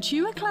 aren't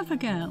you a clever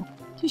girl?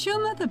 Does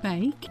your mother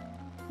bake?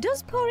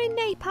 Does pouring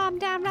napalm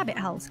down rabbit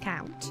holes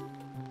count?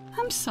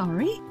 I'm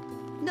sorry?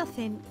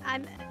 Nothing.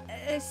 I'm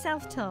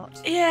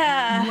self-taught.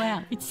 Yeah.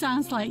 Well, it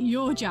sounds like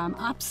your jam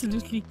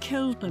absolutely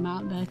killed them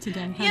out there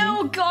today, honey.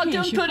 Oh God, Here's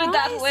don't your put it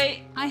that prize.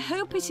 way. I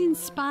hope it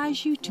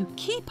inspires you to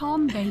keep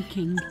on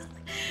baking.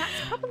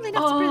 That's probably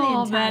not a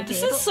brilliant man, idea,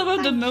 this is but some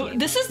of the thank you.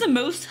 This is the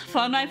most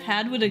fun I've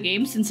had with a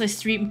game since I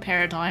streamed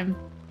Paradigm.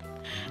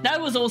 That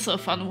was also a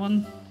fun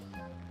one.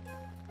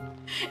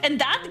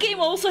 And that game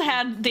also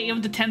had Day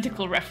of the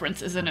Tentacle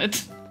references in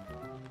it.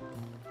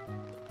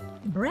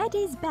 Bread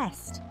is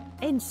best.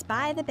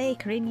 Inspire the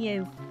baker in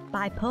you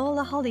by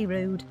Paula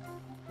Holyrood.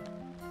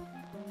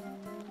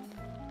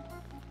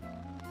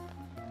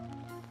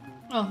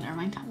 Oh, never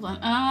mind. Hold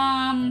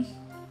on.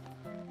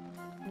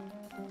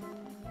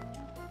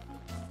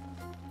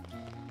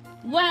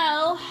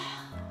 Well,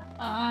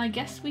 I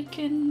guess we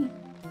can...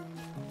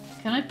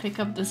 Can I pick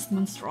up this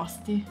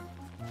monstrosity?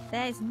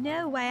 There's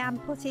no way I'm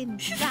putting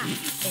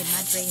that in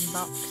my dream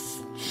box.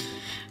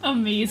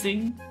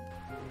 Amazing.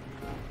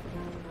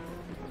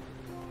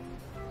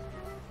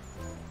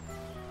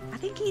 I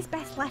think he's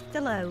best left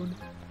alone.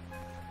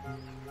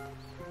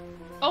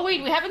 Oh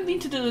wait, we haven't been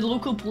to the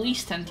local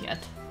police tent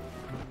yet.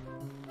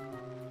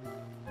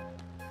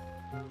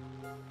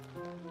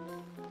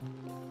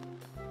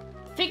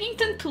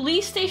 Figgington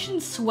Police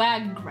Station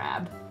swag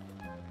grab.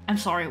 I'm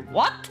sorry,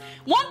 what?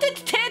 Wanted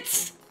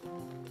tits!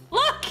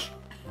 Look!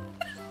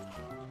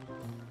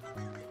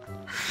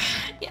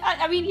 Yeah,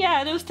 I mean,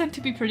 yeah, those tend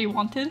to be pretty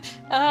wanted.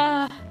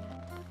 I'm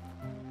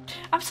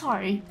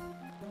sorry.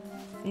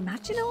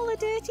 Imagine all the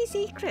dirty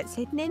secrets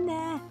hidden in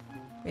there.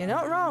 You're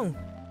not wrong.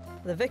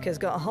 The vicar's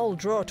got a whole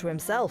drawer to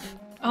himself.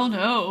 Oh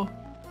no.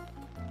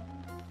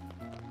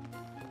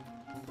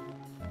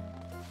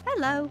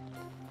 Hello.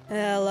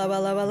 Hello,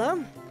 hello,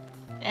 hello.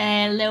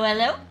 Hello,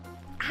 hello.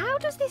 How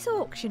does this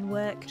auction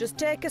work? Just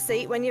take a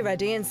seat when you're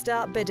ready and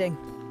start bidding.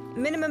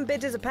 Minimum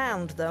bid is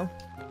 £1, though.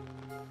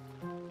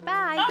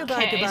 Bye. Goodbye,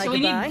 Okay, goodbye, so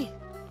goodbye.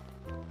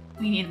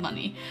 we need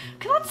money.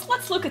 Okay,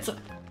 let's look at some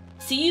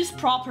seized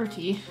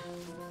property.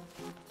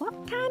 What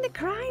kind of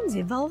crimes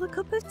involve a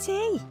cup of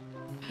tea?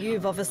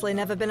 You've obviously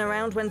never been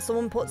around when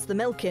someone puts the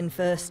milk in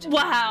first.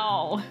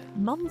 Wow.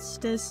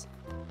 Monsters.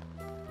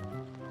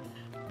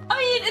 I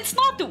mean, it's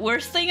not the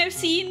worst thing I've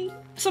seen.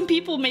 Some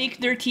people make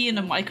their tea in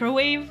a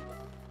microwave.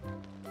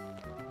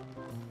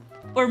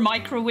 Or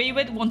microwave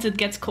it once it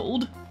gets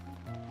cold.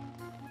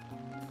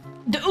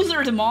 Those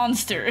are the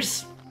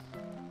monsters.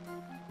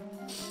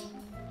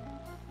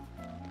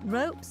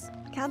 Ropes,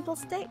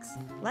 candlesticks,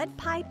 lead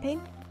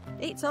piping.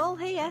 It's all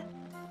here.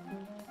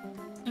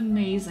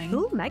 Amazing.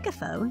 Ooh,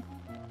 megaphone.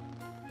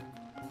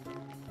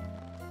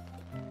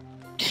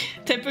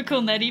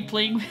 Typical Nettie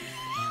playing.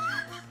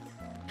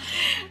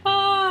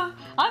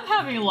 I'm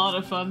having a lot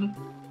of fun.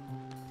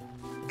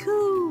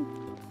 Cool.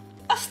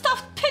 A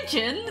stuffed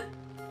pigeon?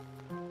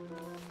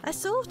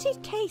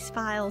 Assorted case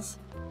files.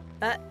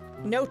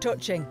 No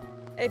touching.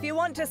 If you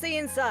want to see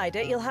inside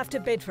it, you'll have to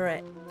bid for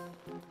it.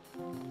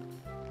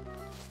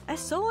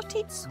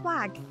 Assorted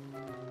swag.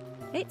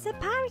 It's a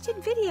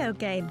pirated video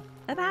game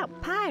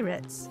about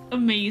pirates.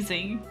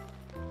 Amazing.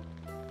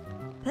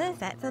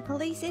 Perfect for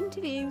police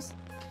interviews.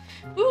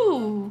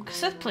 Ooh,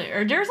 cassette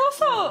player. There's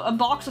also a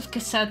box of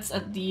cassettes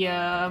at the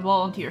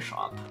volunteer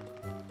shop.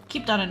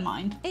 Keep that in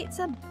mind. It's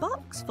a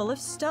box full of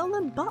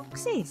stolen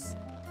boxes.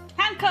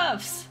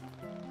 Handcuffs!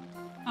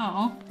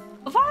 Oh.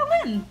 A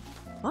violin!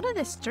 One of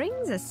the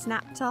strings has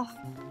snapped off.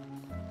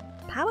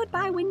 Powered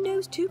by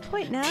Windows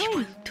 2.9.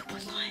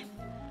 2.9.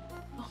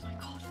 Oh my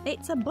god.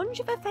 It's a bunch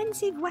of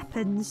offensive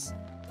weapons.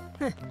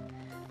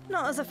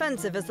 Not as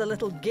offensive as the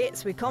little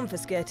gits we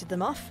confiscated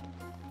them off.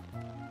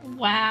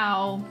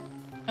 Wow.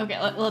 Okay,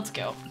 let's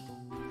go.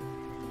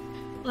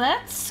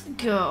 Let's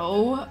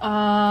go.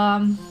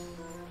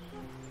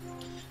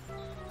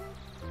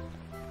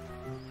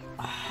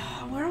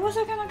 Where was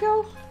I gonna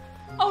go?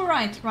 Oh,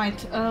 right.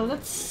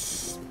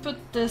 Let's put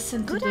this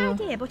into Good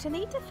idea, but I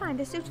need to find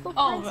a suitable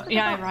place for the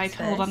yeah, box right.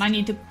 first. Hold on, I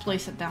need to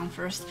place it down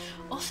first.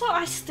 Also,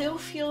 I still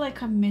feel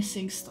like I'm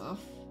missing stuff.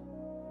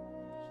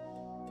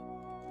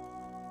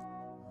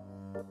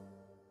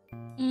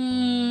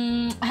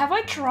 Have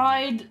I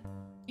tried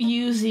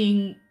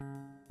using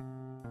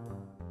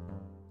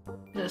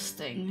this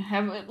thing?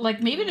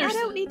 Maybe there's... I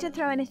don't need to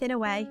throw anything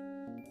away.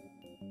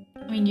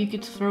 I mean, you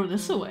could throw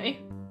this away.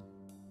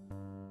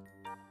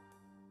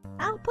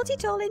 I'll put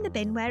it all in the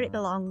bin where it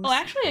belongs. Oh,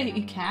 actually,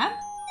 you can?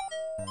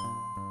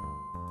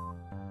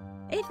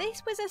 If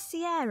this was a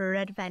Sierra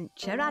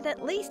adventure, I'd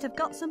at least have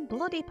got some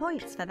bloody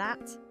points for that.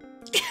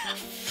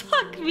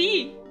 Fuck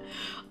me!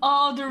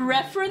 Oh, the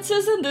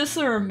references in this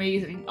are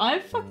amazing. I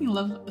fucking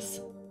love this.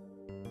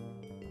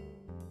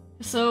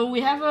 So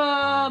we have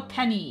a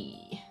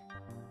penny.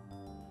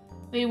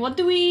 Wait, what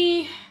do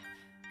we...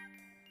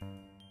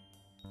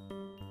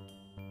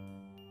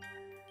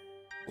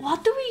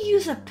 What do we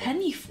use a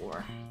penny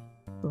for?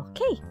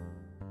 Lucky.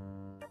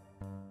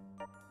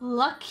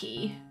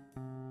 Lucky?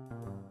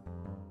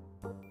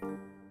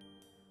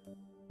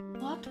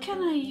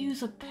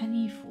 use a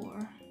penny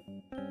for?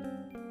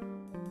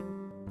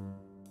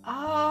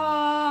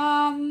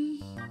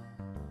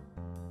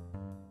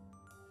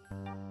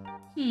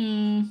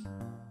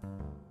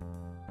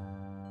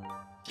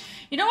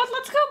 You know what?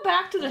 Let's go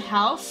back to the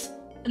house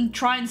and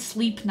try and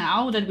sleep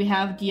now that we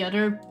have the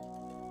other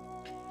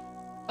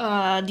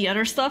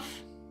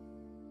stuff.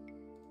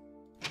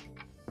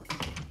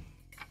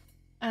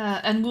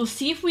 And we'll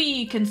see if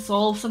we can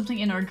solve something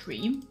in our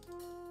dream.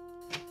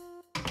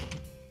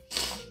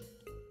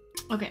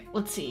 Okay,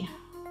 let's see.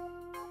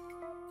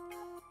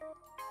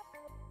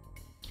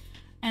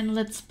 And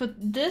let's put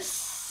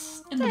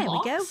this in the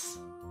box. There we go.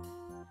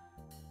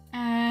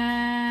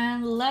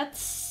 And let's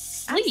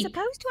sleep. I'm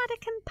supposed to add a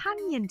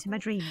companion to my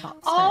dream box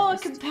Oh,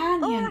 first. a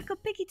companion. Or I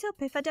could pick it up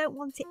if I don't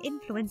want it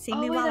influencing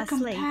me Oh, while I a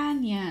sleep.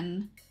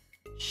 companion.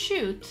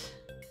 Shoot.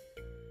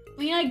 I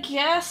mean, I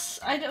guess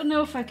I don't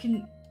know if I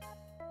can.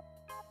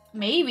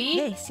 Maybe.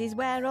 This is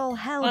where all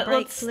hell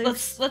breaks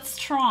loose. Let's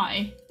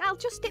try. I'll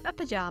just stick my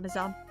pajamas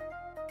on.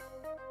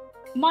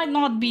 Might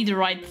not be the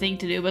right thing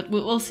to do, but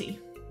we'll see.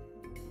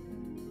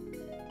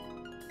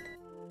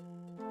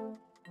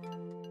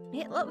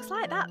 It looks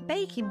like that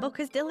baking book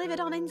has delivered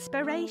on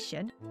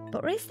inspiration.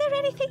 But is there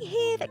anything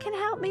here that can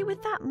help me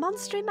with that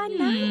monster in my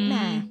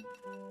nightmare?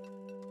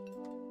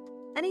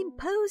 An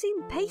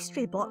imposing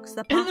pastry blocks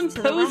the path An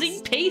to the imposing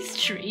west.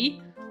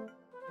 pastry?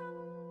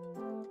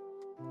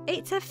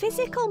 It's a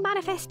physical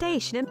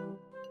manifestation.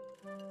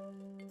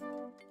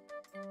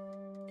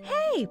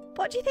 Hey,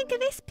 what do you think of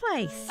this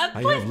place?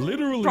 I have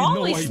literally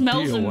no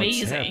idea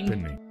what's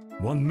happening.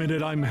 One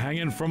minute I'm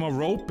hanging from a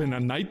rope in a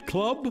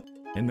nightclub,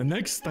 and the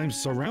next I'm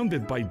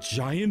surrounded by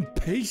giant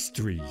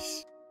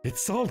pastries.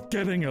 It's all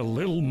getting a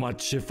little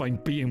much if I'm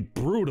being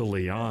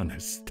brutally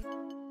honest.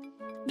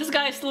 This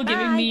guy is still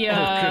giving me Oh,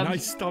 can I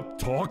stop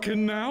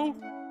talking now?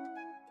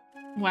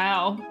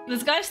 Wow,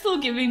 this guy's still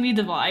giving me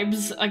the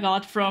vibes I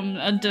got from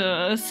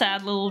the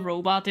sad little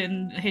robot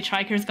in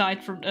Hitchhiker's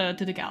Guide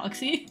to the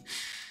Galaxy.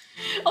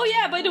 Oh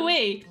yeah, by the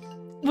way,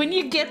 when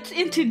you get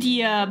into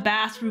the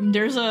bathroom,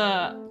 there's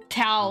a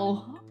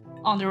towel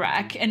on the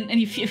rack, and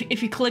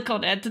if you click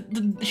on it,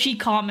 she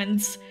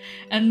comments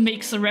and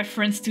makes a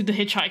reference to the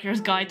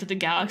Hitchhiker's Guide to the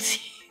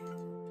Galaxy.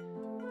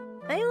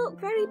 They look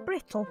very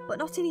brittle, but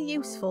not in a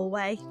useful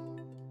way.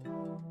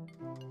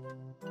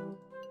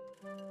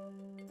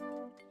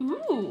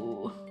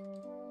 Ooh.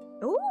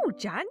 Ooh,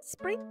 giant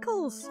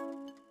sprinkles.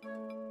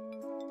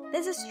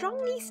 There's a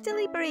strong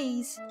easterly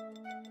breeze.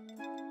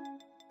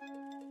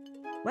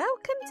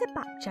 Welcome to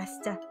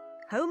Bapchester,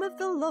 home of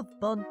the love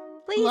bun.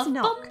 Please Love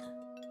knock. bun?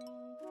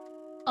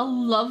 A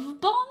love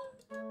bun?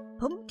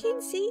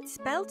 Pumpkin seed,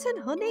 spelt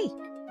and honey.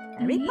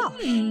 Very posh.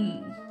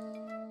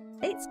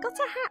 It's got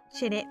a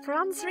hatch in it for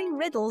answering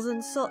riddles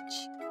and such.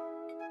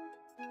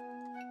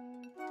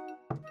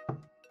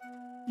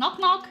 Knock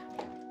knock.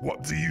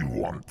 What do you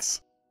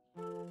want?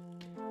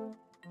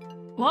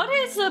 What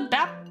is a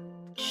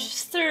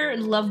Bapchester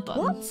love bun?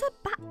 What's a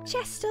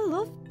Bapchester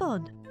love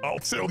bun? I'll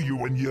tell you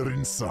when you're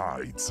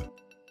inside.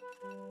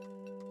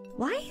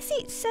 Why is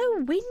it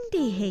so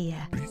windy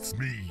here? Beats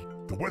me.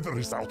 The weather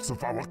is out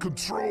of our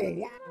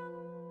control.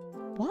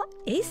 What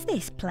is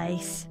this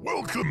place?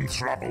 Welcome,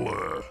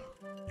 traveller.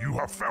 You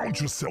have found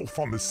yourself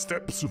on the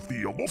steps of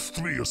the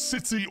illustrious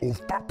city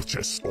of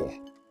Bapchester.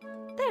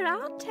 There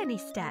aren't any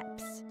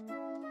steps.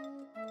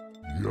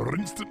 You're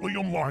instantly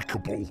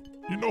unlikable.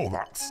 You know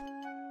that.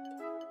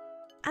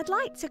 I'd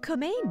like to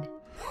come in.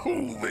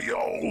 Oh, they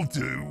all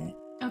do.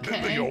 Okay.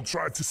 Then they all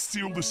tried to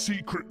steal the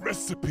secret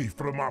recipe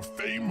from our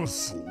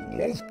famous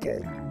love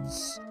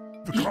bombs.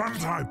 The Grand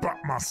High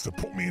Batmaster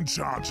put me in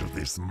charge of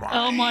this mighty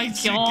Oh my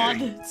god.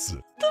 gate.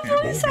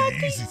 It won't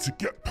be easy to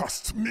get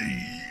past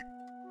me.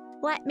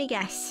 Let me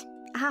guess.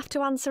 I have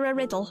to answer a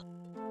riddle.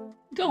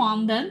 Go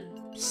on then.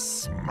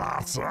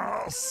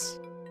 Smartass.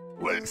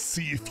 Let's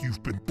see if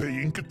you've been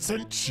paying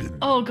attention.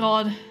 Oh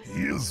god.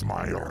 Here's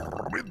my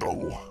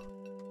riddle.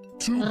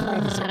 Two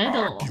brothers are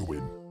riddle.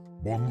 arguing.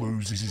 One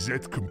loses his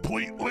head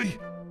completely,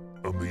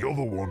 and the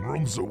other one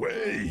runs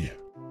away.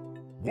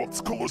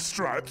 What colour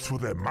stripes were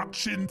their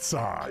matching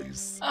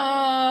ties?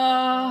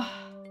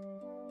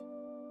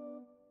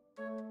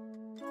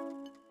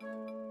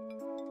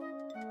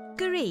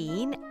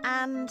 Green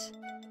and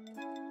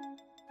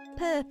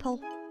purple.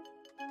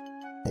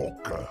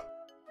 Bugger.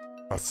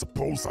 I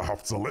suppose I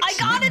have to let I you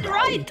got in it now.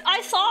 right!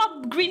 I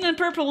saw green and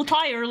purple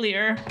tie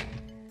earlier.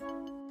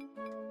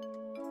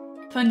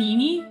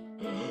 Panini?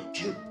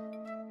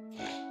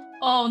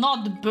 Oh,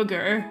 not the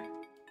booger.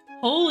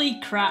 Holy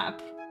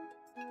crap.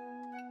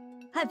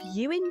 Have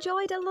you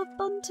enjoyed a love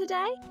bun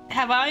today?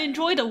 Have I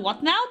enjoyed a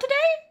what now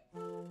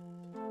today?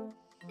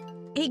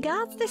 He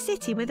guards the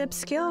city with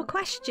obscure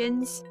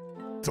questions.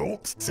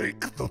 Don't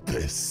take the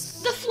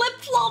piss. The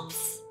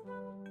flip-flops!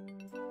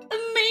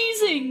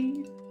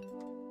 Amazing!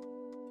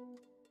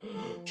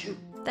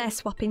 They're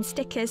swapping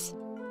stickers.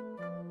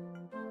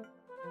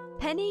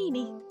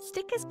 Panini,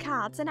 stickers,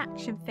 cards and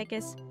action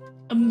figures.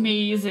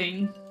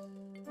 Amazing.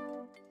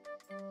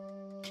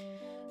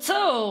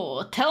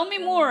 So, tell me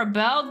more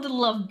about the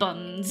love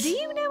buns. Do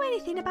you know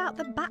anything about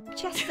the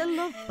Bapchester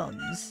love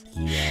buns?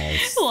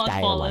 Yes, What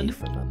stay followed? away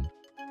from them.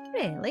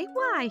 Really?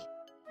 Why?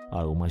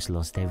 I almost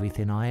lost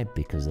everything I had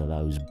because of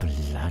those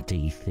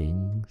bloody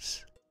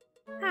things.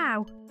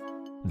 How?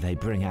 They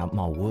bring out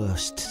my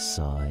worst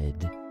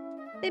side.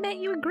 They make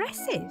you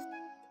aggressive.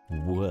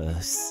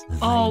 Worse.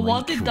 Oh, they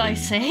what make did I me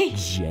say?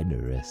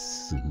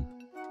 Generous.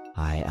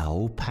 I ate a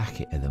whole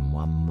packet of them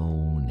one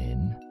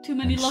morning. Too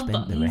many and love spent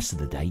buttons. the rest of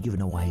the day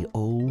giving away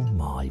all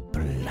my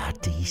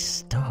bloody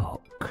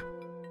stock.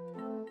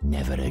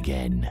 Never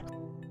again.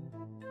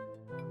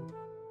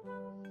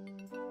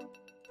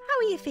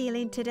 How are you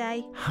feeling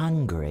today?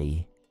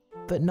 Hungry,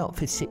 but not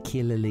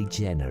particularly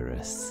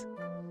generous.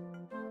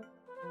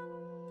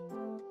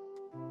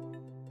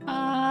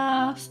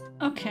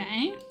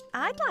 Okay.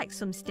 I'd like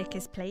some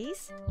stickers,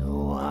 please.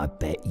 Oh, I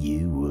bet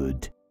you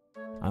would.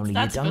 Only you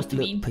That's supposed don't to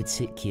look mean?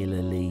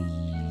 particularly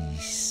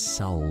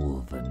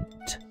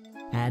solvent.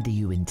 How do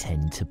you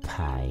intend to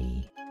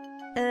pay?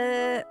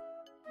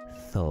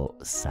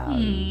 Thought so.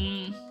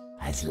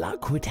 As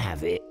luck would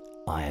have it,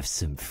 I have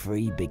some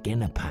free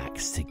beginner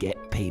packs to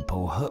get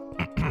people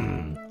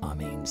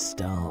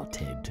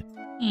started.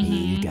 Here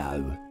you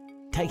go.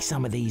 Take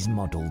some of these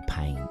model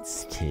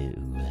paints too.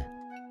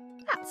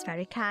 That's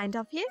very kind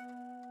of you.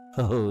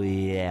 Oh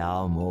yeah,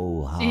 I'm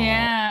all heart.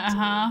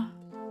 Yeah,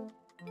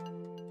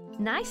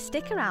 Nice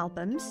sticker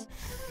albums.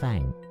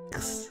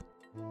 Thanks.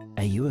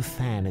 Are you a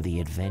fan of the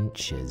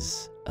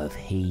adventures of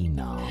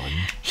He-Man?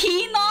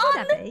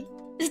 He-Man?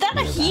 Is that a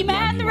Well, about the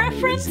He-Man only one who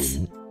reference?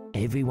 isn't.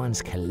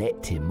 Everyone's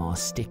collecting my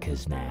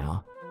stickers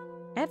now.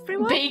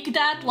 Everyone? Bake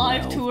that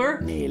live Well,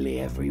 tour? Nearly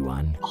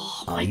everyone.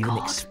 Oh I my even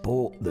God.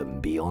 export them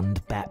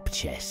beyond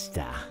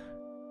Bapchester.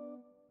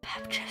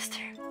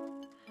 Bapchester.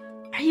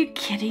 Are you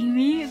kidding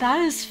me? That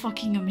is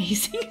fucking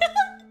amazing.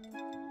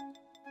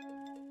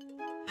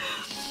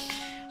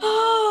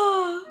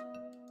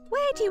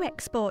 Where do you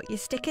export your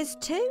stickers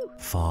to?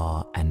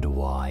 Far and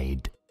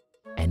wide.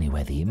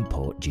 Anywhere the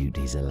import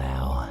duties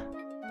allow.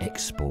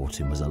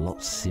 Exporting was a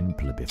lot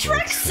simpler before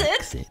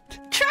Trexit.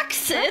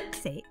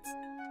 Trexit?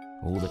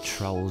 All the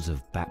trolls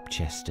of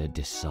Bapchester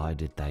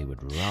decided they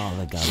would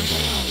rather go it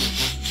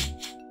alone.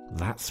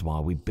 That's why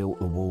we built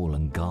the wall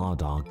and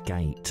guard our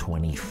gate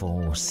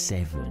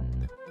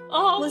 24/7.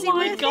 Oh Was it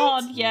my worth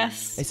god, it?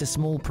 yes. It's a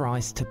small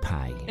price to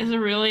pay. Is it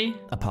really?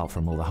 Apart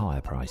from all the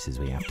higher prices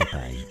we have to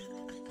pay.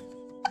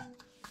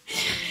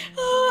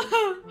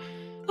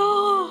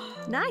 Oh,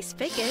 Nice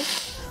figures.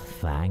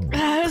 Thanks.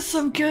 that is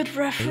some good Each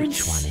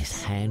reference. one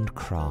is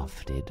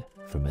handcrafted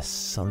from a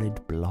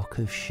solid block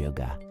of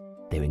sugar.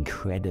 They're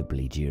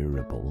incredibly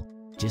durable.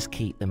 Just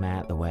keep them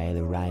out the way of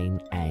the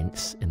rain,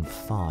 ants, and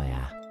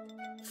fire.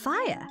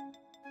 Fire?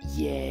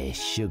 Yeah,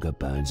 sugar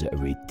burns at a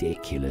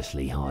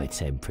ridiculously high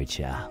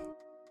temperature.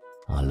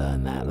 I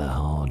learned that the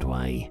hard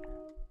way.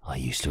 I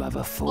used to have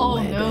a full Oh,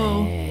 head no.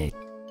 of hair.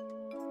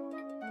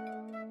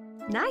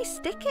 Nice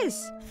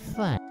stickers.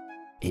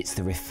 It's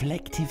the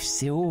reflective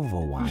silver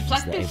ones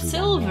Reflective that everyone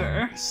silver?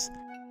 wants.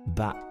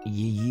 But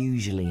you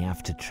usually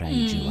have to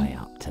trade your way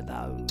up to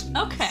those.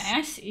 Okay,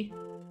 I see.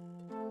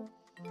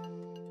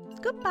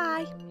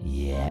 Goodbye.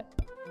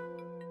 Yep.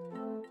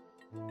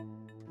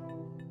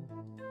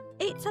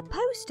 It's a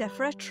poster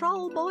for a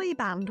troll boy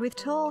band with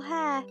tall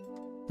hair.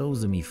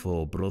 Those are me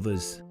four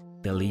brothers.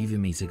 They're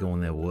leaving me to go on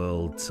their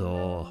world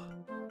tour.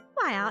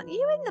 Why aren't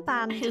you in the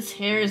band? His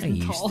hair I isn't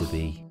used tall. to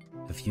be.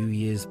 A few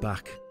years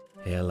back,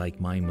 hair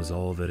like mine was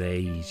all the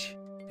rage.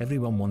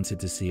 Everyone wanted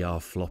to see our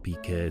floppy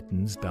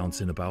curtains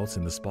bouncing about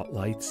in the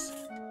spotlights.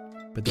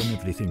 But then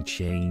everything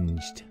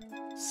changed.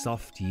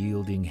 Soft,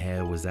 yielding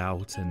hair was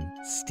out, and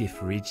stiff,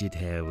 rigid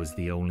hair was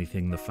the only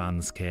thing the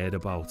fans cared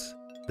about.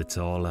 The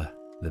taller,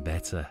 the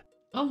better.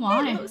 Oh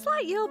my. It looks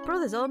like your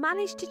brothers all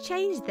managed to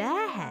change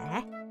their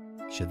hair.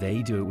 Should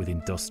they do it with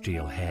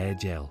industrial hair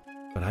gel?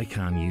 But I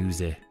can't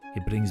use it.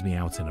 It brings me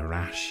out in a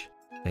rash.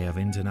 They have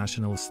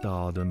international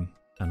stardom,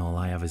 and all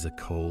I have is a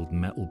cold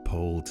metal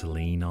pole to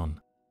lean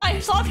on. I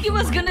thought he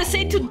was gonna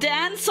say to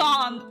dance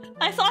on.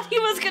 I thought he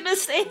was gonna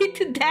say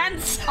to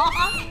dance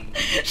on.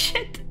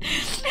 Shit.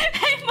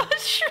 Hey,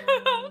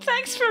 Mushroom,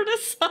 thanks for the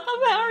sub.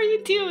 How are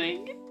you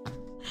doing?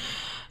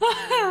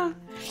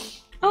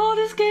 Oh,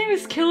 this game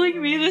is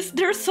killing me.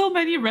 There's so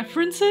many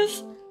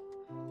references.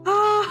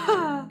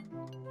 Ah.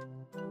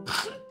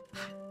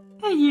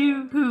 Hey,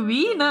 you, who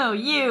we know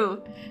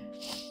you.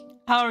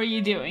 How are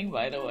you doing,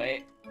 by the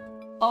way?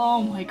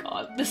 Oh my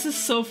god, this is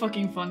so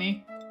fucking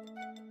funny.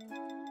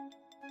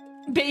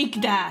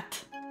 Bake that.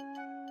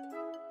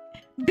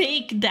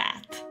 Bake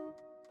that.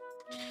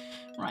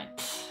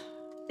 Right.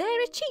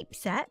 They're a cheap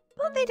set,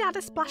 but they'd add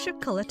a splash of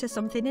colour to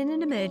something in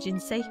an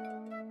emergency.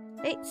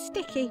 It's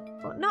sticky,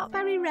 but not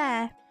very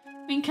rare.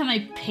 I mean, can I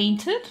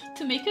paint it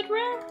to make it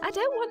rare? I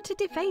don't want to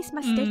deface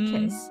my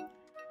stickers.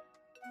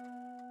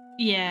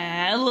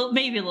 Yeah,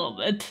 maybe a little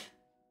bit.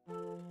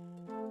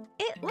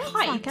 It looks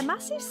like a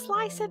massive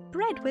slice of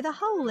bread with a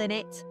hole in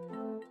it.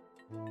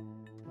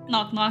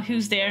 Knock knock,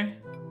 who's there?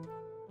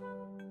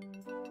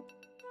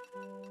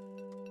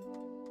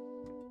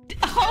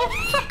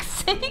 Oh, fuck's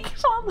sake,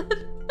 Fallen.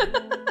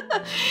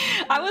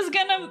 I was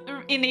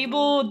gonna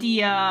enable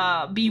the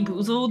Bean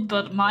Boozled,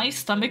 but my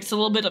stomach's a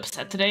little bit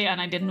upset today, and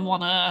I didn't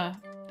want to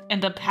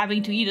end up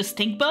having to eat a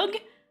stink bug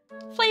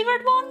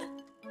flavored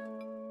one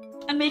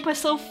and make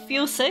myself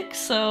feel sick,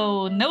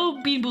 so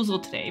no Bean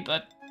Boozled today,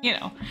 but you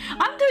know,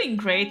 I'm doing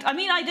great. I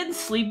mean, I didn't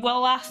sleep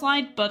well last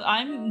night, but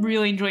I'm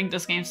really enjoying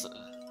this game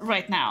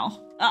right now.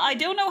 I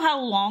don't know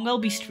how long I'll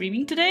be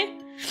streaming today,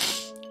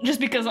 just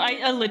because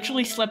I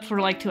literally slept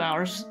for like 2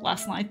 hours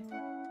last night.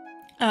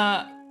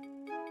 I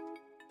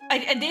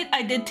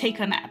did take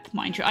a nap,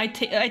 mind you. I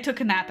took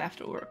a nap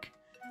after work.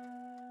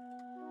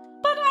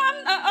 But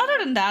other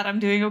than that, I'm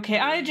doing okay.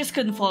 I just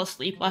couldn't fall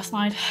asleep last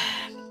night.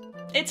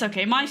 It's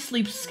okay. My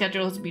sleep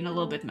schedule has been a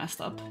little bit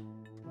messed up.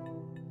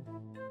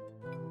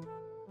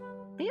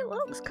 It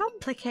looks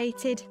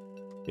complicated.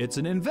 It's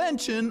an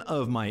invention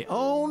of my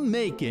own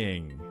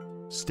making.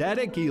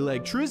 Static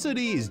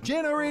electricity is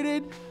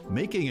generated,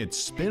 making it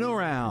spin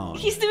around.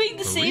 He's doing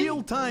the same.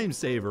 Real time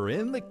saver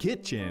in the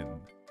kitchen.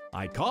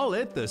 I call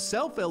it the Is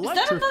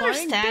self-electrifying that another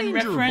Stan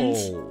danger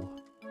reference? bowl.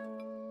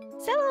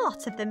 Sell a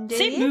lot of them, do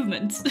Same you?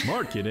 movements.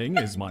 Marketing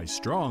is my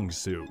strong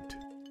suit.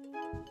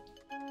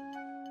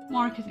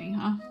 Marketing,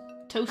 huh?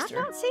 Toaster.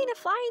 I've not seen a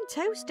flying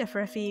toaster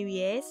for a few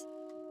years.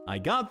 I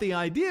got the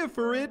idea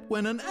for it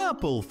when an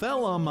apple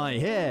fell on my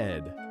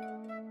head.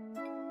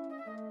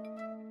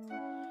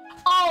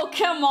 Oh,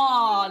 come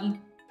on!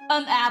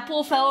 An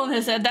apple fell on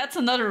his head. That's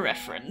another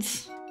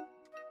reference.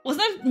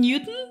 Wasn't that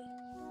Newton?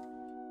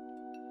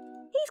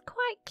 He's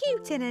quite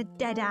cute in a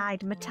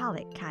dead-eyed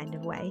metallic kind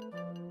of way.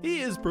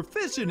 He is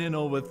proficient in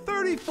over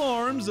 30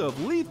 forms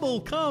of lethal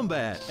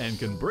combat and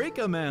can break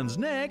a man's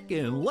neck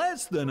in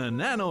less than a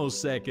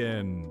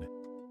nanosecond.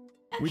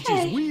 Which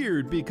is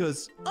weird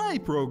because I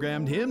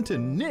programmed him to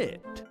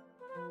knit.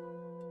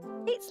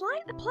 It's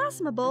like the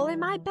plasma ball in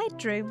my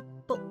bedroom,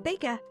 but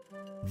bigger.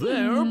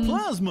 They're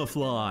plasma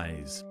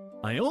flies.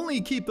 I only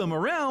keep them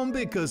around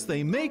because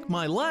they make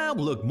my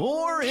lab look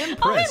more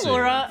impressive. Hi,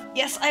 Laura.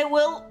 Yes, I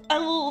will. I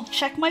will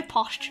check my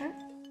posture.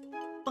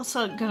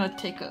 Also, gonna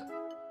take a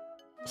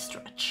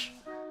stretch.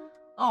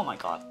 Oh my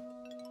god.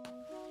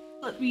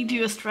 Let me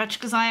do a stretch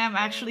because I am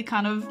actually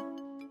kind of.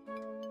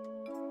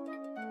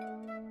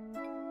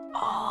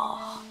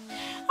 Oh,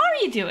 how are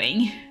you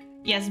doing?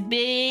 Yes,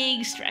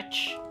 big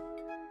stretch.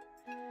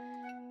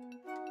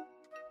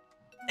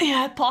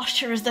 Yeah,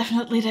 posture is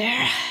definitely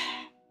there.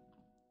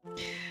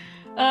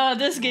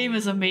 This game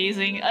is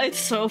amazing. It's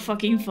so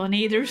fucking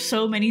funny. There's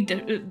so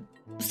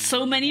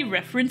many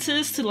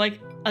references to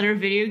like other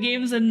video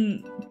games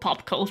and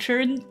pop culture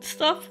and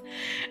stuff.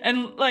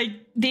 And like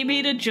they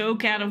made a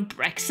joke out of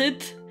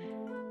Brexit.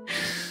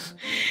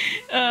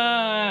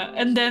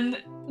 And then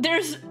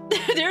there's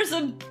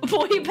a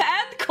boy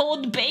band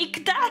called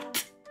Bake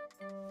That.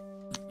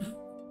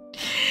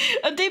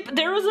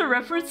 There was a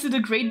reference to the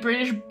Great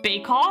British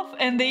Bake Off,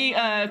 and they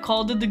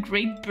called it the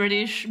Great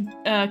British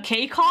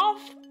Cake Off,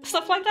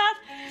 stuff like that.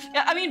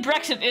 I mean,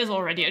 Brexit is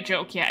already a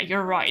joke, yeah,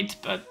 you're right,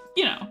 but,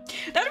 you know.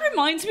 That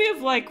reminds me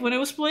of, like, when I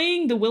was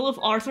playing The Will of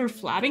Arthur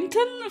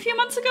Flabbington a few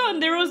months ago,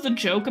 and there was the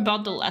joke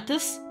about the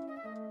lettuce,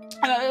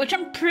 which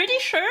I'm pretty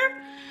sure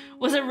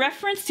was a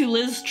reference to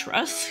Liz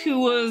Truss, who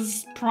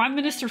was Prime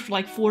Minister for,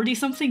 like,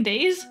 40-something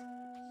days.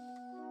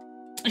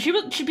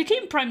 She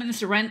became Prime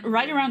Minister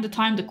right around the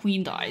time the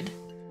Queen died.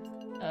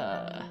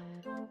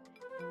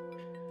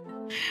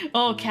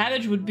 Oh,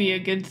 cabbage would be a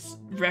good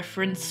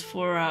reference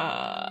for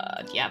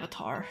the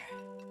Avatar.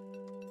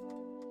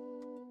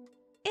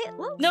 It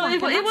looks no,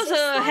 like it was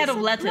a head of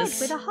bread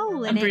lettuce. with a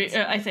hole in it.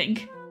 I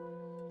think.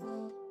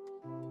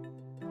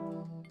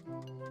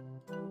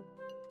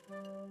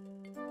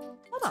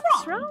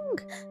 What's wrong?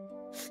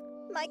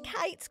 My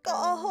kite's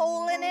got a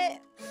hole in it.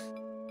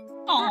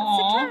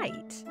 Aww. That's a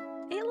kite.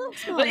 It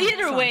looks more But like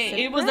either a way, slice of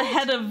it was the bread.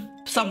 head of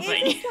something,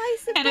 It is a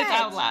slice of and it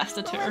bread,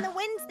 outlasted but when her. the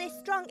wind's this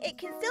strong, it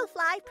can still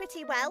fly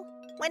pretty well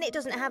when it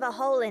doesn't have a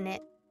hole in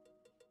it.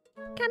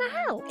 Can I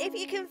help? If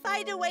you can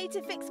find a way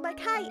to fix my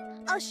kite,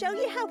 I'll show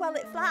you how well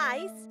it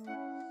flies.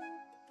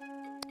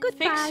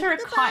 Goodbye. Fix her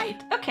Goodbye.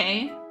 kite.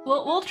 Okay,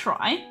 we'll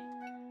try.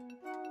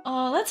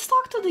 Let's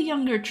talk to the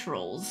younger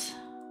trolls.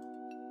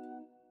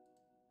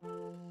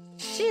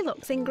 She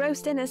looks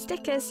engrossed in her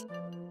stickers.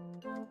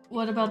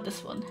 What about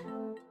this one?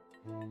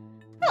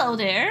 Hello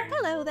there.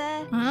 Hello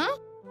there. Huh?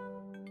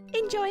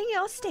 Enjoying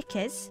your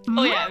stickers?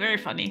 Oh yeah, very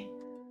funny.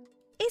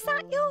 Is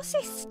that your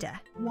sister?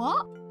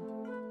 What?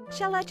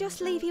 Shall I just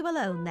leave you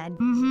alone then?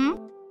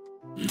 Mm-hmm.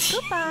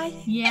 Goodbye.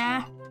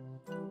 Yeah.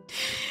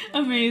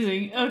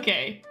 Amazing.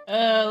 Okay.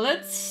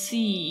 Let's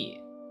see.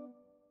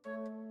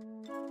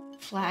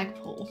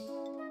 Flagpole.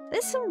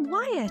 There's some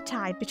wire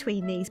tied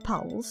between these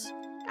poles.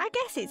 I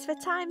guess it's for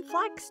tying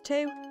flags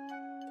too.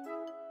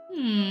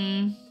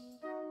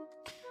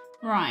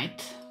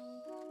 Right.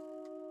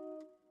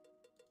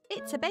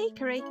 It's a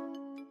bakery.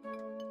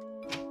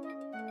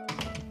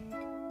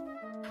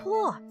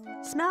 Whoa,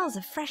 smells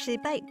of freshly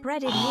baked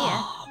bread in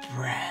here.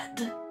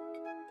 Bread.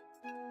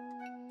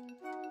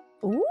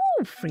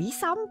 Ooh, free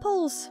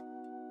samples.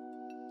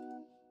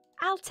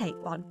 I'll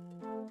take one.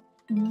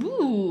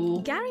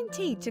 Ooh.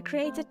 Guaranteed to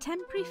create a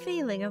temporary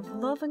feeling of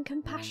love and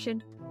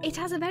compassion. It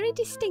has a very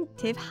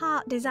distinctive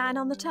heart design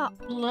on the top.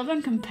 Love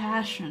and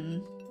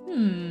compassion.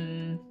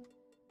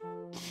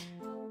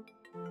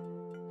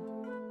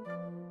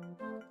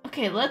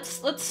 Okay,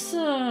 let's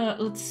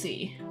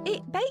see.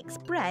 It bakes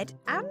bread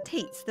and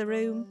heats the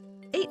room.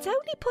 It's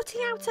only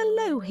putting out a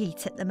low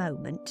heat at the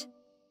moment.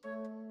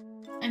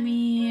 I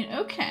mean,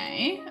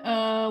 okay.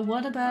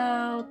 What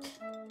about...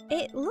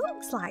 It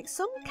looks like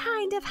some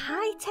kind of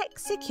high-tech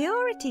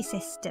security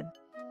system.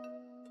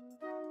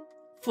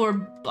 For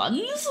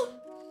buns?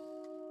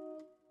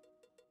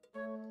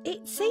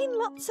 It's seen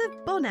lots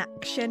of bun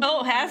action.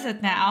 Oh, has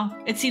it now?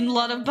 It's seen a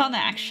lot of bun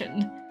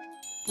action.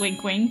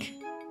 Wink wink.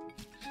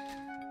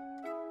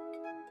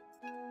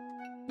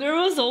 There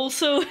was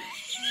also...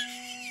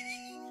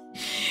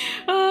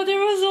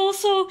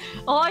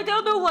 Oh, I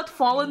don't know what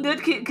Fallen did,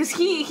 because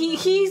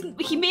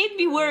he made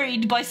me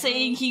worried by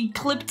saying he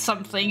clipped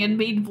something and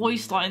made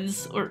voice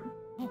lines or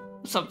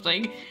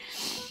something.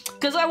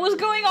 Because I was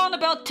going on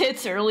about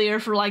tits earlier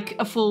for like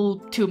a full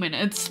 2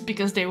 minutes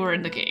because they were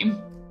in the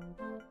game.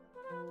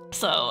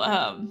 So,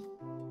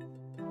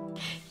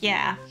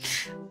 yeah.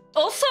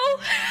 Also,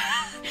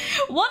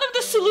 one of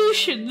the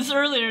solutions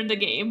earlier in the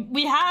game,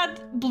 we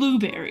had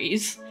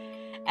blueberries,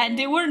 and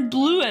they weren't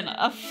blue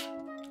enough.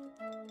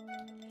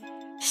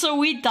 So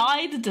we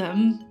dyed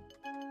them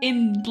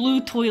in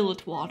blue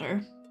toilet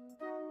water.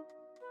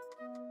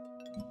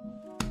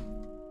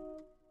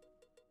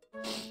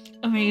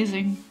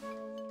 Amazing.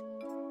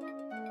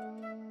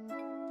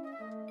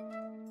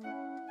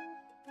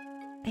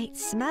 It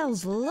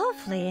smells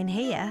lovely in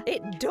here.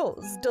 It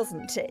does,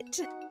 doesn't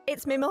it?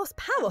 It's my most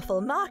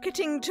powerful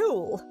marketing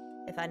tool.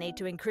 If I need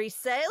to increase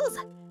sales,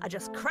 I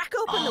just crack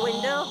open the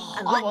window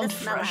and let the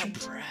smell out.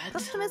 Bread.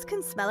 Customers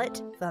can smell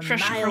it for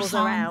Fresh miles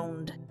croissant.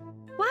 around.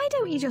 Why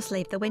don't you just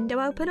leave the window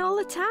open all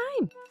the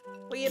time?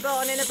 Were you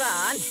born in a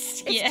barn?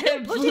 It's Yeah, too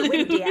bloody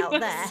windy out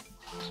there.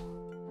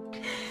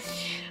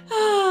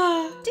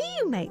 Do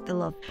you make the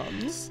love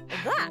buns?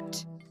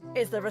 That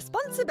is the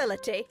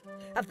responsibility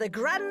of the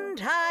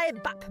Grand High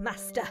Bap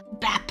Master.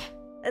 Bap.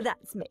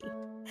 That's me.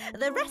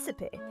 The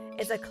recipe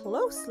is a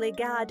closely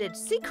guarded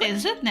secret.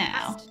 Is it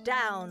now? Passed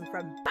down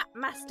from Bap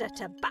Master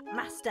to Bap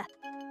Master.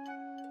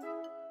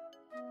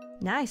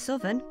 Nice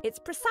oven. It's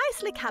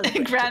precisely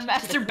calibrated.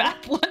 Grandmaster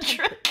Bap one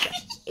trick.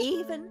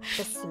 Even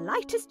the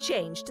slightest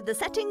change to the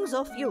settings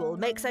or fuel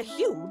makes a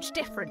huge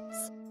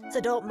difference.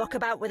 So don't muck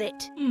about with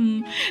it.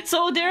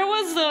 So there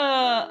was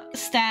a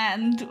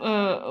stand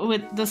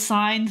with the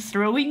sign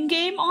throwing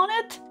game on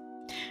it.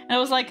 And I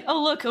was like,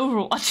 oh look,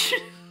 Overwatch.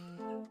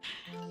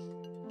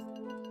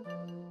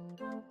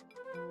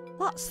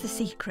 What's the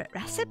secret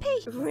recipe?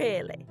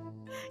 Really?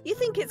 You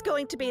think it's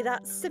going to be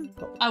that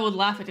simple? I would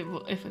laugh at it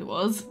if it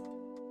was.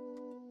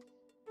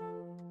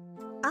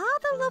 Are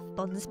the love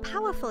buns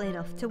powerful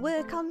enough to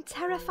work on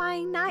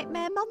terrifying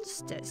nightmare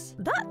monsters?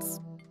 That's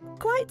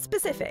quite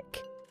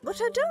specific. But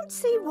I don't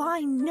see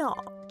why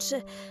not.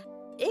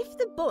 If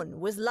the bun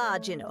was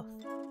large enough,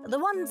 the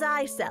ones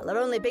I sell are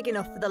only big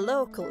enough for the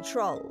local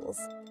trolls.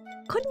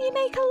 Couldn't you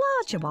make a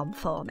larger one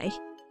for me?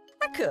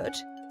 I could,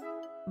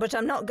 but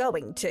I'm not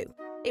going to.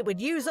 It would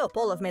use up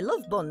all of my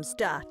love bun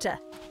starter.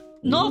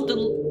 Not the...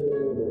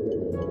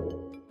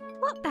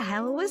 What the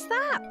hell was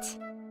that?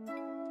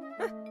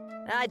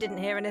 I didn't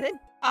hear anything.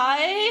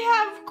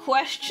 I have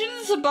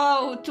questions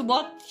about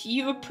what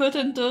you put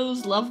in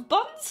those love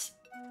buns.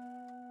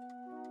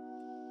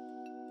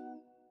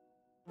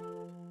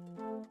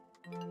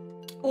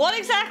 What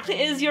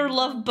exactly is your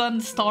love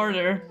bun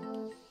starter?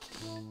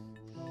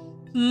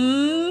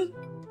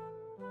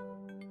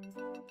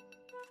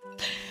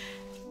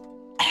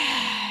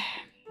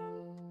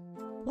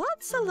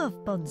 What's a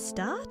love bun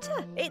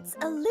starter? It's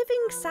a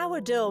living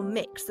sourdough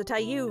mix that I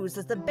use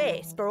as the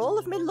base for all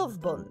of my love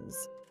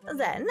buns.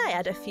 Then I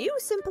add a few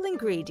simple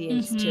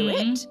ingredients to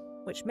it,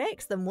 which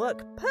makes them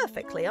work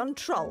perfectly on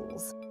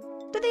trolls.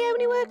 Do they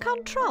only work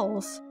on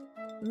trolls?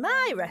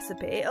 My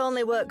recipe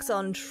only works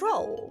on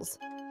trolls,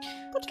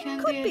 but Can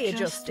could be be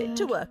adjusted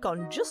to work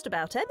on just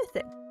about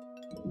anything.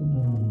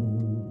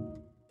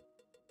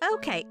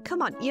 Okay,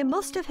 come on, you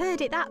must have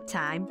heard it that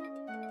time.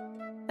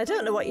 I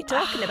don't know what you're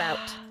talking about.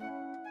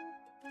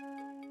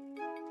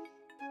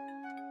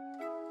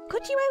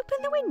 Could you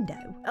open the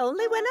window?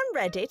 Only when I'm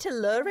ready to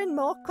lure in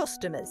more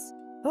customers,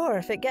 or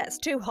if it gets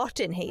too hot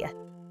in here.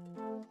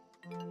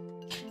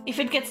 If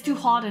it gets too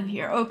hot in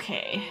here,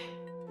 okay.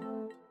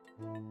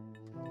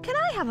 Can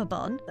I have a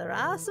bun? There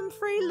are some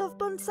free love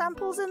bun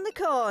samples in the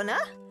corner,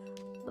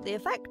 but the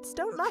effects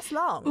don't last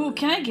long. Ooh,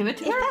 can I give it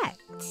to her?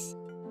 Effects?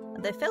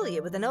 They fill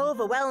you with an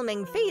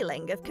overwhelming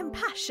feeling of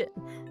compassion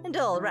and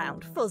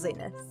all-round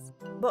fuzziness.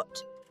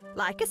 But,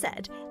 like I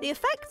said, the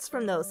effects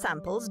from those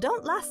samples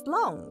don't last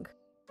long.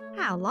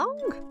 How long?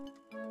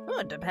 Oh,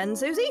 it depends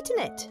who's eating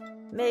it.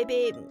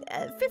 Maybe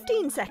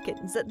 15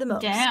 seconds at the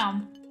most.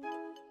 Damn.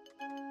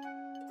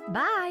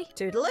 Bye.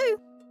 Toodaloo.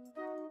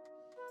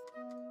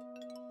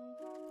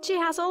 She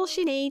has all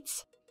she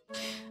needs.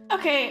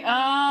 Okay,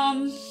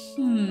 I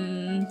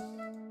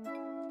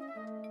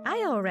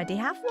already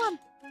have one.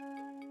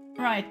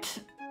 Right.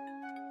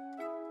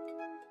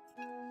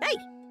 Hey!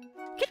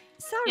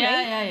 Sorry,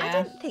 Yeah. I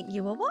didn't think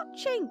you were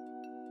watching.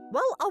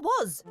 Well, I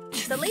was.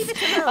 So leave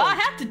it alone. I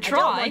had to try.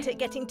 I don't want it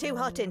getting too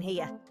hot in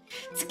here.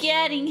 It's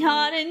getting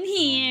hot in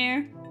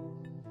here.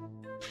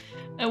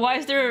 Why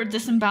is there a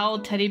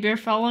disemboweled teddy bear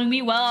following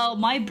me? Well,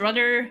 my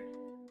brother...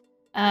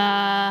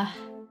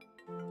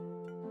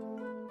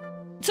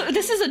 So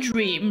this is a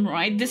dream,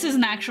 right? This is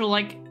an actual,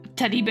 like,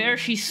 teddy bear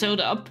she sewed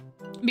up.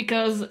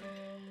 Because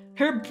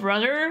her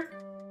brother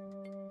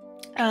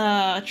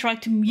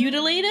tried to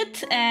mutilate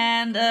it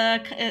and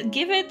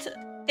give it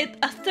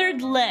a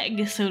third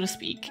leg, so to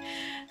speak.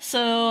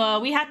 So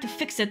we had to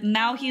fix it.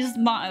 Now he's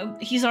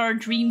our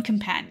dream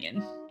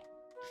companion.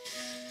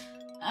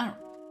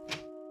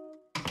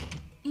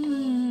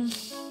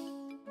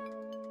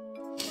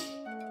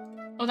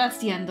 Oh, that's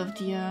the end of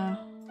the.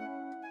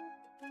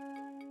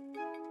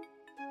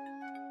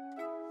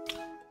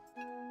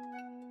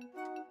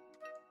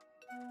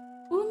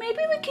 Well, maybe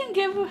we can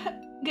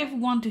give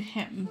one to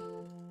him.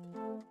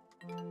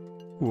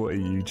 What are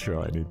you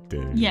trying to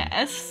do?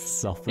 Yes.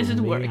 Soften Is it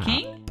me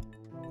working? up?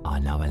 I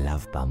know a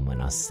love bun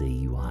when I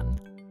see one.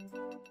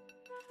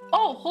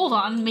 Oh, hold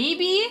on.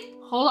 Maybe.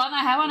 Hold on, I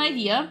have an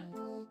idea.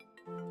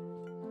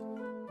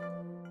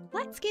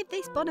 Let's give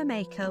this bun a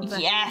makeover.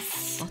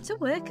 Yes! What a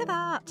work of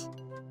art.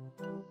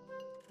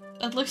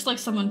 That looks like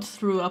someone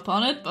threw up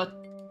on it, but...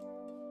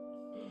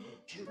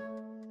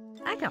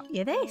 I got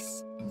you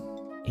this.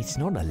 It's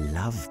not a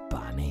love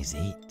bun, is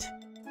it?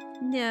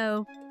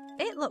 No,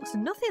 it looks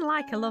nothing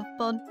like a love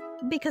bun,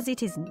 because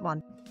it isn't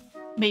one.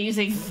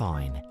 Amazing.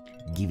 Fine.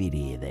 Give it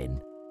here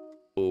then.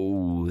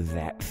 Oh,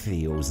 that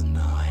feels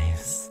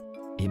nice.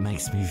 It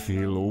makes me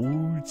feel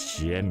all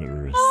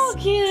generous. Oh,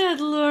 good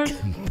lord.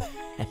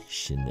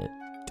 Compassionate.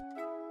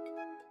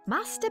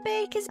 Master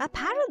bakers,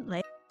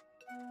 apparently.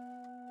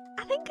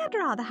 I think I'd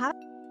rather have...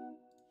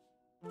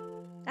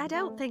 I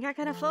don't think I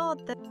can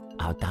afford them.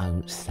 Oh,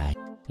 don't say.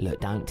 Look,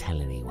 don't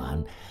tell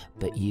anyone,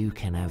 but you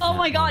can have Oh that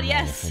my God, one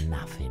there yes. for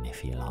nothing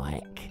if you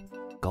like.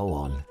 Go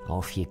on,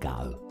 off you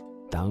go.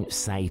 Don't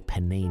say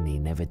Panini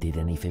never did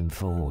anything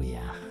for you.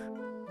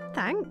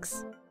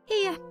 Thanks.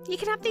 Here, you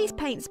can have these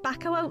paints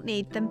back. I won't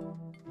need them.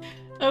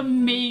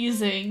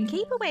 Amazing.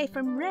 Keep away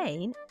from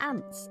rain,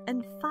 ants,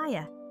 and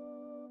fire.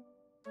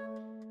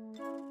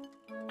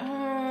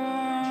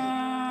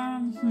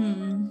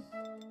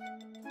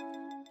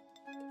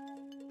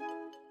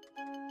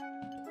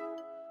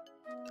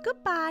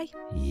 Goodbye.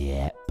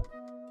 Yep.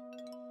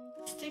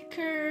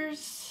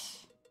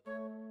 Stickers.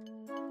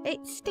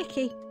 It's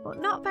sticky, but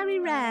not very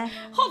rare.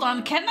 Hold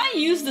on, can I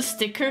use the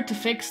sticker to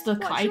fix the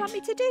What kite? do you want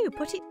me to do?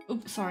 Put it...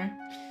 Oops, sorry.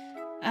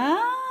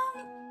 I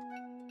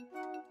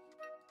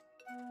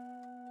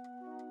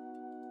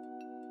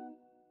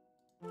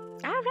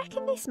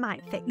reckon this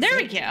might fix There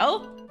we it.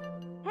 go.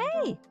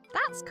 Hey,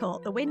 that's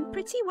caught the wind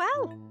pretty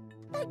well.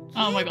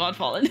 Oh my god,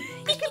 Fallen. You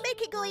can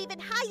make it go even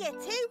higher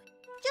too.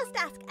 Just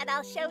ask and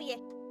I'll show you.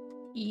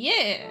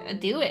 Yeah,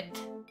 do it.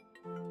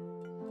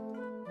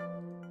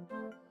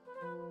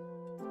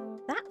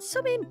 That's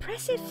some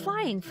impressive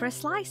flying for a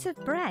slice of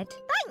bread.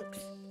 Thanks.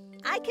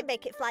 I can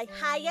make it fly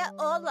higher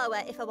or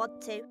lower if I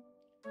want to.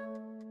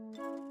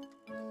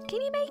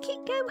 Can you make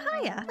it go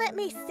higher? Let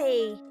me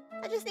see.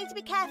 I just need to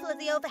be careful of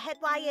the overhead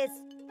wires.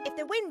 If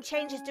the wind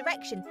changes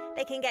direction,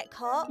 they can get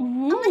caught.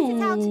 Unless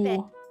it's out of it.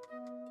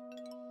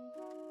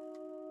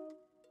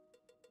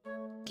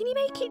 Can you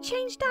make it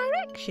change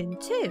direction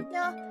too?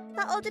 No,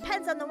 that all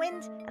depends on the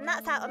wind, and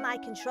that's out of my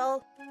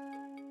control.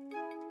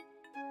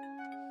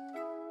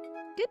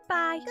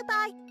 Goodbye.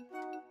 Goodbye.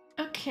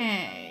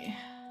 Okay.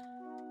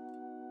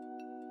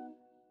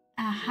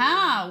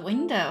 Aha,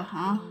 window,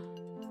 huh?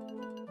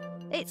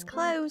 It's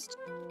closed.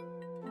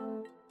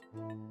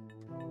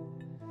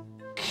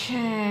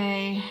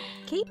 Okay.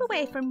 Keep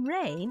away from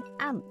rain,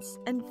 ants,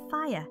 and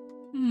fire.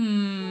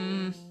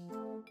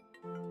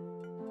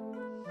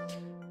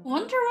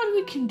 Wonder what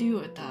we can do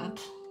with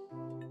that.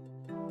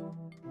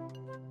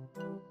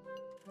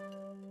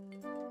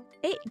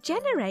 It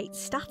generates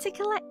static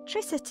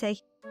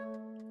electricity.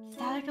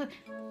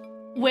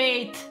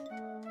 Wait.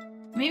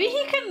 Maybe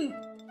he can...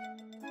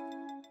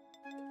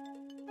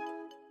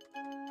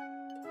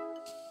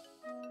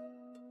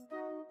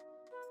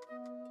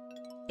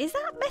 Is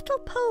that metal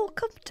pole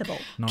comfortable?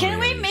 Not Can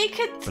we really, make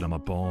it... But I'm a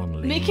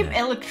born Make him leaner,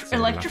 so we'll have to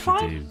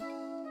electrified? do.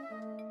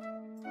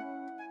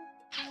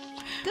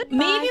 Goodbye.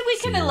 Maybe we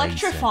See can you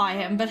electrify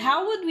him, but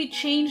how would we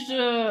change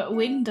the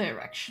wind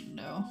direction,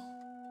 though?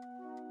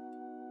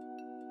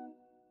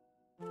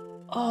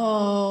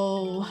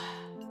 Oh...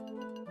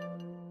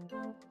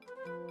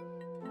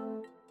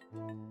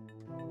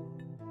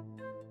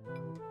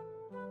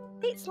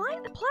 It's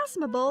like the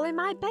plasma ball in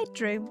my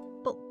bedroom,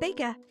 but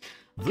bigger.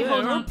 Okay,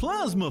 hold They're on.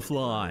 plasma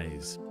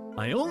flies.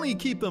 I only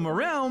keep them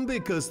around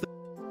because...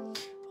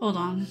 Hold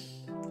on.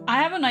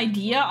 I have an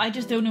idea, I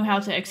just don't know how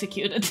to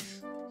execute it.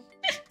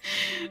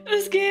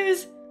 This game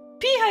is...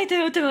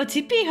 P-haite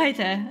otomochi,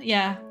 P-haite.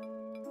 Yeah.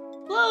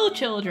 Blow,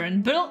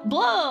 children.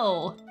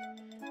 Blow!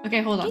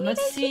 Okay, hold on. Can you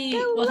Let's make see it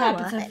go what lower?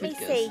 happens if Let me it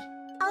goes. see.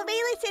 I'll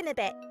reel it in a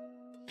bit.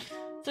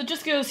 So it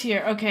just goes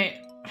here. Okay.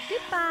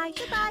 Goodbye.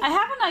 Goodbye. I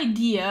have an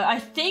idea. I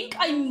think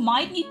I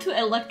might need to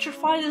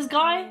electrify this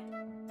guy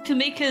to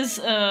make his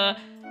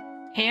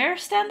hair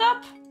stand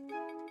up.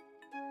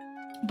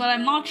 But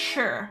I'm not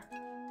sure.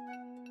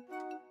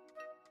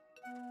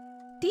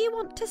 Do you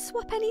want to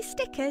swap any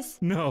stickers?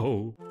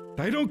 No,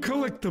 I don't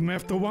collect them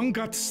after one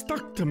got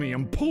stuck to me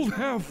and pulled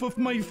half of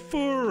my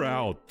fur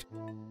out.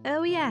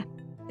 Oh yeah,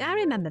 I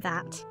remember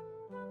that.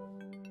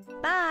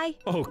 Bye.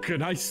 Oh,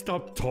 can I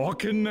stop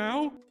talking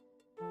now?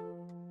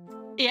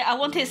 Yeah, I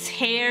want his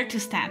hair to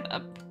stand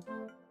up.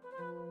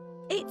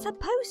 It's a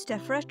poster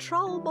for a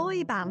troll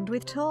boy band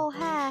with tall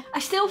hair. I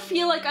still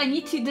feel like I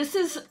need to... This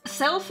is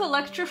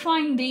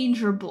self-electrifying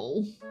danger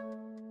ball.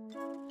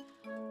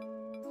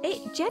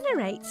 It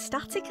generates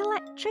static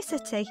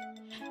electricity.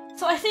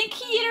 So I think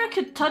he either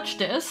could touch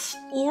this,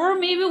 or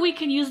maybe we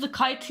can use the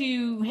kite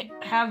to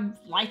have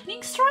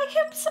lightning strike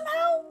him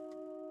somehow?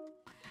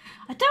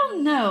 I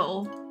don't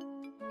know.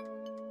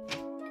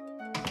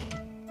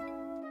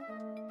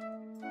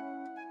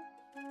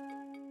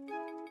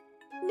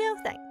 No,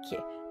 thank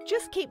you.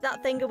 Just keep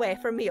that thing away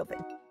from the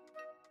oven.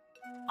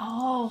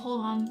 Oh,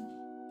 hold on.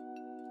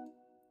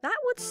 That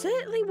would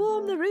certainly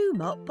warm the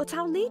room up, but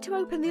I'll need to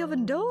open the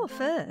oven door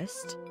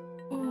first.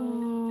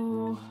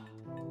 Ooh.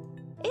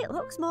 It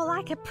looks more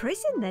like a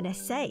prison than a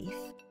safe.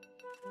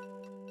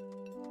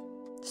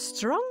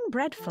 Strong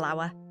bread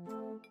flour.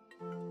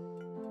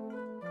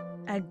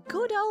 A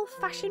good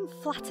old-fashioned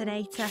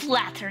flattenator.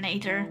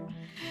 Flatternator.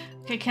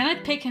 Okay, can I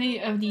pick any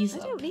of these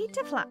up? I don't need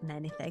to flatten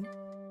anything.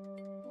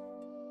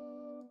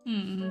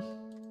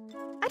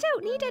 I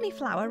don't need any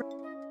flour.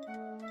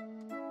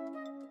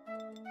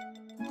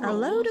 A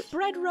load of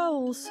bread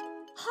rolls.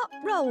 Hot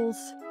rolls.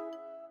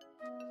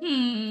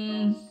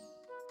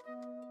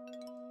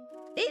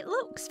 It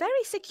looks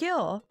very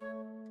secure.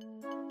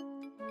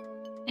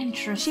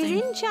 Interesting.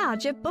 She's in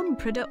charge of bun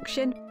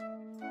production.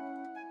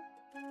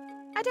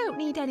 I don't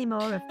need any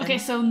more of them. Okay,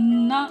 so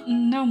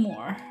no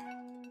more.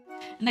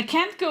 And I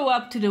can't go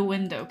up to the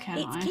window, can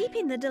I? It's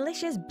keeping the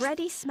delicious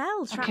bready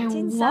smell trapped okay,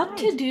 inside. what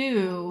to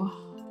do?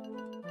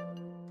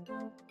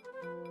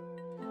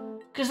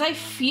 Because I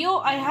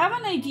feel I have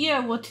an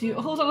idea what to do.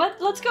 Hold on,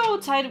 let's go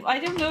outside. I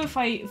don't know if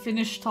I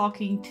finished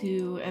talking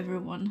to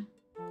everyone.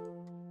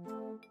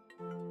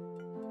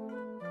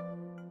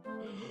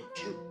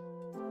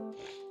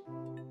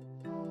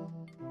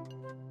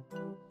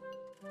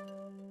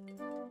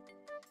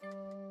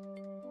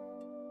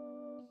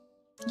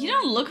 You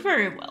don't look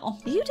very well.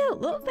 You don't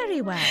look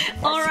very well.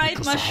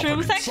 Alright,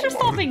 Mushroom, thanks for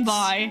stopping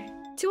by.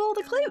 To all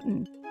the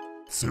gluten.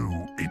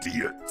 Two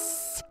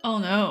idiots. Oh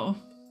no.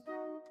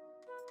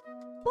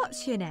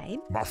 What's your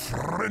name? My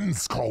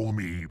friends call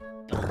me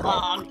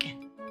Brock.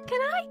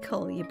 Can I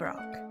call you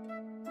Brock?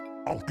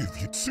 I'll give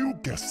you two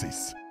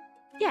guesses.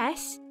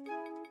 Yes.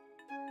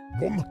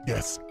 One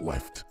guess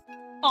left.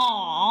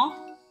 Aww.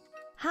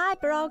 Hi,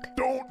 Brog.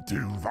 Don't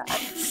do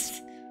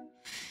that.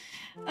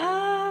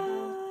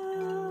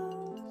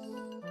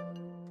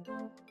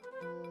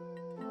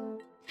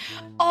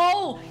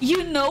 Oh,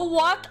 you know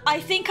what? I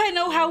think I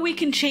know how we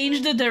can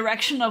change the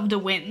direction of the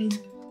wind.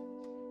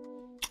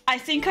 I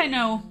think I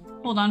know.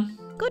 Hold on.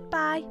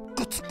 Goodbye.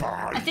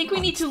 Goodbye. I think we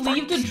need to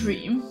leave the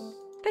dream.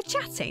 For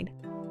chatting.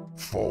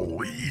 For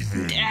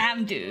leaving.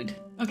 Damn, dude.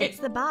 Okay. It's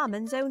the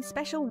barman's own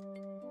special.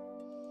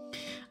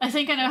 I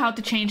think I know how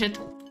to change it.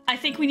 I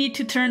think we need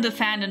to turn the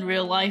fan in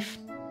real life.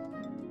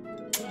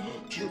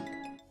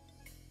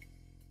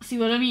 See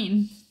what I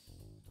mean?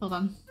 Hold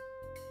on.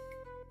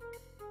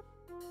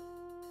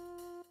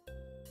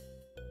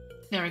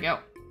 There we go.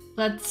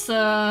 Let's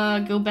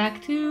go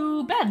back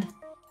to bed.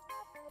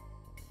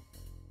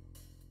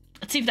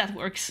 Let's see if that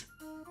works.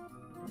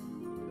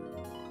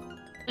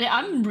 Yeah,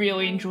 I'm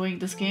really enjoying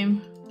this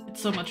game. It's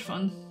so much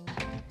fun.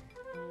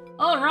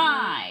 All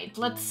right,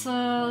 let's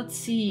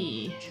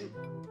see.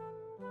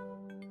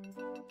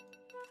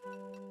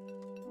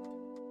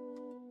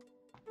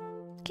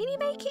 Can you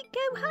make it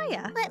go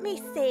higher? Let me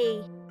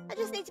see. I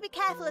just need to be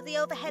careful of the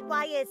overhead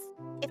wires.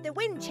 If the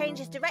wind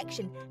changes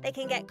direction, they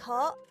can get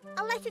caught.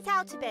 I'll let it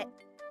out a bit.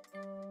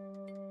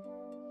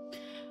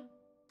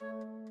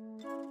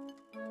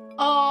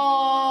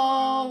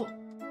 Oh,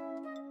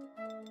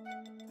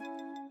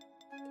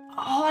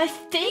 I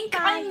think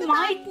I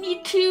might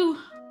need to...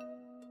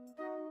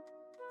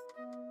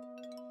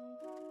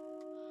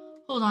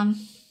 Hold on.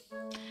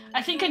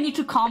 I think I need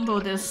to combo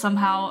this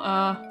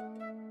somehow,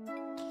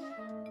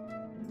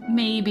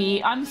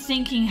 maybe. I'm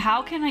thinking,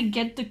 how can I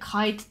get the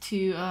kite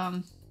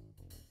to,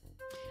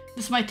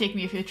 This might take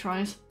me a few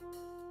tries.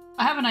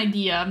 I have an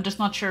idea, I'm just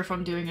not sure if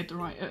I'm doing it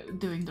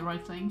doing the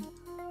right thing.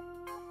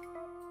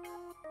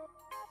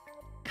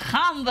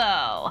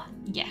 Combo!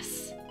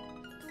 Yes.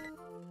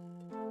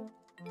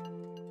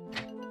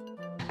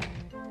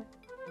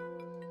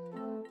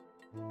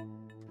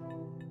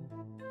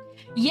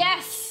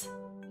 Yes!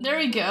 There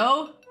we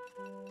go.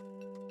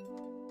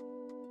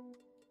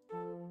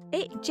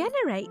 It It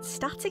generates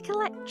static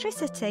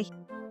electricity.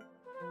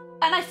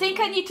 And I think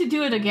I need to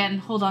do it again.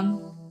 Hold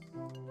on.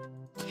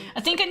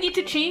 I think I need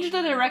to change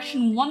the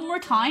direction one more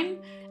time,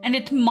 and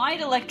it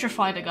might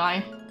electrify the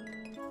guy.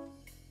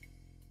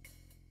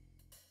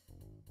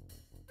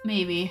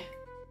 Maybe.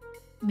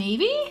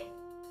 Maybe?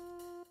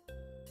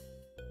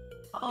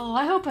 Oh,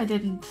 I hope I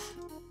didn't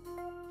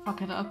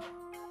fuck it up.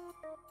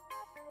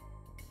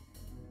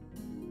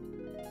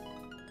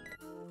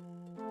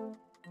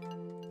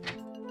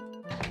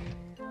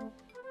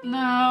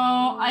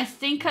 No, I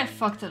think I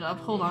fucked it up.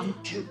 Hold on.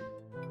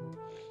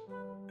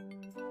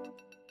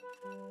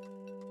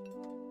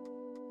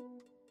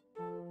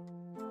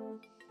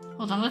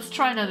 Hold on, let's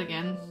try that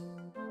again.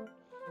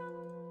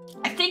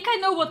 I think I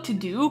know what to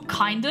do,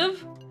 kind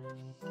of.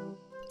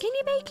 Can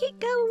you make it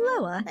go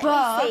lower? But...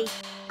 Let me see.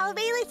 I'll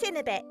reel it in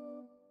a bit.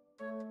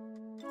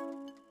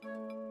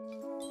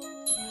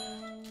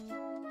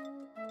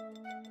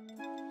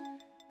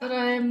 But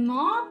I'm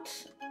not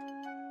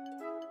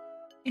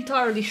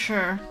entirely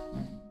sure.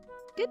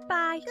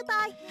 Goodbye.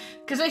 Goodbye.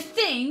 Because I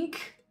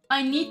think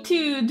I need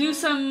to do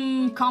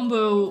some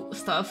combo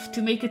stuff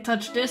to make it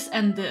touch this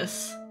and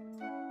this.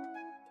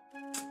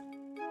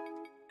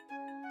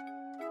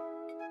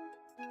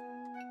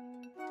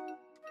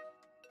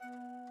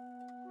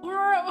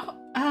 Or,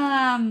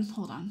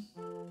 hold on.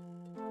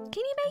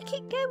 Can you make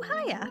it go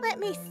higher? Let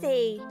me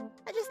see.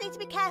 I just need to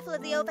be careful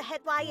of the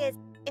overhead wires.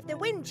 If the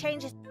wind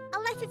changes,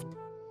 I'll let it...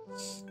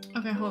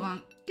 Okay, hold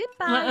on.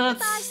 Goodbye.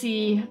 Let's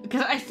see.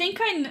 Because I think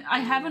I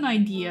have an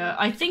idea.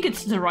 I think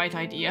it's the right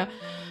idea.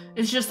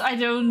 It's just I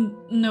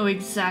don't know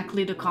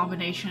exactly the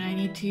combination I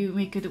need to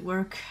make it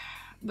work.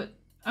 But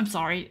I'm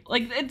sorry.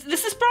 Like,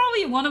 this is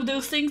probably one of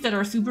those things that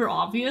are super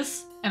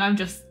obvious, and I'm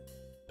just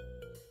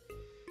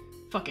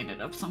fucking it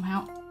up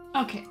somehow.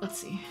 Okay, let's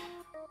see.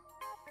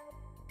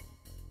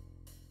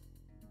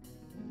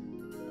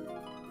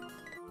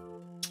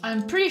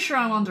 I'm pretty sure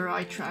I'm on the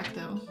right track,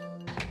 though.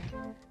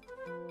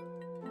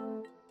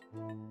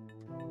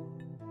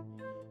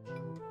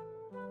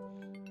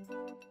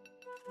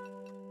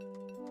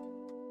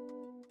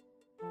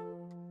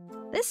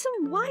 There's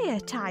some wire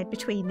tied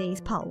between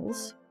these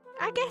poles.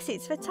 I guess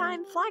it's for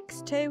time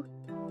flags too.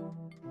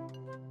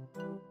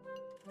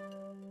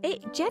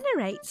 It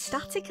generates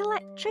static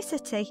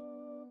electricity.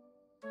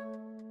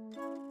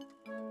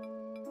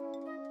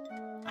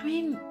 I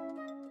mean...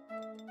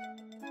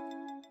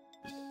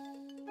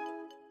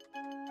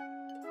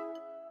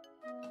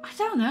 I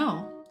don't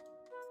know.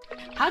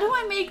 How do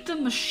I make the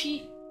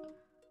machine...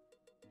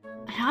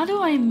 How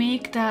do I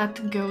make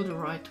that go the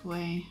right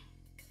way?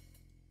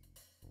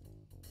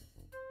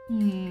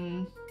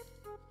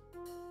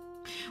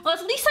 Well,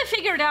 at least I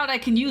figured out I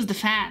can use the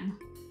fan.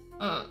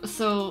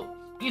 So,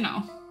 you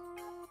know.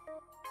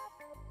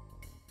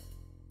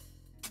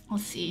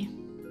 Let's see.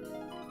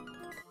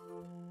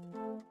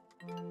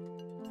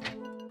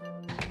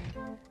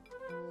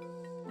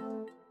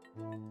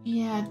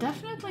 Yeah,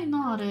 definitely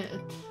not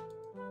it.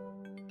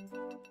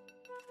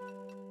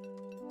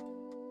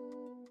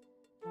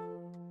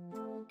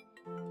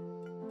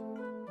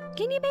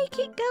 Can you make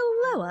it go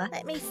lower?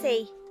 Let me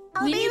see.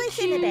 I'll We reel need it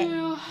in a bit.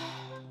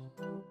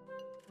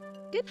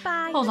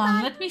 Goodbye. Hold Goodbye.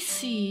 on, let me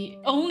see.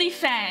 Only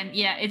fan.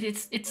 Yeah,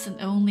 it's an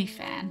only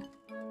fan.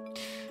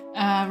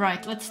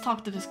 Right, let's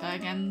talk to this guy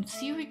again.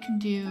 See what we can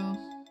do.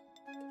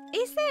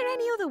 Is there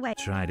any other way?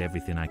 Tried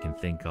everything I can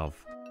think of.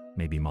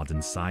 Maybe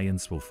modern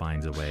science will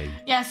find a way.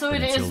 Yeah, so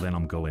but it until is. then,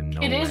 I'm going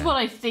nowhere. It is what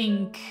I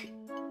think.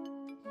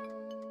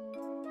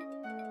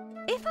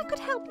 If I could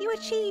help you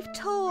achieve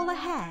taller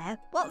hair,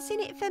 what's in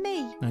it for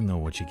me? I know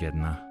what you're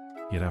getting at.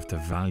 You're after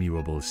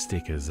valuable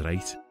stickers,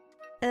 right?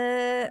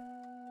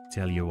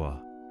 Tell you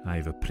what, I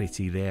have a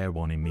pretty rare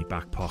one in me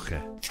back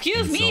pocket.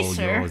 Excuse and me, it's all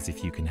sir. yours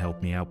if you can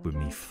help me out with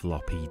me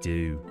floppy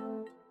do.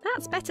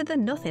 That's better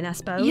than nothing, I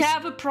suppose. You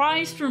have a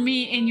prize for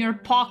me in your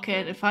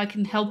pocket if I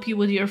can help you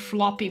with your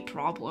floppy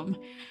problem.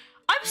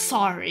 I'm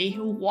sorry,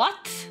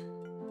 what?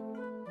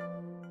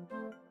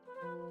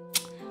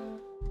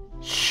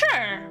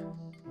 Sure.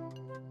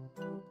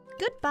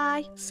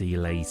 Goodbye. See you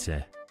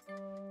later.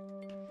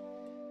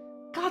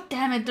 God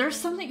damn it, there's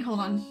something. Hold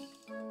on.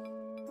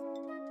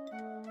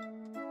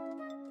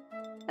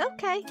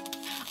 Okay.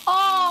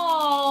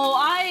 Oh,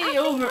 I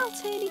turn it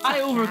off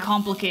now.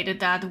 overcomplicated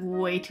that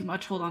way too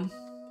much. Hold on.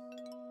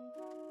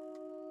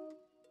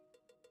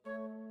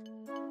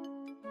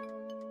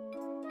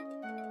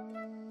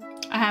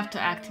 I have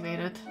to activate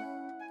it.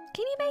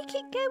 Can you make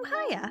it go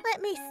higher?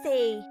 Let me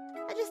see.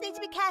 I just need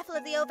to be careful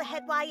of the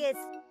overhead wires.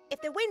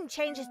 If the wind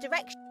changes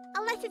direction,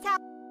 I'll let it out.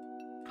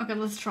 Okay,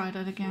 let's try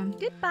that again.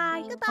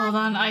 Goodbye. Goodbye. Hold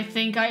on, I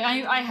think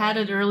I had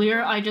it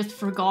earlier. I just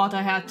forgot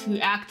I had to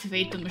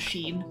activate the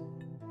machine.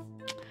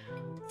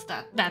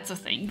 That's a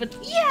thing, but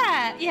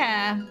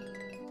yeah.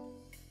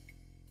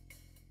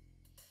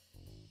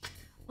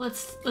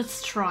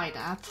 Let's try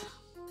that.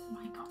 Oh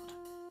my god.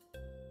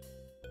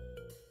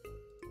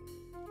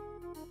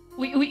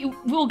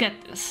 We'll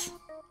get this.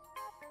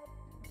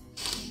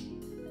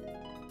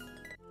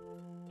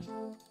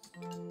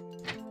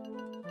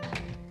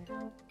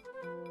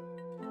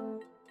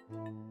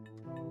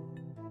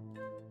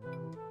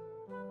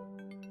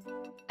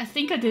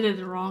 think I did it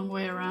the wrong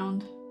way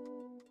around.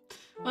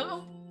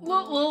 But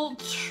we'll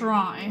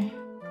try.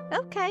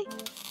 Okay.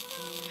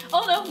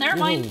 Oh no, never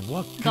mind.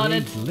 Whoa, what Got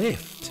great it.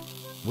 lift.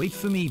 Wait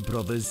for me,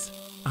 brothers.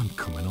 I'm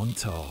coming on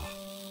tour.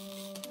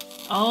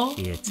 Oh,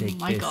 Here, take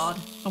my this. God.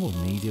 I will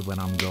need it when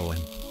I'm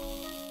going.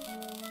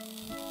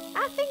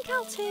 I think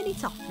I'll turn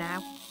it off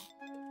now.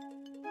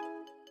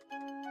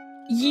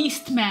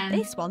 Yeast Man.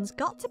 This one's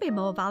got to be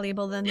more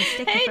valuable than the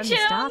sticker Hey, from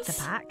Jones. the starter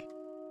pack.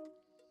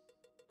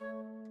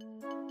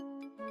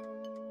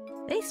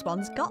 This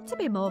one's got to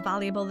be more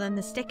valuable than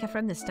the sticker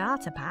from the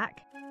starter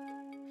pack.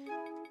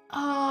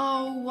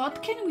 Oh,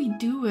 what can we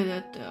do with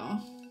it though?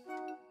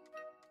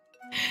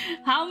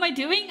 How am I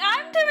doing?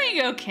 I'm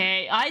doing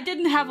okay. I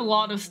didn't get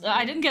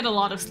a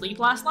lot of sleep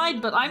last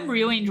night, but I'm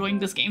really enjoying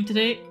this game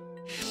today.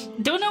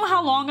 Don't know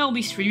how long I'll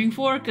be streaming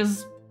for,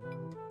 because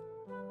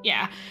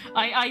yeah,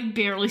 I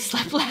barely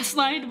slept last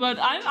night, but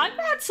I've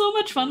had so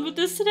much fun with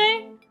this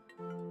today.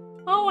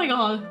 Oh my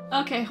god.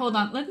 Okay, hold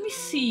on. Let me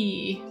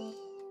see.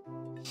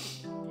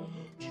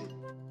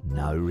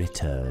 No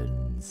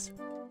returns.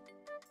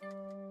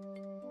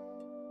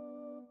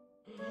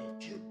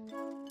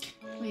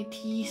 Wait,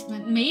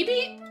 Yeastman.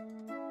 Maybe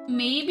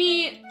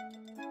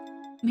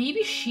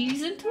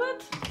she's into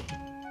it?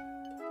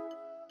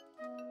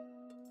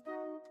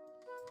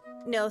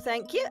 No,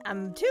 thank you.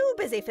 I'm too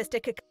busy for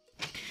sticker.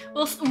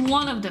 Well,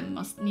 one of them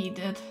must need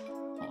it.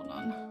 Hold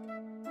on.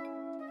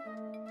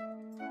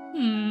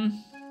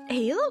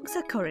 He looks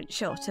a current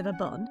short of a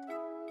bun.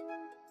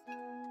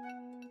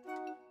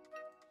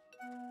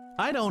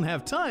 I don't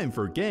have time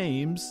for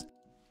games.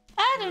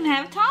 I don't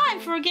have time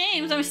for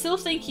games. I still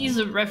think he's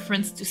a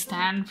reference to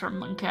Stan from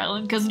Monkey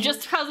Island, because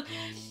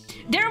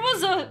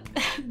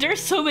there's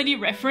so many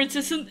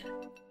references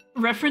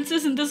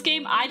in this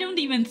game. I don't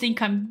even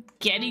think I'm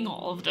getting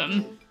all of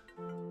them.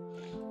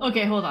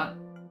 Okay, hold on.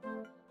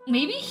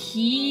 Maybe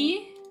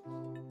he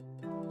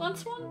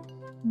wants one?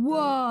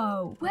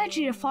 Whoa, where'd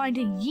you find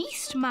a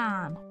yeast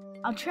man?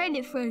 I'll trade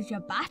it for your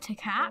batter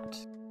cat.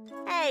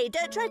 Hey,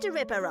 don't try to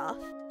rip her off.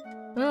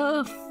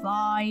 Oh,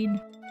 fine.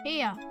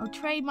 Here, I'll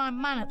trade my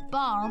man at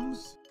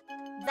Barnes.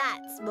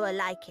 That's more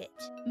like it.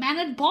 Man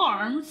at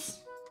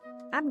Barnes?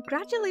 I'm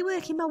gradually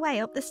working my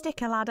way up the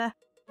sticker ladder.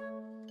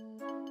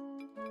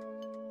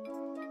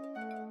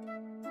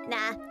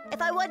 Nah,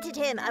 if I wanted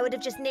him, I would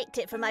have just nicked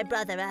it from my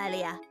brother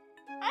earlier.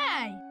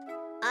 Hey!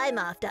 I'm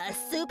after a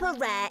super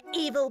rare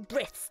evil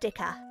Brit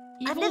sticker.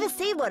 I've never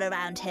seen one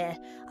around here.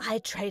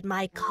 I'd trade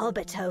my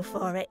Cobito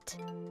for it.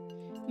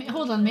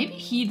 Hold on, maybe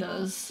he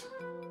does.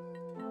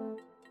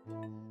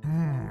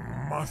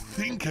 I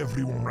think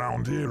everyone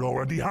round here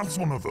already has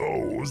one of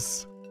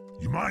those.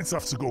 You might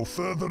have to go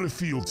further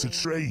afield to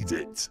trade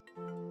it.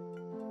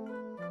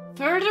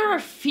 Further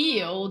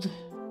afield?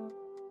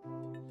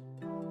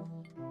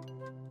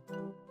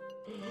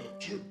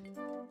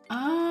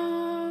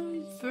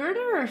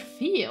 Further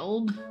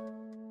afield?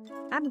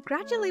 I'm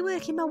gradually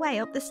working my way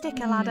up the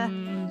sticker ladder.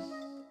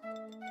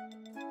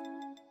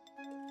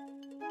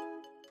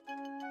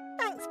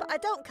 Thanks, but I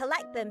don't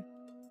collect them.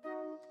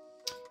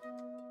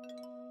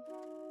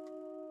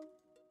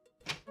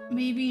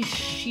 Maybe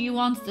she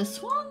wants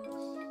this one?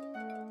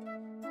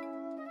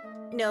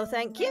 No,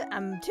 thank you.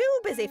 I'm too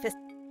busy for...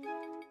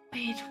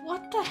 Wait,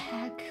 what the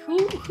heck?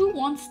 Who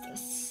wants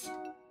this?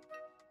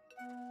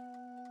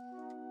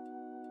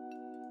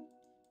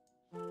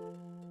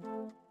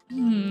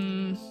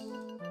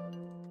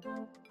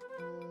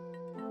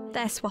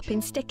 They're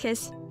swapping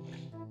stickers.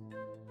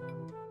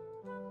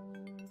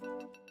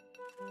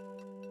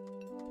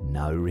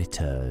 No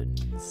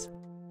returns.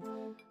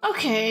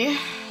 Okay,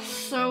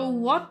 so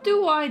what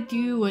do I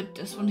do with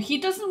this one? He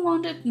doesn't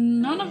want it,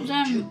 none of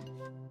them.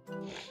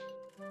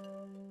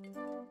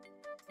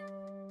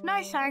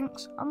 No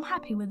thanks, I'm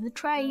happy with the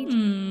trade.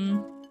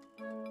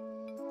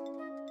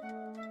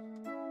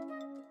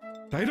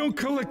 I don't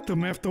collect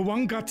them after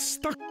one got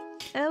stuck.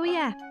 Oh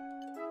yeah.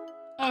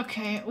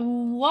 Okay,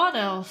 what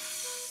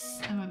else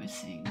am I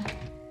missing?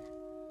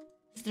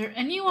 Is there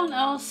anyone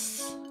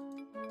else?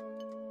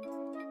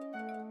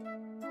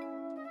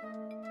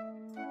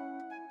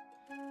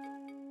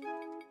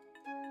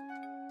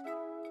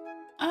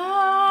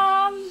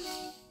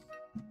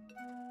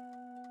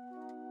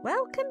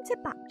 Welcome to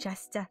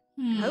Bapchester,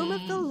 home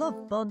of the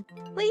love bun.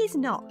 Please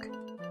knock.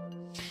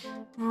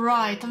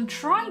 Right, I'm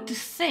trying to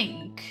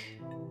think.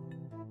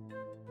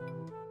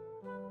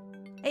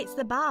 It's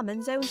the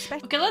barman's own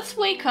special. Okay, let's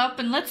wake up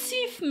and let's see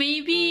if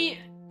maybe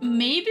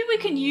we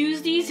can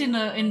use these in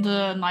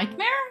the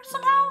nightmare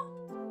somehow.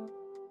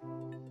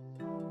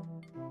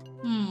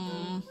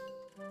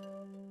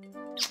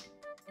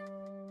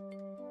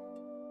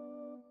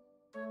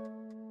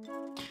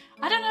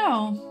 I don't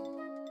know.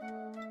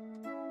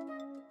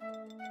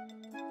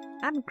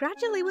 I'm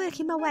gradually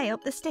working my way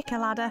up the sticker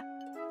ladder.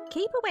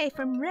 Keep away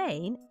from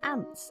rain,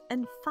 ants,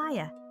 and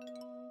fire.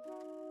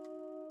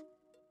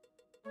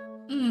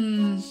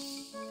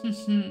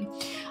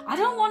 I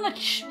don't want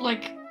to,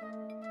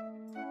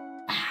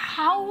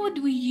 how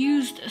would we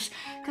use this?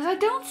 Because I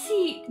don't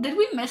see... Did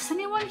we miss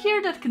anyone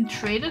here that can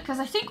trade it? Because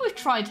I think we've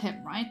tried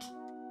him, right?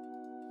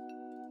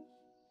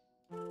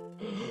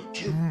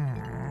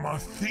 I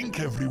think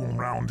everyone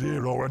round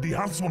here already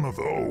has one of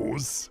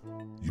those.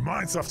 You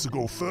might have to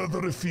go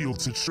further afield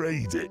to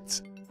trade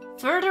it.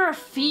 Further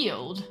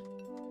afield?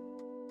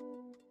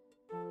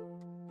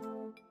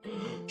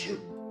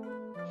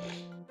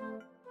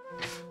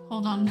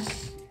 Hold on.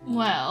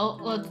 Well,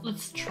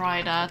 let's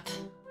try that.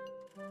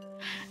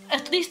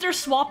 At least they're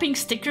swapping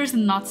stickers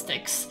and not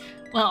sticks.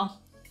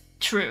 Well,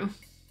 true.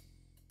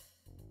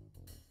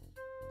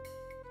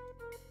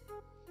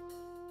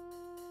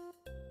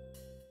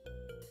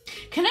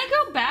 Can I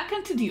go back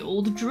into the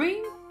old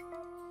dream?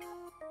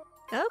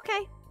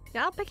 Okay,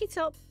 I'll pick it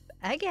up.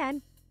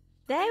 Again.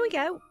 There we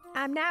go.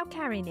 I'm now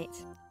carrying it.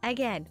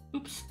 Again.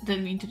 Oops,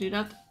 didn't mean to do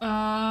that.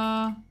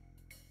 Well,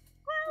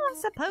 I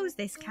suppose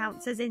this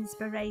counts as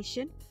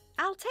inspiration.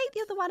 I'll take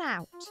the other one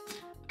out.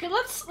 Okay,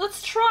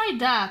 let's try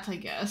that, I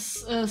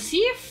guess.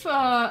 See if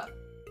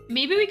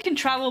maybe we can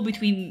travel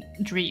between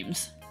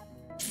dreams.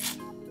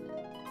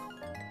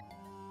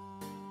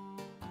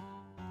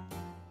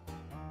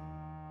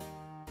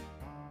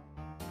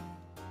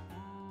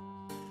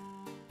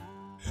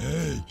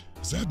 Hey,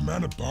 is that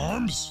Man at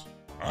Barnes?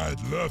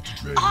 I'd love to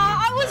trade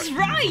I was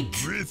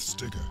right! Wraith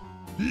sticker.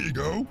 Here you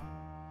go.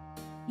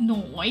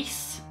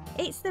 Nice.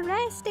 It's the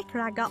rare sticker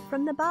I got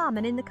from the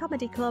barman in the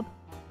comedy club.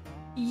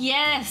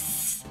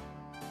 Yes!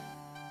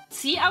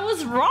 See, I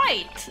was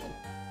right!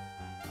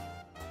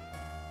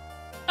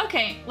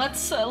 Okay,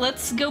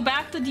 let's go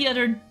back to the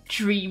other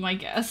dream, I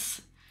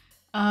guess.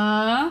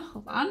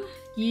 Hold on.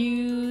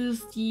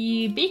 Use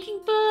the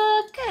baking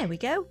book. There we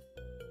go.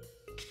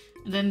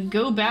 And then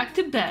go back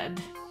to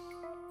bed.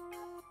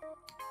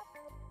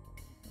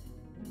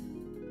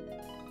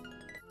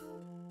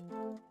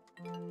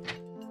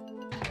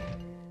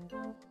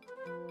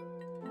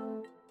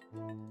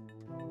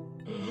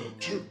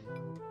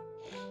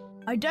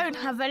 I don't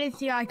have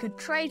anything I could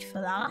trade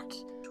for that.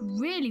 It's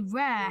really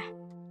rare.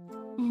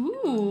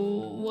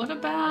 Ooh, what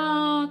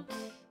about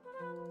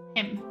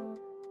him?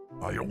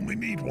 I only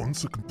need one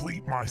to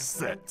complete my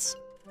set.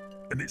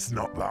 And it's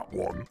not that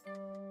one.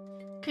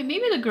 Okay,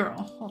 maybe the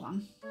girl. Hold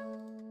on.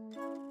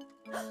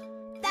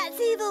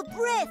 That's evil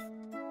breath!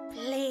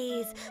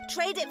 Please,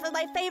 trade it for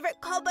my favourite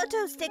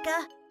Koboto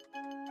sticker.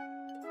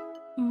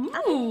 Ooh.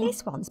 I think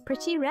this one's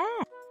pretty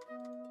rare.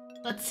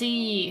 Let's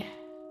see.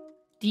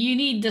 Do you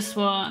need this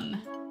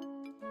one?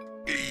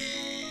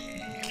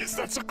 Is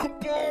that a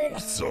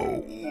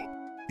Koboto?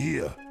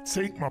 Here,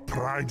 take my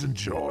pride and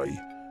joy.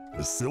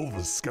 The silver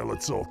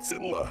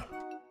Skeletortilla.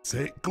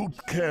 Take good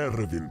care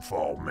of him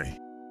for me.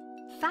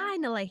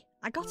 Finally,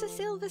 I got a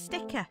silver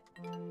sticker.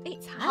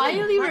 It's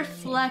highly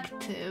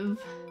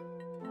reflective.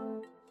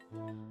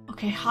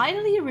 Okay,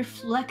 highly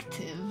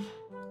reflective.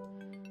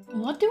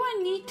 What do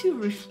I need to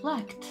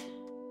reflect?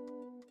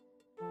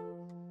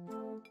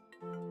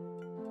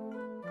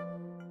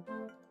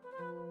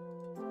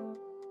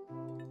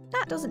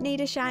 That doesn't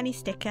need a shiny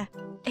sticker.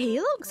 He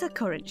looks a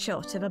current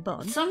short of a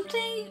bun.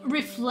 Something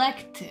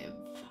reflective.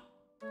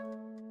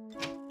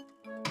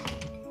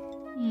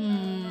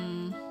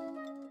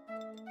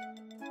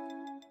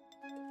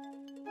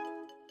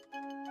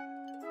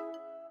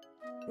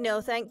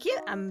 No, thank you.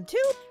 I'm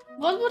too...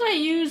 What would I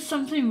use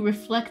something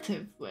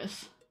reflective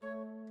with?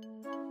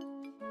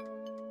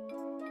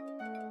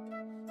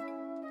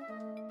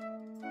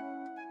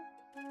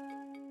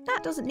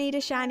 That doesn't need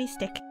a shiny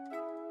sticker.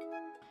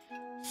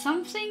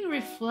 Something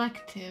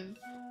reflective.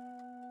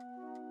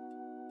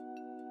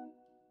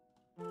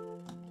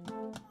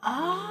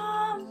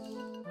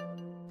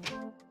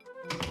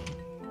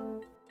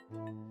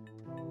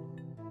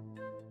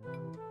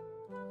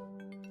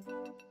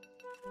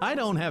 I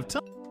don't have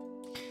time.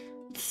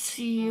 Let's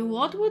see,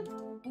 what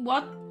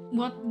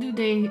do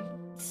they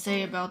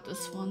say about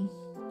this one?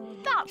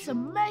 That's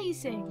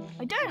amazing.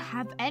 I don't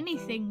have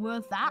anything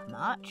worth that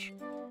much.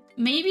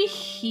 Maybe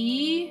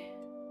he...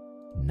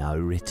 No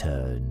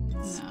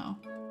returns. No.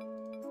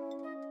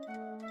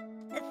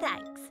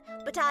 Thanks,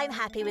 but I'm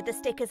happy with the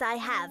stickers I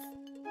have.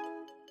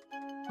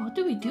 What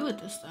do we do with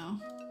this, though?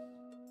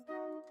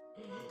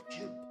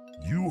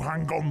 You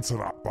hang on to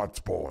that, bad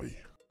boy.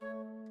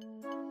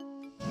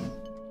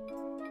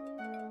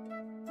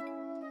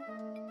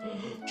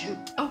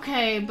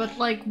 Okay, but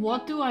like,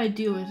 what do I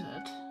do with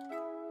it?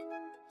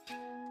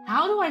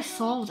 How do I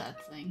solve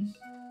that thing?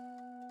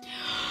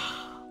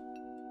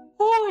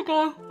 Oh my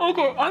god.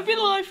 Okay, I've been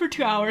alive for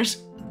 2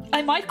 hours.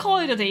 I might call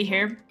it a day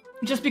here,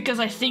 just because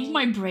I think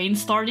my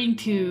brain's starting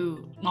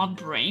to... not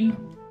brain.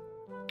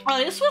 Oh,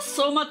 this was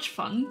so much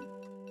fun.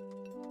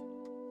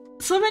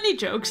 So many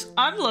jokes.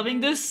 I'm loving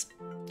this.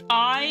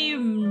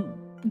 I'm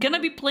gonna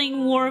be playing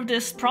more of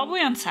this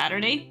probably on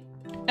Saturday.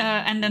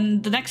 And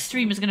then the next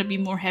stream is gonna be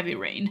more Heavy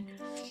Rain.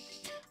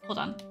 Hold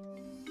on.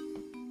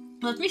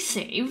 Let me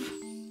save.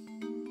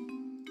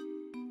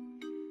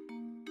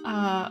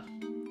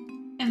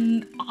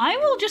 And I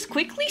will just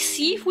quickly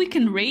see if we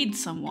can raid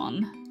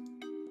someone.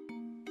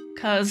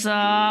 Cause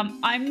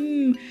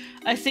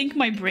I think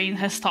my brain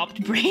has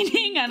stopped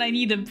braining and I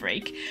need a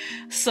break.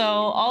 So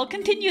I'll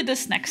continue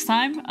this next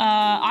time.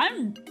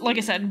 I'm, like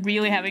I said,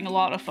 really having a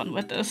lot of fun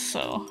with this,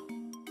 so.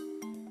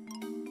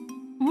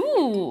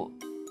 Ooh,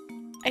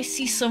 I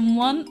see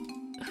someone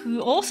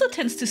who also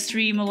tends to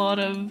stream a lot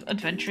of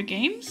adventure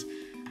games.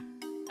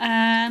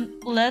 And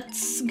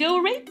let's go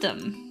rate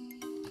them.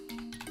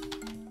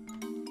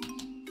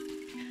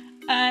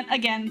 And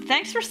again,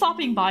 thanks for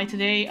stopping by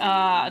today.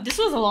 This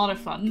was a lot of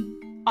fun.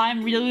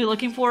 I'm really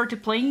looking forward to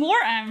playing more.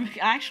 I'm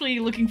actually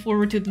looking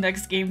forward to the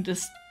next game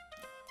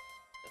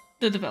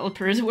the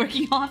developer is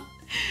working on.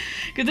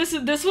 Because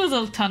this was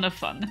a ton of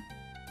fun.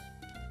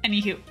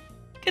 Anywho,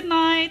 good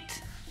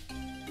night.